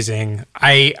fucking amazing.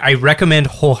 I recommend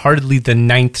wholeheartedly the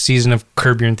 9th season of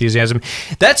Curb Your Enthusiasm.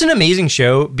 That's an amazing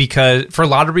show because for a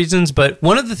lot of reasons, but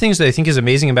one of the things that I think is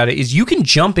amazing about it is you can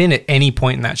jump in at any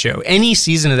point in that show. Any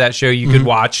season of that show you could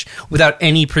watch without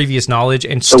any previous knowledge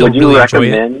and So still would you really enjoy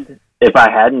it. recommend, if I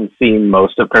hadn't seen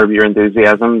most of Curb Your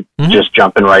Enthusiasm, just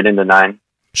jumping right into 9?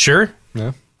 Sure.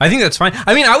 Yeah. I think that's fine.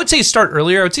 I mean, I would say start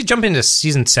earlier. I would say jump into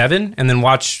season 7 and then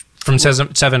watch from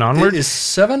season 7 onward. Is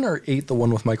 7 or 8 the one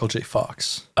with Michael J.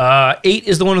 Fox? 8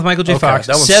 is the one with Michael J. Okay, Fox.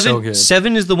 that one's 7, so good.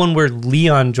 7 is the one where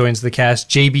Leon joins the cast.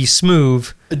 JB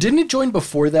Smoove. Didn't he join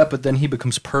before that, but then he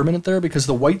becomes permanent there? Because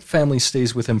the White family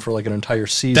stays with him for like an entire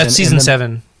season. That's season and then-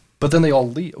 7. But then they all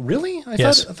leave. Really?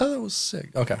 Yes. I thought it was sick.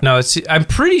 Okay. No, I'm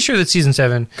pretty sure that's season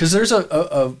 7. Because there's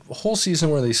a whole season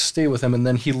where they stay with him, and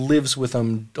then he lives with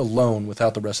them alone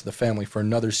without the rest of the family for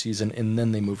another season, and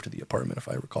then they move to the apartment, if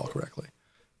I recall correctly.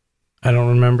 I don't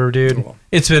remember, dude. Oh, well.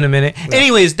 It's been a minute.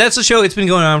 Anyways, that's the show. It's been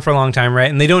going on for a long time, right?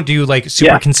 And they don't do like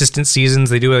super consistent seasons.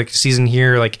 They do like a season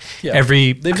here, like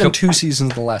every. They've done 2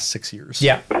 seasons in the last 6 years.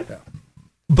 Yeah.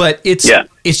 But it's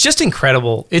just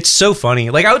incredible. It's so funny.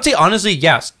 Like I would say, honestly,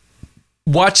 yes.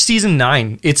 Watch season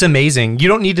 9. It's amazing. You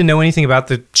don't need to know anything about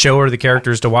the show or the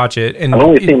characters to watch it. And I've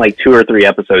only seen like 2 or 3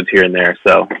 episodes here and there,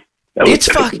 so that was it's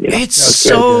good, you know. it's That was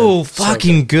so good. So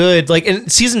fucking good. Like,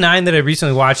 and season 9 that I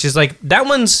recently watched is like that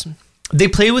one's. They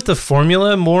play with the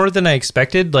formula more than I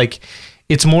expected. Like,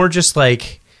 it's more just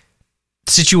like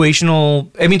situational.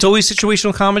 I mean, it's always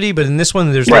situational comedy, but in this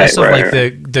one, there's less of like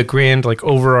the grand like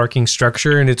overarching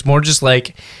structure, and it's more just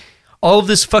like all of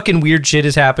this fucking weird shit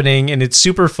is happening, and it's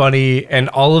super funny, and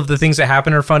all of the things that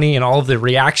happen are funny, and all of the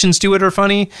reactions to it are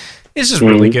funny. It's just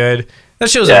really good. That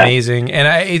show's amazing, and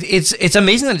it's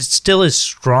amazing that it's still as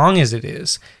strong as it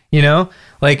is. You know,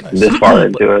 like this far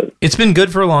into it. It's been good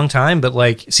for a long time, but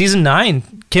like season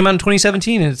 9 came out in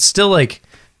 2017, and it's still like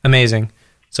amazing.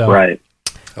 So Right.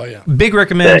 Oh, yeah. big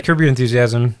recommend. Curb Your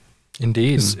Enthusiasm.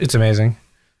 Indeed. It's amazing.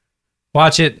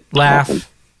 Watch it, laugh.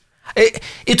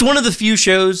 It's one of the few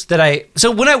shows that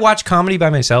so when I watch comedy by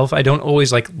myself, I don't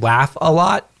always like laugh a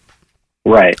lot.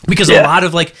 Right. Because a lot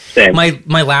of like Same.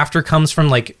 my laughter comes from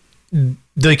like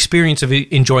the experience of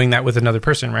enjoying that with another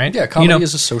person, right? Yeah, comedy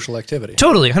is a social activity.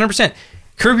 Totally, 100%.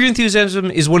 Curb Your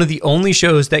Enthusiasm is one of the only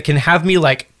shows that can have me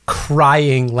like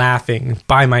crying laughing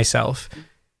by myself.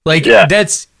 Like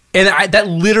that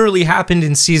literally happened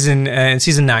in season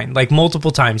 9 like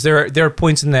multiple times. There are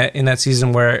points in that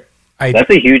season where that's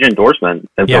a huge endorsement.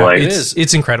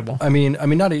 It's incredible. I mean,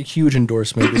 not a huge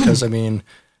endorsement because I mean,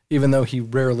 even though he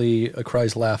rarely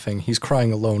cries laughing, he's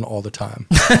crying alone all the time.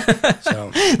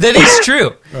 So that is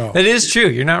true. That is true.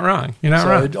 You're not wrong. You're not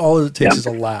wrong. All it takes is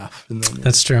a laugh, and then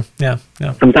That's true. Yeah.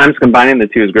 Sometimes combining the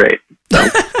two is great. So.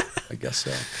 I guess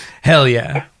so. Hell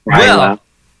yeah. Ryan Well, laugh.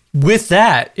 with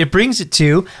that, it brings it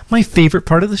to my favorite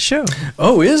part of the show.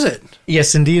 Oh, is it?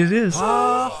 Yes, indeed it is.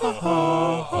 Bucket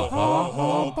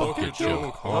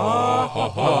joke. Ha ha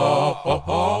ha ha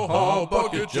ha ha.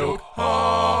 Bucket joke.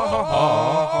 Ha ha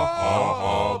ha ha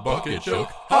ha. Bucket joke.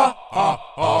 Ha ha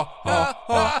ha ha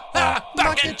ha.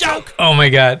 Bucket joke. Oh my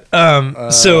god.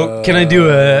 So can I do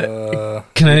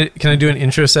can I do an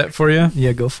intro set for you?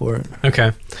 Yeah, go for it.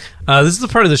 Okay. This is the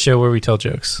part of the show where we tell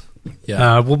jokes.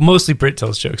 Yeah. Well, mostly Britt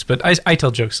tells jokes, but I tell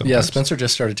jokes sometimes. Yeah, Spencer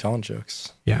just started telling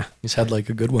jokes. Yeah. He's had like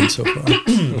a good one so far.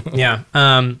 Yeah.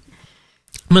 I'm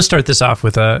going to start this off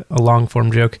with a long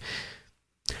form joke.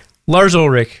 Lars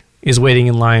Ulrich is waiting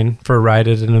in line for a ride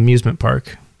at an amusement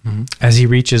park. Mm-hmm. As he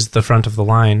reaches the front of the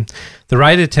line, the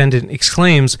ride attendant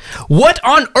exclaims, "What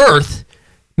on earth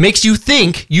makes you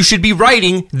think you should be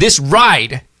riding this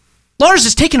ride?" Lars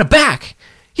is taken aback.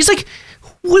 He's like,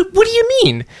 what do you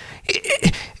mean?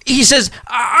 He says,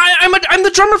 I'm the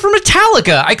drummer for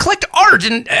Metallica. I collect art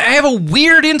and I have a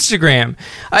weird Instagram.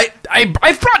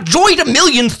 I've brought joy to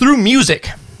millions through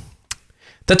music.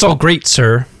 That's all great,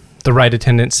 sir, the ride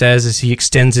attendant says as he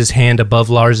extends his hand above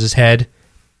Lars's head.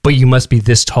 But you must be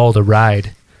this tall to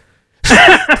ride.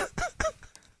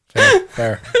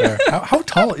 Fair. How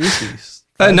tall is he?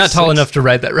 Not tall enough to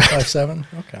ride that ride. 5'7"?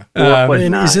 Okay.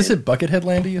 And is this at Buckethead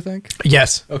Land, do you think?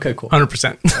 Yes. Okay, cool.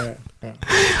 100%.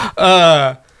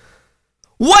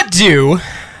 What do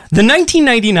the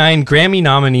 1999 Grammy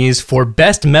nominees for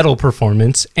Best Metal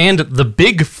Performance and the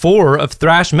Big Four of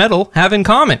thrash metal have in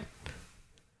common?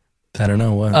 I don't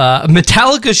know what.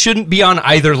 Metallica shouldn't be on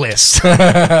either list.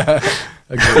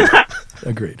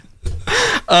 Agreed.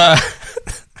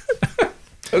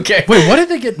 Okay. Wait, what did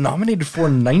they get nominated for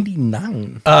in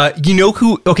 99? You know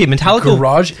who? Okay, Metallica.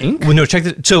 Garage Inc.? Well, no, check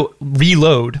this. So,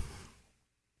 Reload.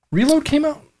 Reload came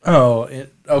out? Oh,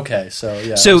 okay. So,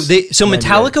 yeah. So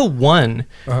Metallica won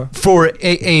for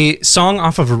a song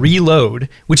off of Reload,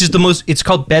 which is the most. It's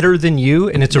called Better Than You,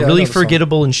 and it's a really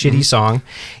forgettable and shitty song.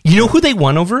 You know who they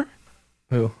won over?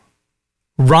 Who?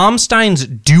 Rammstein's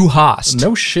Du Hast.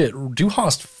 No shit. Du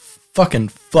Hast fucking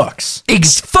fucks.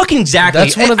 Fucking exactly.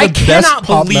 That's one of the best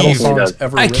pop metal songs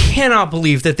ever I written. cannot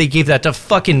believe that they gave that to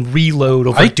fucking Reload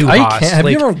over Du Hast. Have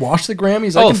you ever watched the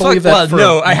Grammys? I can believe that.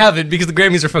 No, I haven't, because the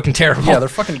Grammys are fucking terrible. Yeah, they're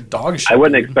fucking dog shit. I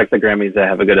wouldn't expect the Grammys to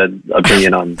have a good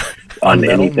opinion on metal?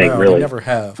 anything, No, really. They never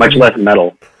have. Much less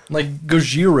metal. Like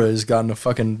Gojira has gotten a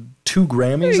fucking 2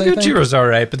 Grammys. I think. Gojira's all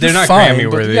right, but they're not fine,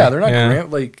 Grammy worthy. Yeah, they're not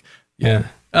Grammy. Like, yeah.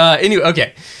 Anyway,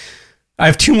 okay. I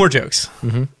have 2 more jokes.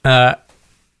 This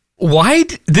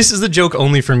is the joke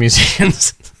only for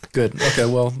musicians. Good. Okay,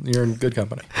 well, you're in good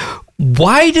company.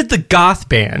 Why did the goth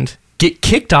band get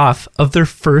kicked off of their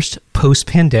first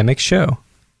post-pandemic show?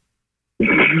 I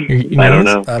don't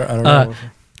know. I don't know.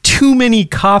 Too many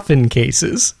coffin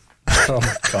cases. Oh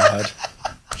my god.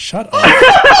 Shut up.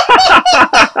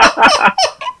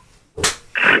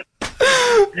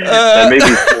 That made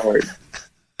me bored.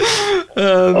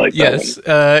 Yes.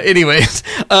 Anyways,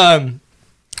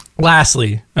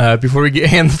 lastly, before we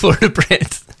hand the floor to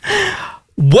Britt,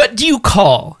 what do you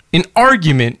call an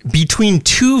argument between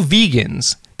 2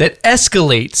 vegans that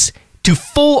escalates to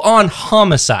full-on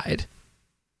homicide?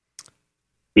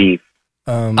 Beef.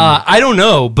 I don't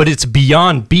know, but it's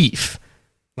beyond beef.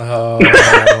 Oh,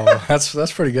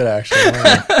 that's pretty good actually.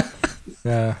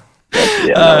 Yeah.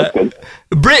 Yeah, that was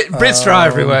good. Brit Straw,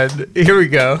 everyone. Here we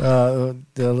go.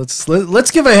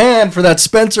 Let's give a hand for that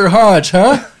Spencer Hodge,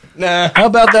 huh? Nah. How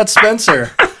about that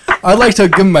Spencer? I'd like to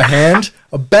give him a hand,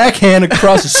 a backhand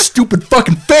across his stupid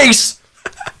fucking face.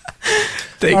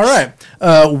 Thanks. All right.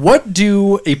 What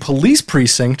do a police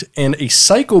precinct and a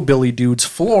psychobilly dude's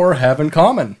floor have in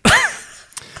common?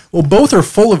 Well, both are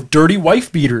full of dirty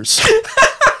wife beaters.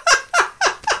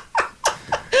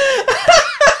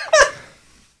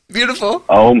 Beautiful.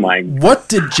 Oh my. What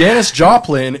did Janis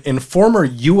Joplin and former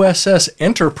USS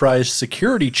Enterprise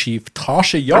security chief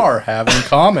Tasha Yar have in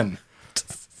common?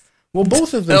 Well,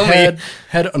 both of them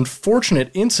had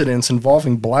unfortunate incidents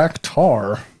involving black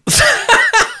tar.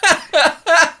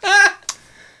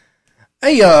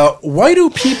 Hey, why do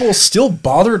people still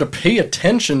bother to pay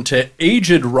attention to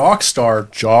aged rock star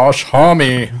Josh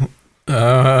Homme?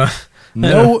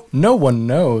 No one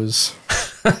knows.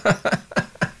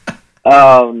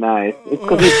 Oh, nice. It's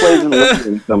because he plays in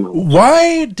listening somewhere.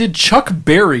 Why did Chuck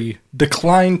Berry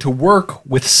decline to work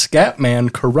with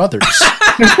Scatman Carruthers?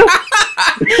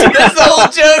 That's the whole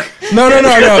joke. No.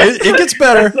 It gets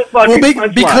better. That's the fucking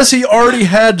punchline. Because he already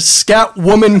had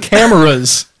Scatwoman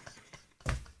cameras.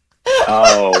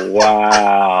 Oh,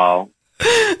 wow.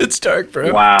 It's dark,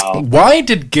 bro. Wow. Why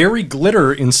did Gary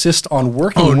Glitter insist on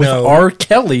working with no. R.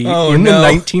 Kelly in the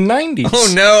 1990s?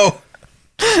 Oh no.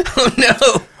 Oh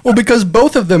no. Well, because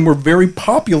both of them were very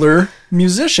popular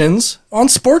musicians on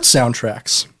sports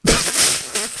soundtracks.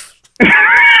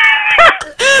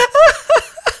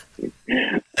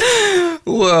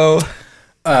 Whoa.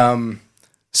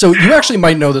 So you actually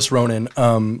might know this, Ronan,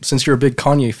 since you're a big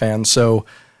Kanye fan. So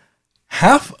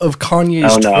half of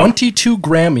Kanye's 22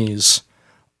 Grammys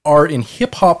are in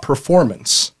hip-hop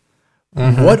performance.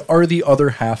 What are the other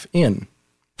half in?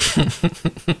 I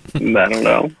don't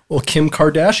know. Well, Kim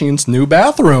Kardashian's new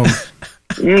bathroom.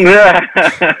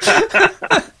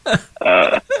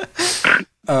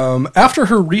 After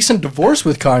her recent divorce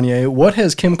with Kanye, what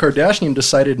has Kim Kardashian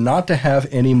decided not to have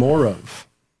any more of?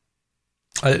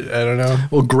 I don't know.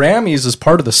 Well, Grammys is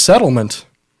part of the settlement.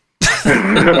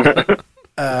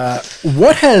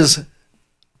 What has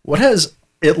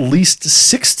at least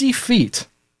 60 feet,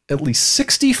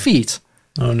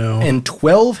 Oh no. and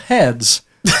 12 heads,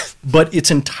 but it's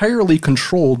entirely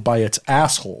controlled by its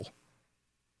asshole?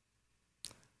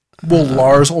 Well,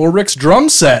 Lars Ulrich's drum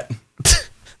set.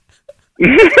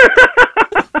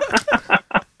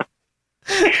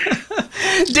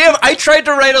 Damn, I tried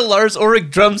to write a Lars Ulrich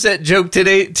drum set joke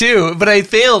today too, but I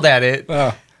failed at it.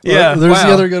 Yeah, wow. there's the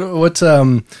other good.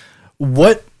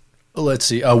 What? Let's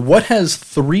see. What has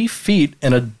 3 feet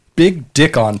and a big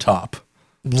dick on top?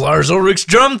 Lars Ulrich's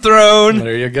drum throne.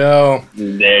 There you go.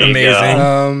 There you Amazing.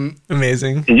 go.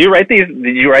 Amazing. Did you write these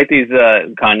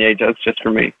Kanye jokes just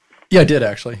for me? Yeah, I did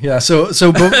actually. Yeah,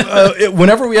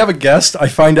 whenever we have a guest, I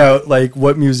find out like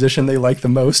what musician they like the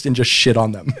most and just shit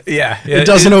on them. Yeah. It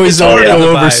doesn't always go the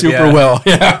over vibe, super yeah. well.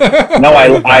 Yeah. No,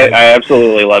 I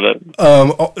absolutely love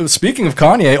it. Speaking of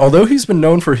Kanye, although he's been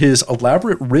known for his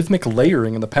elaborate rhythmic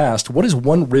layering in the past, what is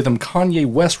one rhythm Kanye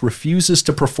West refuses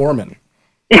to perform in?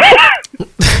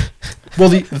 Well,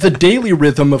 the daily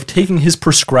rhythm of taking his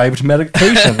prescribed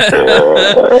medication.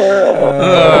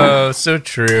 Oh, so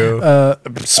true.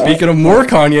 Speaking of more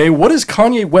Kanye, what does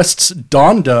Kanye West's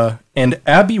Donda and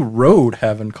Abbey Road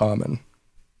have in common?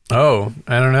 Oh,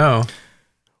 I don't know.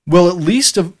 Well, at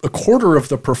least a quarter of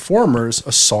the performers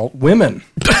assault women.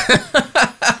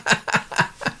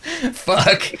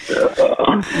 Fuck.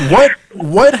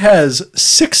 What has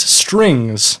 6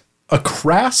 strings, a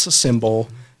crass cymbal,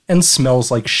 and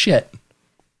smells like shit?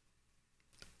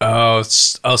 Oh,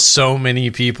 so many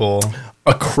people.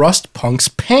 A crust punk's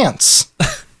pants.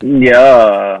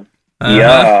 Yeah.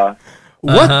 Yeah.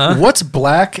 What's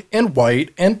black and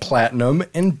white and platinum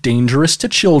and dangerous to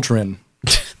children?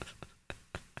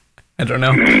 I don't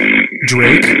know.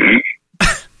 Drake.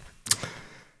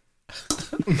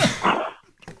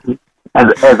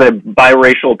 As a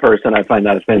biracial person, I find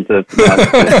that offensive.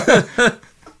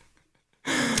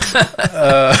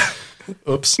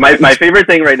 Oops. My favorite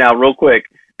thing right now, real quick,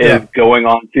 is going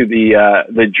on to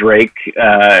the Drake.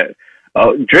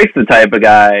 Drake's the type of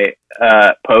guy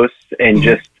posts and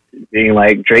just being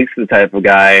like, Drake's the type of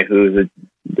guy who's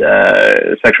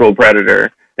a sexual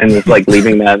predator, and just like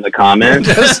leaving that in the comments.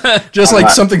 just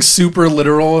like something super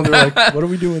literal, and they're like, "What do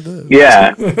we do with this?"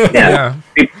 Yeah.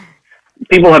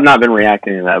 People have not been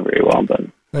reacting to that very well, but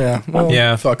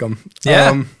Yeah, fuck them.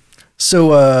 Yeah.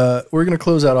 So we're gonna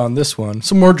close out on this one.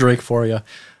 Some more Drake for you.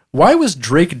 Why was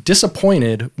Drake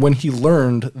disappointed when he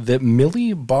learned that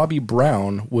Millie Bobby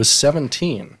Brown was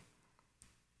 17?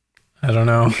 I don't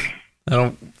know. I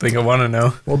don't think I want to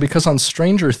know. Well, because on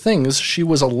Stranger Things, she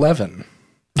was 11.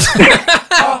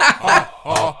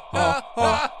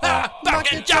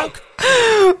 Bucket joke.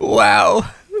 Wow.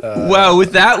 Wow,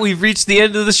 with that, we've reached the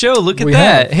end of the show. Look at We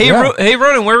that. have, Hey, yeah. Hey,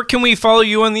 Ronan, where can we follow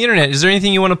you on the internet? Is there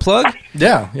anything you want to plug?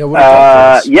 Yeah. What do you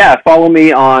got for us? follow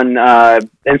me on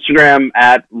Instagram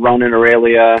at Ronan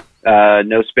Aurelia.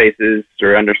 No spaces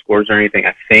or underscores or anything,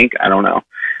 I think. I don't know.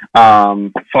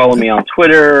 Follow me on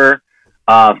Twitter.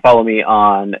 Follow me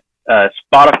on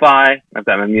Spotify. I've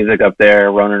got my music up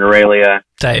there, Ronan Aurelia.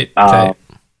 Tight.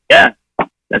 Yeah,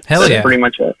 that's Hell yeah. pretty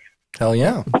much it. Hell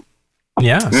yeah.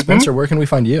 Yeah. Spencer, where can we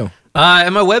find you? At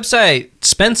my website,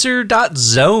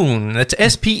 spencer.zone. That's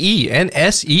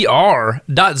SPENSER.ZONE.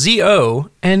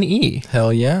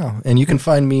 Hell yeah. And you can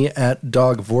find me at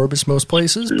Dog Vorbis most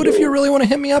places. But if you really want to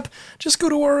hit me up, just go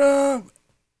to our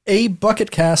A Bucket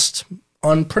Cast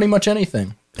on pretty much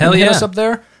anything. Hell Hit yeah. us up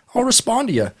there. I'll respond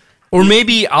to you. Or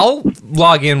maybe I'll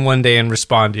log in one day and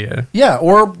respond to you. Yeah,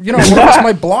 or one of us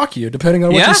might block you depending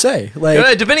on what you say.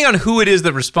 Like, Depending on who it is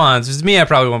that responds. If it's me, I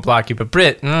probably won't block you. But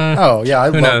Britt, oh yeah, I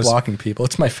love knows? blocking people.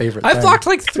 It's my favorite. I've thing. blocked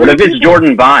like 3 What if it's people.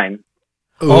 Jordan Vine?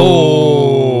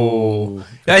 Oh.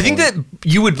 I think that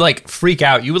you would like freak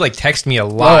out. You would like text me a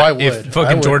lot I would. if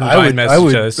fucking Jordan I Vine would,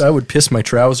 messaged us. I would piss my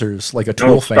trousers like a Oh,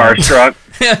 Tool fan. starstruck.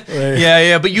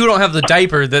 Yeah, but you don't have the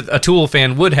diaper that a Tool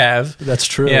fan would have. That's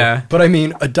true. Yeah. But I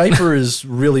mean, a diaper is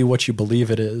really what you believe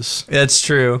it is. That's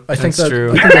true. I think that's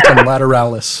true. I think that's a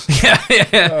lateralis.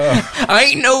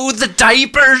 I know the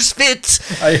diapers fit.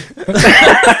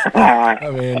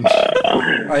 I mean,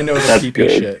 I know the That's pee-pee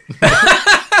good. shit.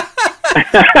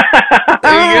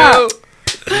 There you go.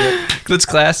 That's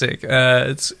classic.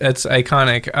 It's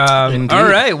iconic. Indeed. All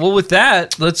right. Well, with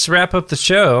that, let's wrap up the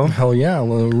show. Hell yeah,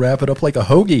 we'll wrap it up like a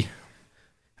hoagie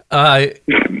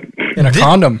in a Thi-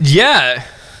 condom. Yeah.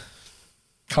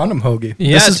 Condom hoagie.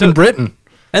 Yeah, This has so- been Britain.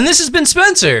 And this has been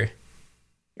Spencer.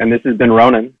 And this has been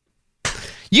Ronan.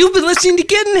 You've been listening to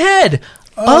Getting Head,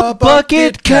 a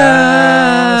bucket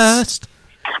cast.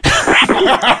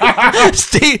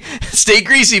 stay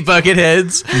greasy, bucket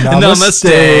heads. Namaste.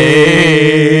 Namaste.